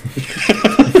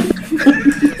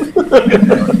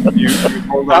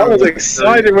 I was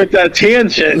excited with that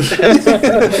tangent.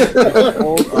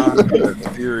 Hold on to that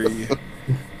theory. You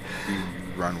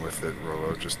run with it,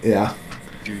 Rolo. Just Yeah.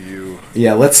 do you.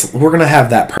 Yeah, we're gonna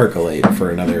have that percolate for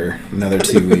another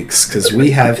 2 weeks, because we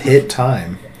have hit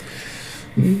time.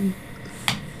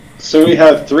 So we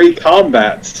have 3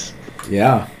 combats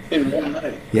Yeah. in one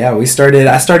night. Yeah,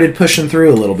 I started pushing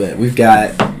through a little bit. We've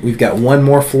got one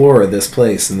more floor of this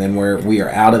place, and then we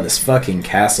are out of this fucking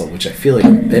castle, which I feel like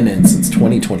we've been in since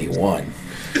 2021.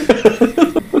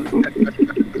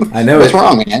 I know What's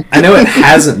wrong, man? I know it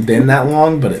hasn't been that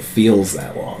long, but it feels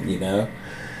that long, you know?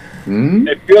 Hmm?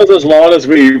 It feels as long as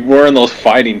we were in those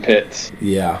fighting pits.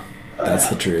 Yeah, that's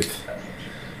the truth.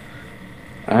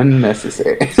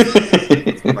 Unnecessary.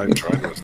 I tried those